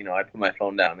about. I put my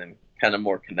phone down and kind of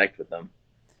more connect with them.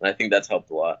 And I think that's helped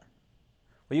a lot.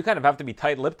 Well, you kind of have to be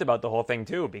tight-lipped about the whole thing,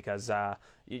 too, because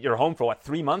you're home for,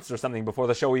 3 months or something before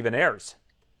the show even airs.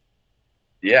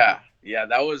 Yeah,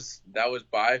 that was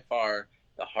by far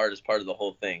the hardest part of the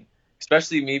whole thing,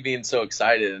 especially me being so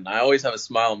excited. And I always have a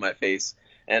smile on my face.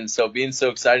 And so being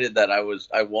so excited that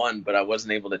I won, but I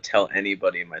wasn't able to tell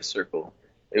anybody in my circle.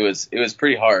 It was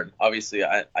pretty hard. Obviously,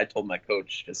 I told my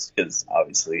coach just because,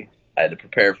 obviously, I had to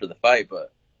prepare for the fight.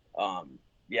 But,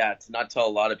 yeah, to not tell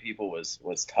a lot of people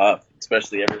was tough,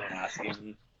 especially everyone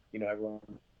asking me, everyone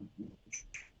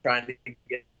trying to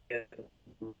get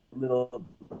little,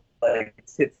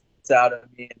 tips out of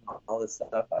me and all this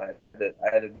stuff. I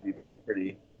had to be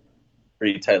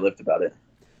pretty tight-lipped about it.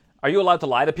 Are you allowed to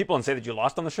lie to people and say that you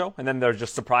lost on the show, and then they're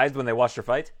just surprised when they watch your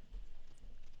fight?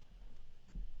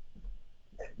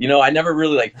 I never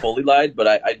really fully lied, but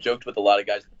I joked with a lot of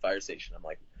guys at the fire station. I'm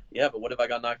like, yeah, but what if I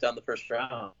got knocked out in the first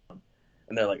round?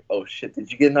 And they're like, oh shit, did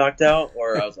you get knocked out?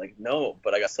 Or I was like, no,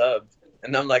 but I got subbed.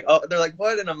 And I'm like, oh, they're like,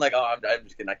 what? And I'm like, oh, I'm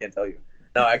just kidding. I can't tell you.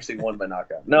 No, I actually won by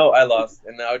knockout. No, I lost.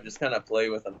 And I would just kind of play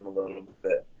with them a little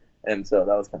bit. And so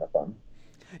that was kind of fun.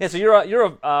 Yeah. So you're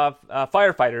a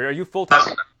firefighter. Are you full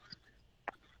time?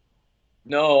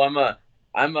 No,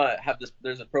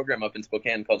 there's a program up in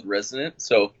Spokane called Resident.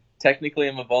 So technically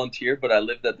I'm a volunteer, but I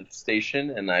lived at the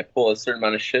station and I pull a certain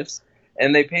amount of shifts.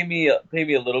 And they pay me a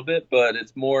little bit, but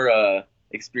it's more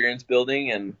experience building,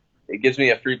 and it gives me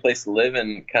a free place to live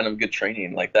and kind of good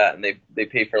training like that. And they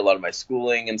pay for a lot of my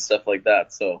schooling and stuff like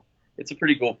that. So it's a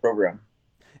pretty cool program.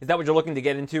 Is that what you're looking to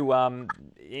get into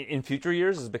in future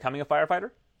years, is becoming a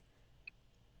firefighter?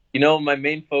 My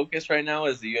main focus right now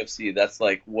is the UFC. That's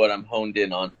what I'm honed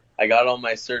in on. I got all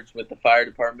my certs with the fire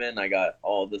department. I got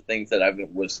all the things that I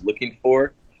was looking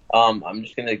for. I'm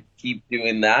just going to keep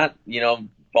doing that.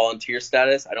 Volunteer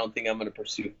status, I don't think I'm going to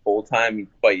pursue full-time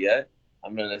quite yet.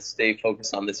 I'm going to stay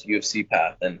focused on this UFC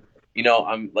path. And,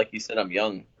 I'm, like you said, I'm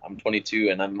young. I'm 22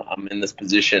 and I'm in this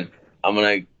position. I'm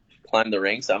going to climb the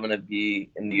ranks. I'm going to be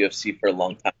in the UFC for a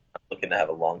long time. I'm looking to have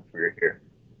a long career here.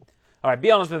 All right,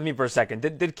 be honest with me for a second.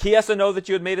 Did Chiesa know that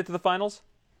you had made it to the finals?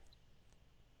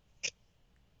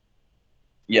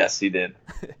 Yes, he did.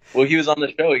 Well, he was on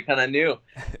the show. He kind of knew.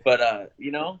 But,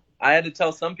 I had to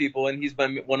tell some people, and he's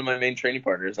one of my main training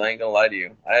partners. I ain't going to lie to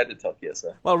you. I had to tell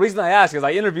Chiesa. Well, the reason I ask is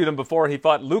I interviewed him before he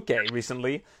fought Luque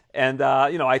recently. And,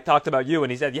 I talked about you,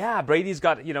 and he said, yeah, Brady's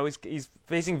got, he's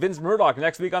facing Vince Murdoch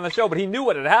next week on the show. But he knew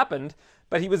what had happened.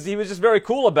 But he was just very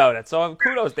cool about it. So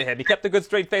kudos to him. He kept a good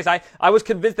straight face. I was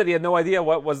convinced that he had no idea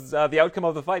what was the outcome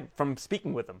of the fight from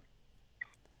speaking with him.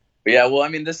 Yeah, well,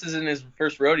 this isn't his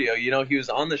first rodeo. He was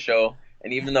on the show,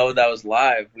 and even though that was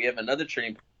live, we have another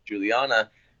training partner, Juliana,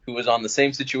 who was on the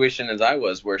same situation as I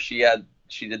was, where she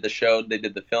did the show, they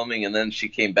did the filming, and then she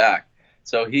came back.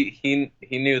 So he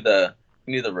knew the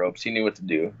ropes. He knew what to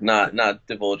do. Not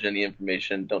divulge any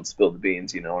information. Don't spill the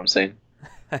beans. You know what I'm saying?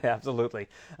 Absolutely.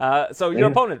 So your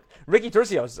opponent, Ricky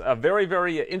Turcios, a very,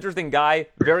 very interesting guy,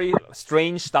 very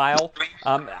strange style.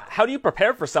 How do you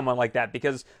prepare for someone like that?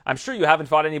 Because I'm sure you haven't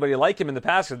fought anybody like him in the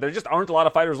past. There just aren't a lot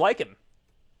of fighters like him.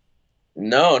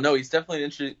 No, he's definitely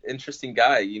an interesting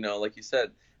guy. Like you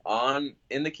said,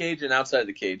 in the cage and outside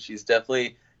the cage, he's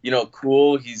definitely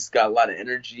cool. He's got a lot of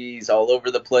energy. He's all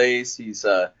over the place. He's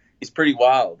pretty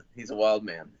wild. He's a wild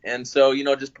man. And so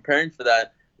just preparing for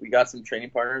that. We got some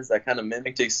training partners that kind of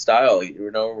mimicked his style.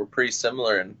 We're pretty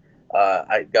similar, and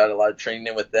I got a lot of training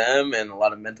in with them and a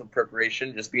lot of mental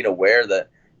preparation, just being aware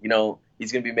that, you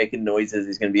he's going to be making noises.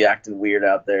 He's going to be acting weird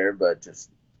out there, but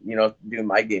just, doing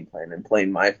my game plan and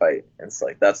playing my fight. And it's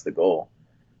like, that's the goal.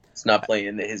 It's not playing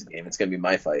into his game. It's going to be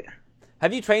my fight.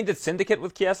 Have you trained at Syndicate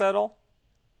with Chiesa at all?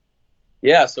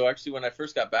 Yeah, so actually when I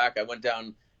first got back, I went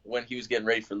down when he was getting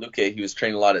ready for Luque. He was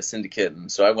training a lot at Syndicate,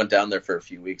 and so I went down there for a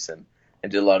few weeks and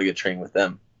did a lot of good training with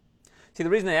them. See, the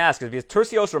reason I ask is because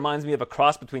Turcios reminds me of a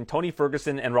cross between Tony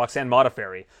Ferguson and Roxanne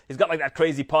Modafferi. He's got like that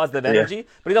crazy positive energy,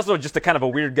 but he's also just a kind of a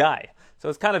weird guy. So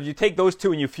it's kind of, you take those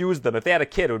two and you fuse them. If they had a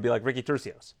kid, it would be like Ricky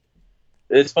Turcios.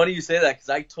 It's funny you say that because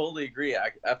I totally agree.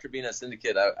 After being at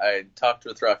Syndicate, I talked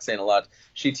with Roxanne a lot.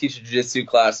 She teaches jiu-jitsu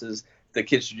classes, the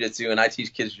kids jiu-jitsu, and I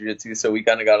teach kids jiu-jitsu, so we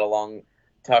kind of got along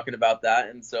talking about that.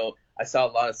 And so I saw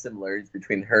a lot of similarities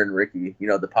between her and Ricky,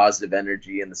 the positive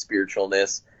energy and the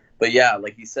spiritualness. But yeah,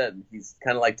 like you said, he's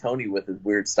kind of like Tony with his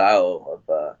weird style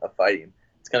of fighting.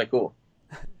 It's kind of cool.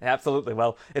 Absolutely.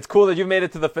 Well, it's cool that you made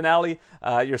it to the finale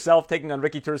yourself, taking on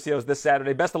Ricky Turcios this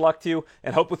Saturday. Best of luck to you,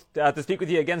 and hope to speak with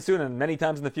you again soon and many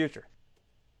times in the future.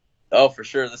 Oh, for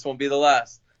sure. This won't be the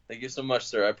last. Thank you so much,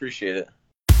 sir. I appreciate it.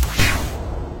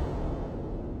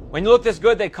 When you look this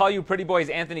good, they call you Pretty Boy's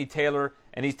Anthony Taylor,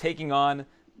 and he's taking on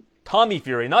Tommy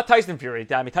Fury, not Tyson Fury.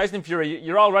 I mean, Tyson Fury,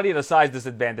 you're already at a size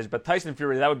disadvantage, but Tyson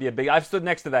Fury, that would be a big... I've stood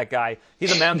next to that guy.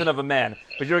 He's a mountain of a man.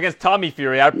 But you're against Tommy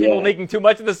Fury. Are people making too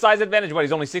much of the size advantage? What,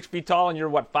 he's only 6 feet tall and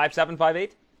you're, 5'7",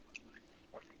 5'8"?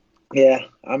 Yeah,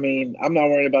 I mean, I'm not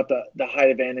worried about the height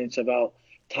advantage about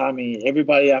Tommy.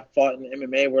 Everybody I've fought in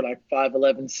MMA were like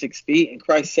 5'11", 6 feet, and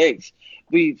Christ's sakes,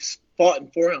 we've fought in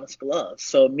 4-ounce gloves.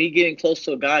 So me getting close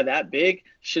to a guy that big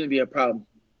shouldn't be a problem.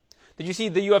 Did you see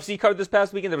the UFC card this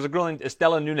past weekend? There was a girl named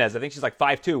Estela Nunez. I think she's like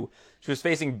 5'2". She was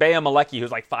facing Bea Malecki, who's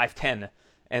like 5'10".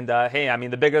 And, hey, I mean,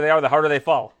 the bigger they are, the harder they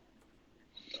fall.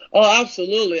 Oh,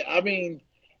 absolutely. I mean,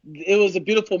 it was a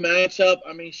beautiful matchup.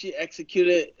 I mean, she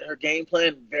executed her game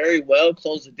plan very well,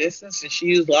 closed the distance, and she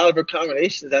used a lot of her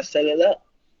combinations that set it up.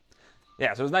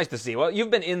 Yeah, so it was nice to see. Well, you've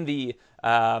been in the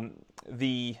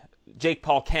Jake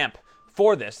Paul camp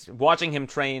for this, watching him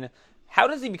train. How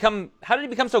did he become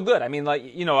so good? I mean,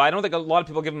 I don't think a lot of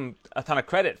people give him a ton of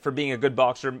credit for being a good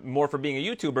boxer, more for being a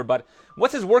YouTuber, but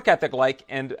what's his work ethic like,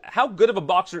 and how good of a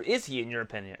boxer is he in your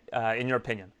opinion?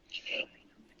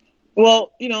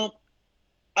 Well,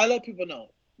 I let people know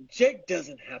Jake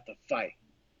doesn't have to fight.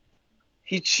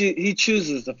 He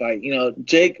chooses to fight.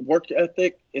 Jake work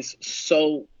ethic is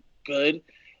so good.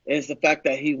 It's the fact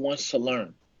that he wants to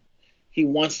learn. He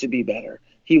wants to be better.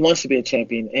 He wants to be a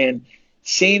champion. And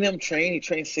seeing him train, he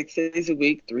trains 6 days a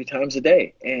week, 3 times a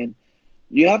day. And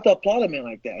you have to applaud a man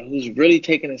like that who's really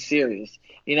taking it serious.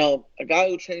 A guy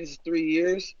who trains 3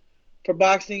 years for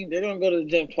boxing, they're going to go to the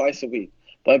gym twice a week.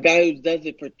 But a guy who does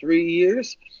it for 3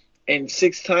 years and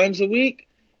 6 times a week,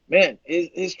 man,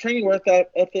 his training work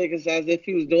ethic is as if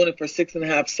he was doing it for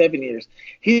 6.5, 7 years.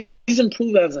 He's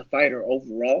improved as a fighter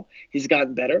overall. He's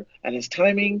gotten better at his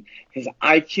timing. His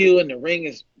IQ in the ring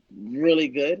is really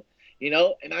good.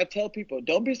 And I tell people,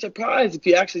 don't be surprised if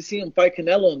you actually see him fight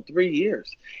Canelo in 3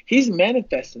 years. He's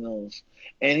manifesting those,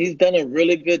 and he's done a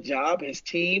really good job. His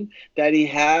team that he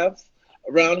has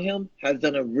around him has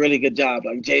done a really good job,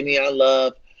 like Jamion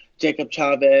Love, Jacob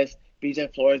Chavez,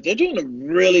 BJ Flores. They're doing a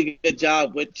really good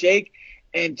job with Jake,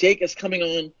 and Jake is coming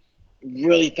on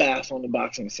really fast on the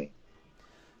boxing scene.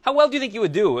 How well do you think you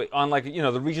would do on,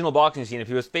 the regional boxing scene if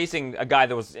he was facing a guy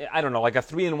that was, I don't know, like a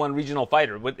 3-1 regional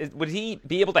fighter? Would he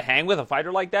be able to hang with a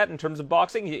fighter like that in terms of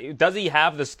boxing? Does he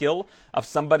have the skill of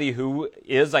somebody who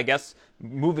is, I guess,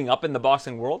 moving up in the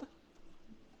boxing world?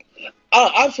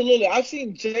 Absolutely. I've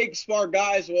seen Jake spar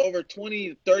guys with over 20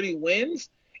 to 30 wins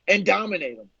and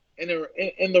dominate them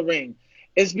in the ring.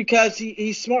 It's because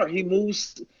he's smart. He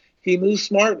moves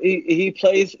smart. He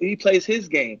plays his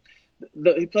game.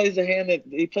 He plays the hand that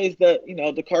he plays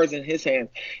the cards in his hand.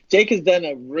 Jake has done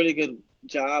a really good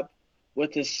job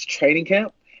with his training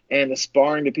camp and the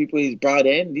sparring, the people he's brought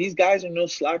in. These guys are no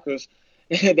slackers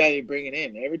that he's bringing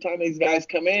in. Every time these guys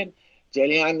come in,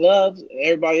 Jalen Loves and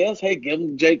everybody else, hey, give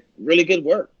him Jake really good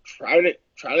work. Try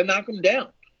to knock him down.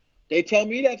 They tell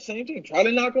me that same thing. Try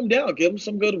to knock him down. Give him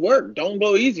some good work. Don't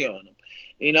go easy on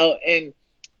him. And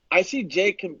I see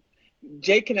Jake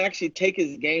can actually take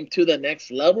his game to the next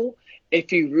level if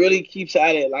he really keeps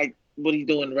at it like what he's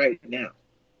doing right now.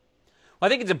 Well, I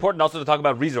think it's important also to talk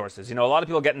about resources. A lot of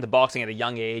people get into boxing at a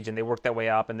young age and they work their way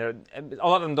up, and a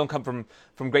lot of them don't come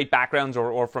from great backgrounds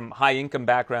or from high-income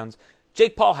backgrounds.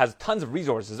 Jake Paul has tons of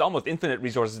resources, almost infinite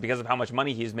resources, because of how much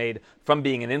money he's made from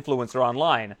being an influencer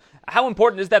online. How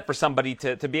important is that for somebody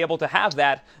to be able to have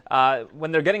that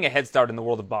when they're getting a head start in the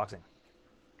world of boxing?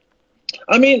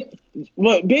 I mean,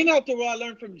 being out there, what I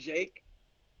learned from Jake,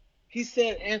 he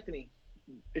said, Anthony,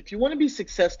 if you want to be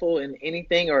successful in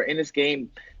anything or in this game,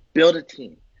 build a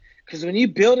team. Because when you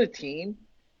build a team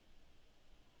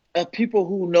of people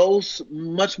who knows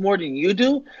much more than you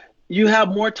do, you have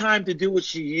more time to do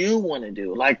what you want to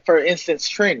do. Like, for instance,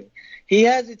 training. He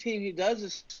has a team. He does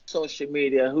his social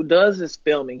media, who does his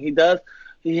filming.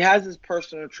 He has his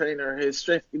personal trainer, his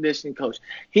strength conditioning coach.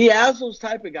 He has those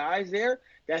type of guys there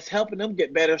that's helping them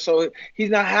get better. So he's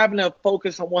not having to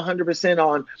focus on 100%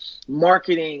 on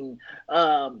marketing,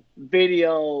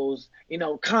 videos,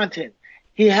 content.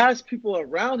 He has people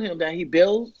around him that he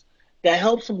builds that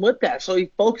helps him with that. So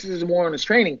he focuses more on his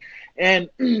training. And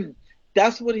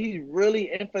that's what he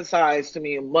really emphasized to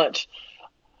me much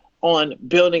on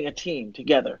building a team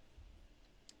together.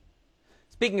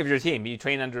 Speaking of your team, you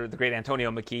train under the great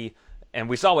Antonio McKee, and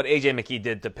we saw what AJ McKee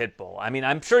did to Pitbull. I mean,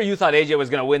 I'm sure you thought AJ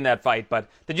was going to win that fight, but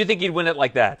did you think he'd win it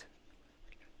like that?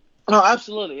 No,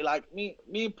 absolutely. Like me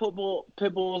and Pitbull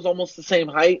was almost the same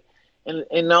height, and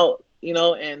now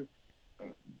and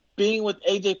being with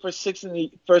AJ for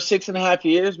 6.5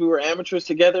 years, we were amateurs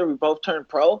together. We both turned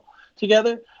pro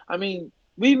together. I mean,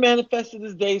 we manifested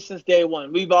this day since day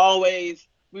one. We've always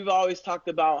talked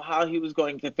about how he was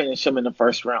going to finish him in the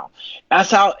first round.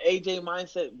 That's how AJ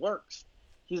mindset works.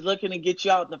 He's looking to get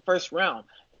you out in the first round,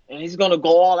 and he's going to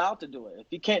go all out to do it. If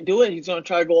he can't do it, he's going to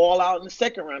try to go all out in the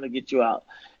second round to get you out.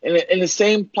 And the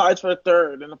same applies for the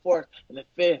third and the fourth and the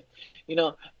fifth.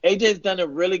 AJ's done a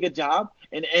really good job,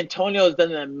 and Antonio has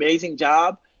done an amazing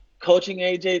job coaching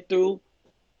AJ through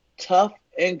tough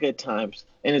and good times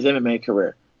in his MMA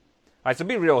career. All right, so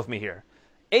be real with me here.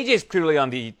 AJ's clearly on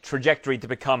the trajectory to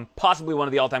become possibly one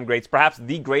of the all-time greats, perhaps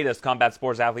the greatest combat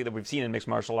sports athlete that we've seen in mixed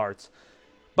martial arts.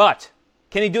 But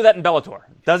can he do that in Bellator?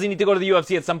 Does he need to go to the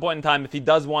UFC at some point in time if he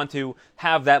does want to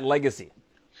have that legacy?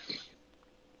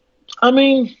 I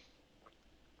mean,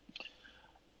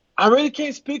 I really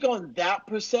can't speak on that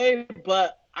per se,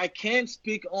 but I can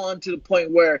speak on to the point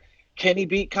where, can he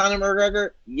beat Conor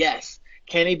McGregor? Yes.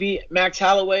 Can he beat Max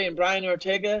Holloway and Brian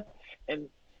Ortega and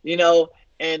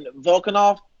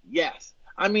Volkanov? Yes.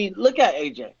 I mean, look at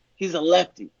AJ. He's a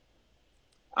lefty.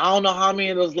 I don't know how many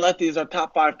of those lefties are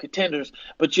top 5 contenders,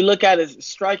 but you look at his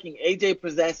striking. AJ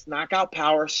possessed knockout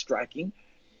power striking.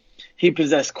 He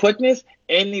possessed quickness,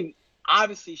 and he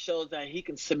obviously shows that he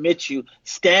can submit you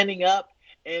standing up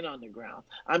and on the ground.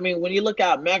 I mean, when you look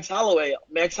at Max Holloway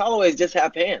just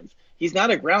have hands. He's not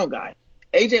a ground guy.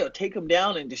 AJ will take him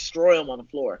down and destroy him on the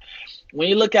floor. When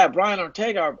you look at Brian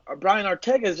Ortega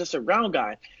is just a ground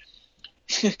guy.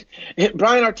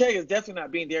 Brian Ortega is definitely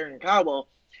not being Darren Caldwell,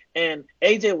 and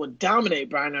AJ will dominate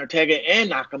Brian Ortega and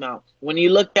knock him out. When you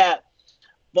look at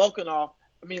Volkanov,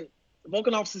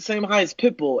 Volkanov's the same height as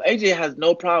Pitbull. AJ has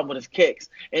no problem with his kicks,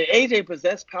 and AJ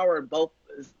possessed power in both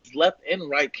his left and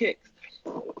right kicks.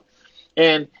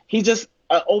 And he's just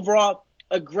overall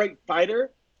a great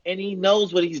fighter, and he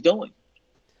knows what he's doing.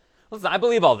 Listen, I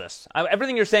believe all this.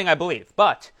 Everything you're saying, I believe.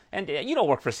 But, and you don't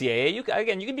work for CAA. You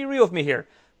can be real with me here.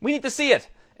 We need to see it.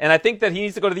 And I think that he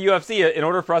needs to go to the UFC in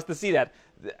order for us to see that.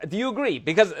 Do you agree?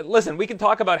 Because, listen, we can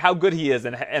talk about how good he is,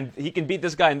 and he can beat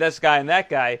this guy and this guy and that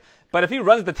guy. But if he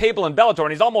runs the table in Bellator,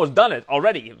 and he's almost done it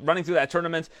already, running through that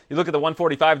tournament, you look at the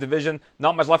 145 division,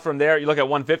 not much left from there. You look at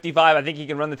 155, I think he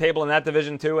can run the table in that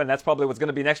division too, and that's probably what's going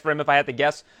to be next for him if I had to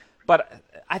guess. But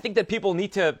I think that people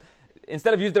need to,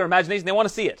 instead of use their imagination, they want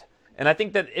to see it. And I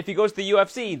think that if he goes to the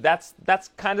UFC, that's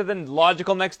kind of the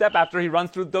logical next step after he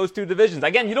runs through those two divisions.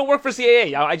 Again, you don't work for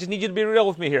CAA. I just need you to be real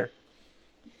with me here.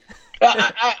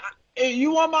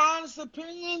 You want my honest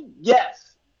opinion?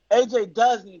 Yes. AJ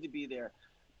does need to be there.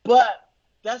 But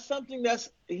that's something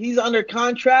he's under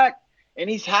contract, and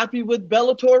he's happy with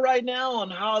Bellator right now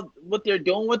on what they're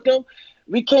doing with him.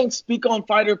 We can't speak on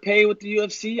fighter pay with the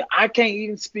UFC. I can't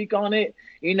even speak on it.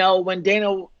 When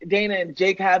Dana and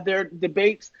Jake have their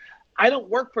debates, I don't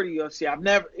work for the UFC.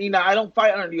 I don't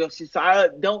fight under the UFC, so I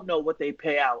don't know what they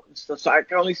pay out. So I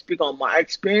can only speak on my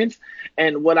experience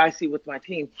and what I see with my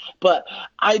team. But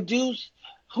I do,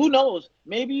 who knows?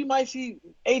 Maybe you might see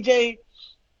AJ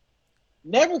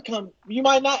you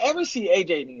might not ever see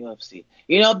AJ in the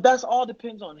UFC. That's all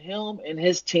depends on him and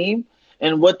his team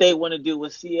and what they want to do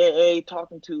with CAA,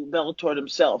 talking to Bellator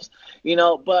themselves.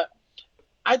 But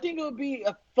I think it would be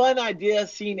a fun idea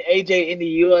seeing AJ in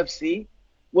the UFC,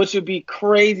 which would be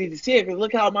crazy to see it, because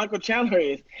look how Michael Chandler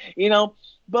is,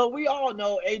 But we all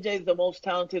know AJ is the most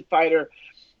talented fighter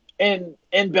in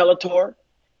Bellator,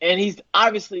 and he's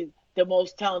obviously the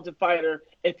most talented fighter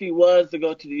if he was to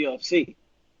go to the UFC.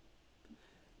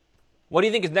 What do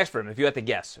you think is next for him, if you had to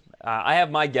guess? I have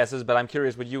my guesses, but I'm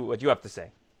curious what you have to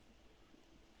say.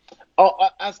 Oh,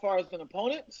 as far as an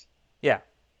opponent? Yeah.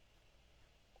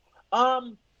 I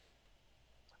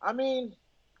mean,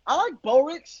 I like Bo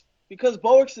Ricks because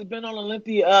Bo Ricks has been on a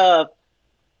lengthy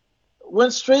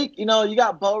win streak. You know, you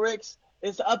got Bo Ricks.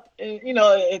 It's up, you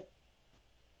know, if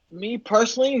me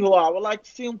personally, who I would like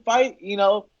to see him fight, you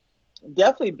know,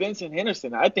 definitely Benson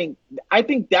Henderson. I think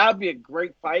that would be a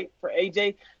great fight for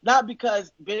AJ. Not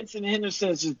because Benson Henderson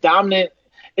is just dominant.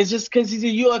 It's just because he's a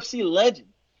UFC legend.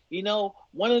 You know,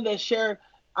 wanting to share.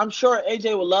 I'm sure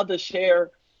AJ would love to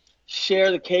share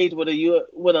the cage with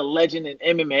a legend in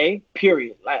MMA.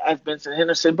 Period. Like as Benson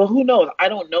Henderson. But who knows? I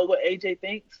don't know what AJ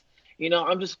thinks. You know,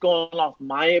 I'm just going off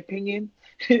my opinion.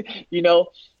 You know,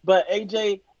 but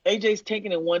AJ's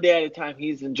taking it one day at a time.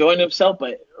 He's enjoying himself,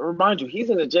 but remind you,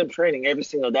 he's in the gym training every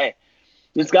single day.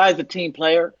 This guy's a team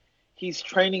player. He's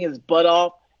training his butt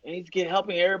off, and he's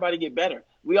helping everybody get better.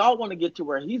 We all want to get to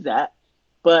where he's at,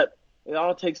 but it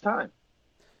all takes time. Do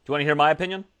you want to hear my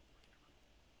opinion?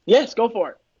 Yes, go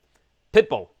for it.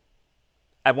 Pitbull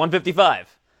at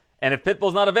 155. And if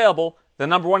Pitbull's not available, the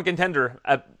number one contender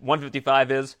at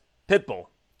 155 is Pitbull,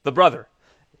 the brother.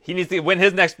 He needs to win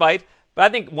his next fight. But I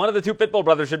think one of the two Pitbull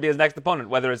brothers should be his next opponent,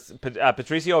 whether it's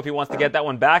Patricio, if he wants to get that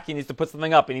one back, he needs to put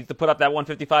something up. He needs to put up that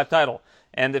 155 title.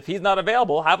 And if he's not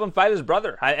available, have him fight his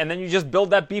brother. And then you just build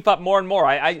that beef up more and more.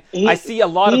 I see a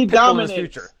lot of Pitbull in his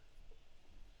future.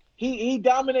 He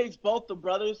dominates both the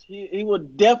brothers. He will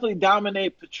definitely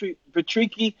dominate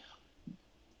Patricky.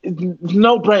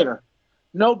 No brainer.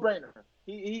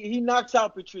 He knocks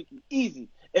out Patricky. Easy.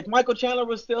 If Michael Chandler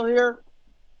was still here,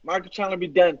 Michael Chandler would be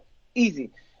done.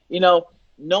 Easy. You know,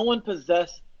 no one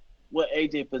possessed what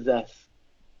AJ possessed.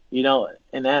 You know,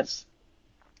 and that's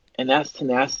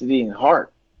tenacity and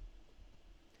heart.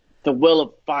 The will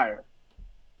of fire.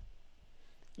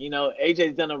 You know,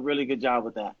 AJ's done a really good job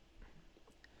with that.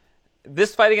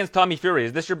 This fight against Tommy Fury,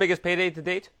 is this your biggest payday to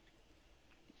date?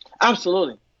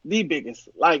 Absolutely. The biggest.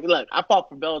 Like, look, I fought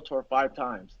for Bellator 5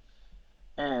 times.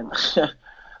 And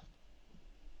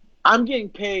I'm getting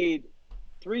paid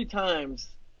 3 times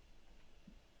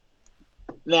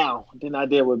now than I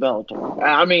did with Bellator.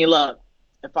 I mean, look,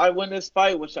 if I win this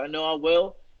fight, which I know I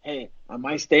will, hey, I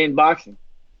might stay in boxing.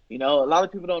 You know, a lot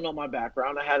of people don't know my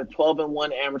background. I had a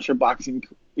 12-1 amateur boxing,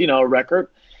 you know, record.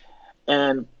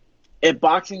 And if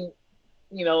boxing,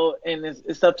 you know, and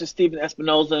it's up to Steven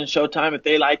Espinoza and Showtime. If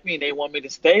they like me and they want me to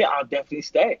stay, I'll definitely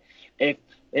stay. If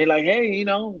they're like, hey, you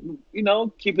know,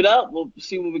 keep it up. We'll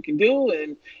see what we can do.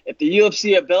 And if the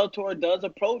UFC at Bellator does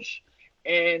approach,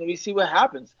 and we see what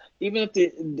happens. Even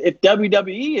if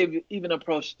WWE even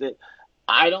approached it,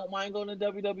 I don't mind going to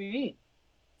WWE.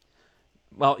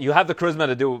 Well, you have the charisma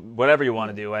to do whatever you want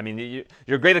to do. I mean,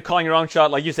 you're great at calling your own shot.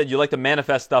 Like you said, you like to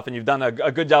manifest stuff, and you've done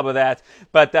a good job of that.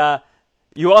 But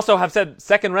you also have said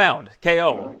second round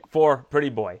KO for Pretty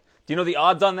Boy. Do you know the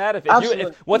odds on that?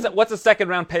 What's a second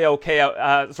round KO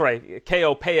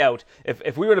payout?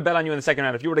 If we were to bet on you in the second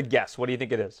round, if you were to guess, what do you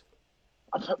think it is?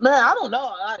 Man, I don't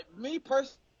know. Me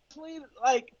personally,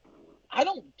 like, I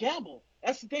don't gamble.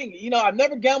 That's the thing. You know, I've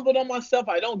never gambled on myself.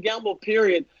 I don't gamble,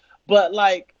 period. But,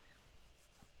 like,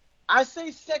 I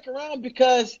say second round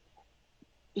because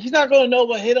he's not going to know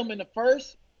what hit him in the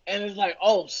first. And it's like,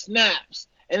 oh, snaps.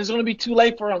 And it's going to be too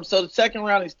late for him. So the second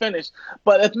round, he's finished.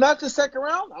 But if not the second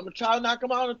round, I'm going to try to knock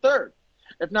him out in the third.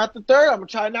 If not the third, I'm going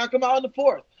to try to knock him out in the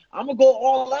fourth. I'm going to go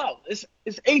all out. It's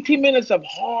 18 minutes of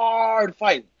hard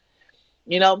fighting.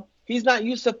 You know, he's not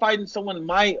used to fighting someone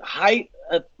my height,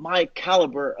 my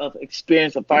caliber of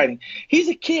experience of fighting. He's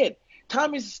a kid.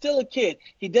 Tommy's still a kid.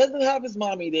 He doesn't have his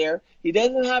mommy there. He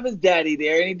doesn't have his daddy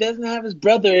there. And he doesn't have his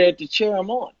brother there to cheer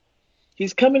him on.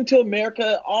 He's coming to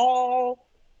America. All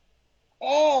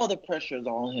the pressure is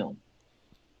on him.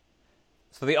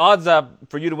 So the odds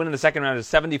for you to win in the second round is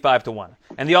 75-1.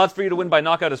 And the odds for you to win by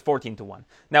knockout is 14-1.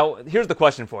 Now, here's the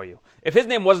question for you. If his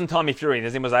name wasn't Tommy Fury and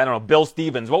his name was, I don't know, Bill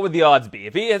Stevens, what would the odds be?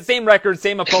 If he had the same record,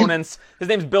 same opponents, his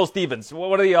name's Bill Stevens,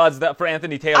 what are the odds for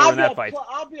Anthony Taylor in that fight?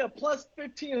 I'll be a plus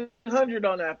 1,500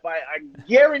 on that fight. I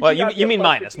guarantee. Well, you mean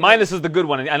minus. Minus is the good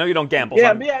one. I know you don't gamble.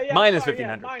 Yeah, so yeah. Minus sorry,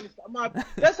 1,500. Yeah,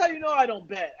 that's how you know I don't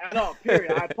bet at all,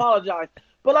 period. I apologize.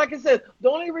 But like I said, the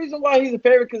only reason why he's a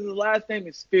favorite is because his last name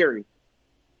is Fury.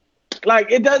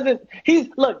 Like, it doesn't – he's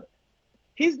not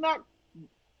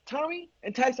 – Tommy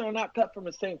and Tyson are not cut from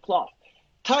the same cloth.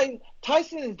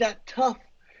 Tyson is that tough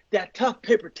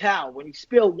paper towel. When you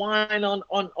spill wine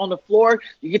on the floor,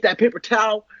 you get that paper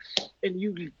towel and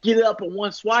you get it up in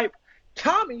one swipe.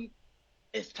 Tommy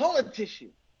is toilet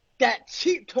tissue, that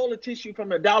cheap toilet tissue from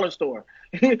the dollar store.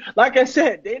 Like I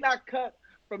said, they're not cut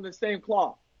from the same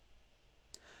cloth.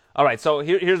 All right, so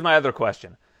here's my other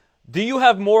question. Do you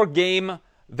have more game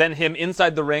than him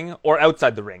inside the ring or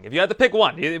outside the ring? If you had to pick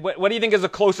one, what do you think is a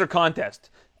closer contest?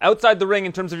 Outside the ring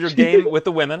in terms of your game with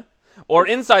the women, or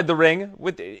inside the ring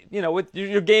with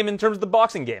your game in terms of the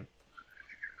boxing game?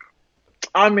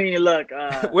 I mean, look.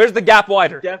 Where's the gap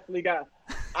wider?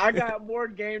 I got more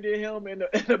game than him in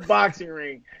the boxing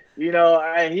ring.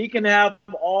 He can have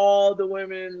all the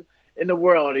women in the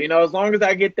world. As long as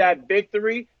I get that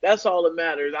victory, that's all that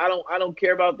matters. I don't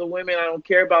care about the women. I don't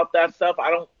care about that stuff. I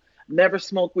don't never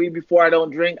smoke weed before I don't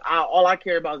drink. All I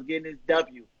care about is getting this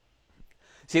W.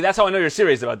 See, that's how I know you're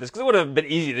serious about this, because it would have been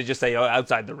easy to just say,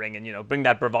 outside the ring and, bring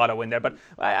that bravado in there. But,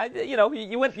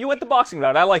 you went the boxing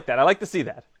route. I like that. I like to see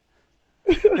that.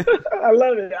 I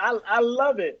love it. I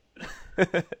love it.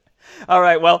 All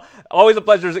right. Well, always a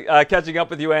pleasure catching up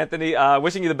with you, Anthony.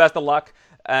 Wishing you the best of luck.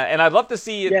 And I'd love to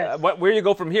see where you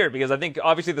go from here, because I think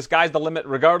obviously the sky's the limit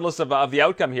regardless of the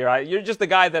outcome here. You're just the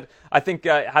guy that I think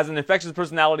has an infectious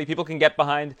personality people can get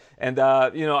behind. And,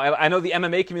 I know the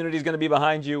MMA community is going to be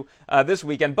behind you this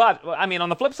weekend. But, I mean, on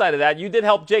the flip side of that, you did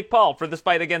help Jake Paul for this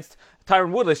fight against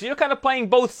Tyron Woodley. So you're kind of playing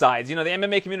both sides. The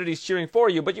MMA community is cheering for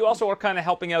you, but you also are kind of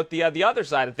helping out the other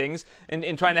side of things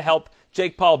in trying to help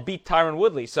Jake Paul beat Tyron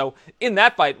Woodley. So in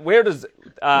that fight, where does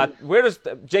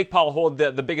Jake Paul hold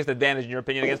the biggest advantage, in your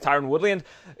opinion, against Tyron Woodley? And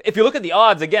if you look at the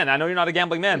odds, again, I know you're not a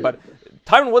gambling man, but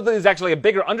Tyron Woodley is actually a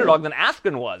bigger underdog than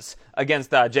Askren was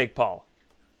against Jake Paul.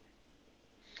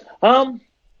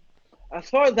 As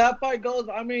far as that fight goes,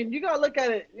 I mean, you got to look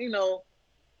at it,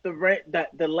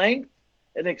 the length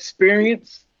and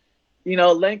experience,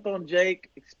 length on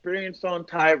Jake, experience on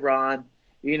Tyron,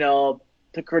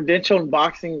 the credential in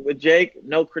boxing with Jake,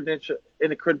 no credential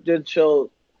in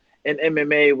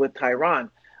MMA with Tyron.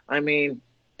 I mean,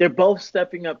 they're both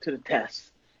stepping up to the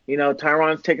test.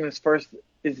 Tyron's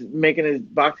is making his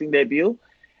boxing debut,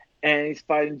 and he's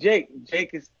fighting Jake.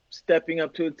 Jake is stepping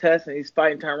up to the test, and he's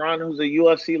fighting Tyron, who's a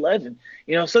UFC legend.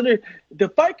 So the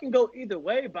fight can go either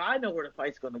way, but I know where the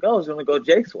fight's going to go. It's going to go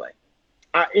Jake's way.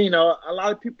 A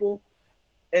lot of people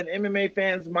and MMA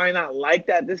fans might not like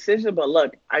that decision, but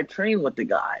look, I train with the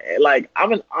guy. Like,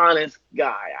 I'm an honest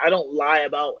guy. I don't lie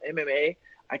about MMA.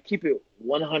 I keep it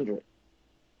 100.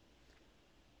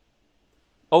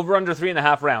 Over under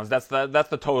 3.5 rounds. That's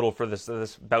the total for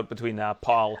this bout between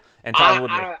Paul and Tyron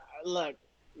Woodley. Look,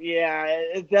 yeah,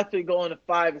 it's definitely going to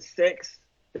 5 or 6.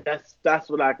 That's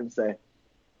what I can say.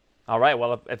 All right.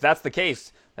 Well, if that's the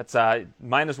case, that's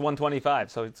minus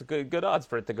 125. So it's good odds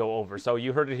for it to go over. So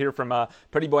you heard it here from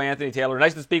Pretty Boy Anthony Taylor.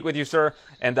 Nice to speak with you, sir,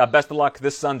 and best of luck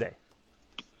this Sunday.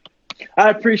 I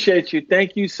appreciate you.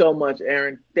 Thank you so much,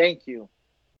 Aaron. Thank you.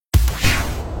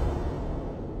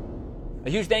 A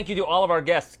huge thank you to all of our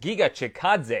guests: Giga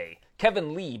Chikadze,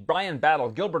 Kevin Lee, Brian Battle,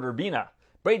 Gilbert Urbina,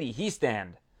 Brady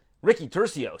Heastand, Ricky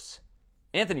Tercios,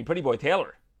 Anthony Pretty Boy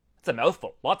Taylor. That's a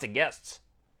mouthful. Lots of guests.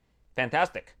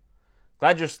 Fantastic.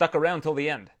 Glad you're stuck around till the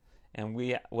end. And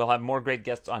we will have more great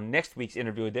guests on next week's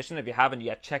interview edition. If you haven't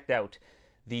yet checked out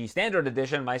the standard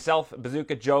edition, myself,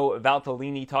 Bazooka Joe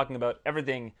Valtellini, talking about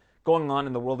everything going on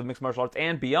in the world of mixed martial arts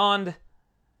and beyond.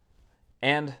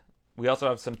 And we also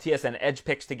have some TSN Edge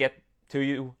picks to get to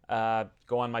you.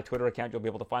 Go on my Twitter account. You'll be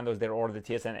able to find those there, or the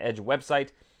TSN Edge website.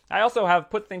 I also have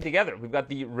put things together. We've got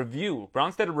the Review,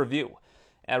 Bronsteter Review.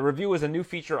 Review is a new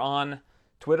feature on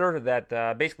Twitter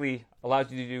that basically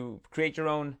allows you to create your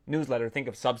own newsletter. Think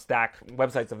of Substack,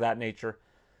 websites of that nature.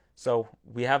 So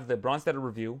we have the Bronsteter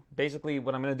Review. Basically,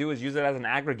 what I'm going to do is use it as an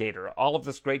aggregator. All of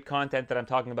this great content that I'm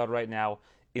talking about right now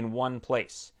in one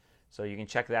place. So you can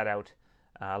check that out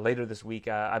later this week.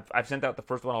 I've sent out the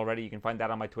first one already. You can find that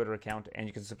on my Twitter account, and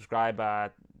you can subscribe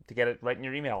to get it right in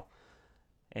your email.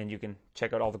 And you can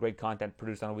check out all the great content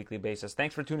produced on a weekly basis.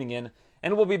 Thanks for tuning in,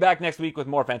 and we'll be back next week with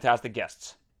more fantastic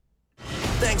guests.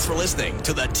 Thanks for listening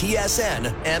to the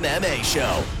TSN MMA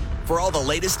Show. For all the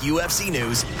latest UFC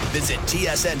news, visit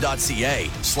tsn.ca/UFC.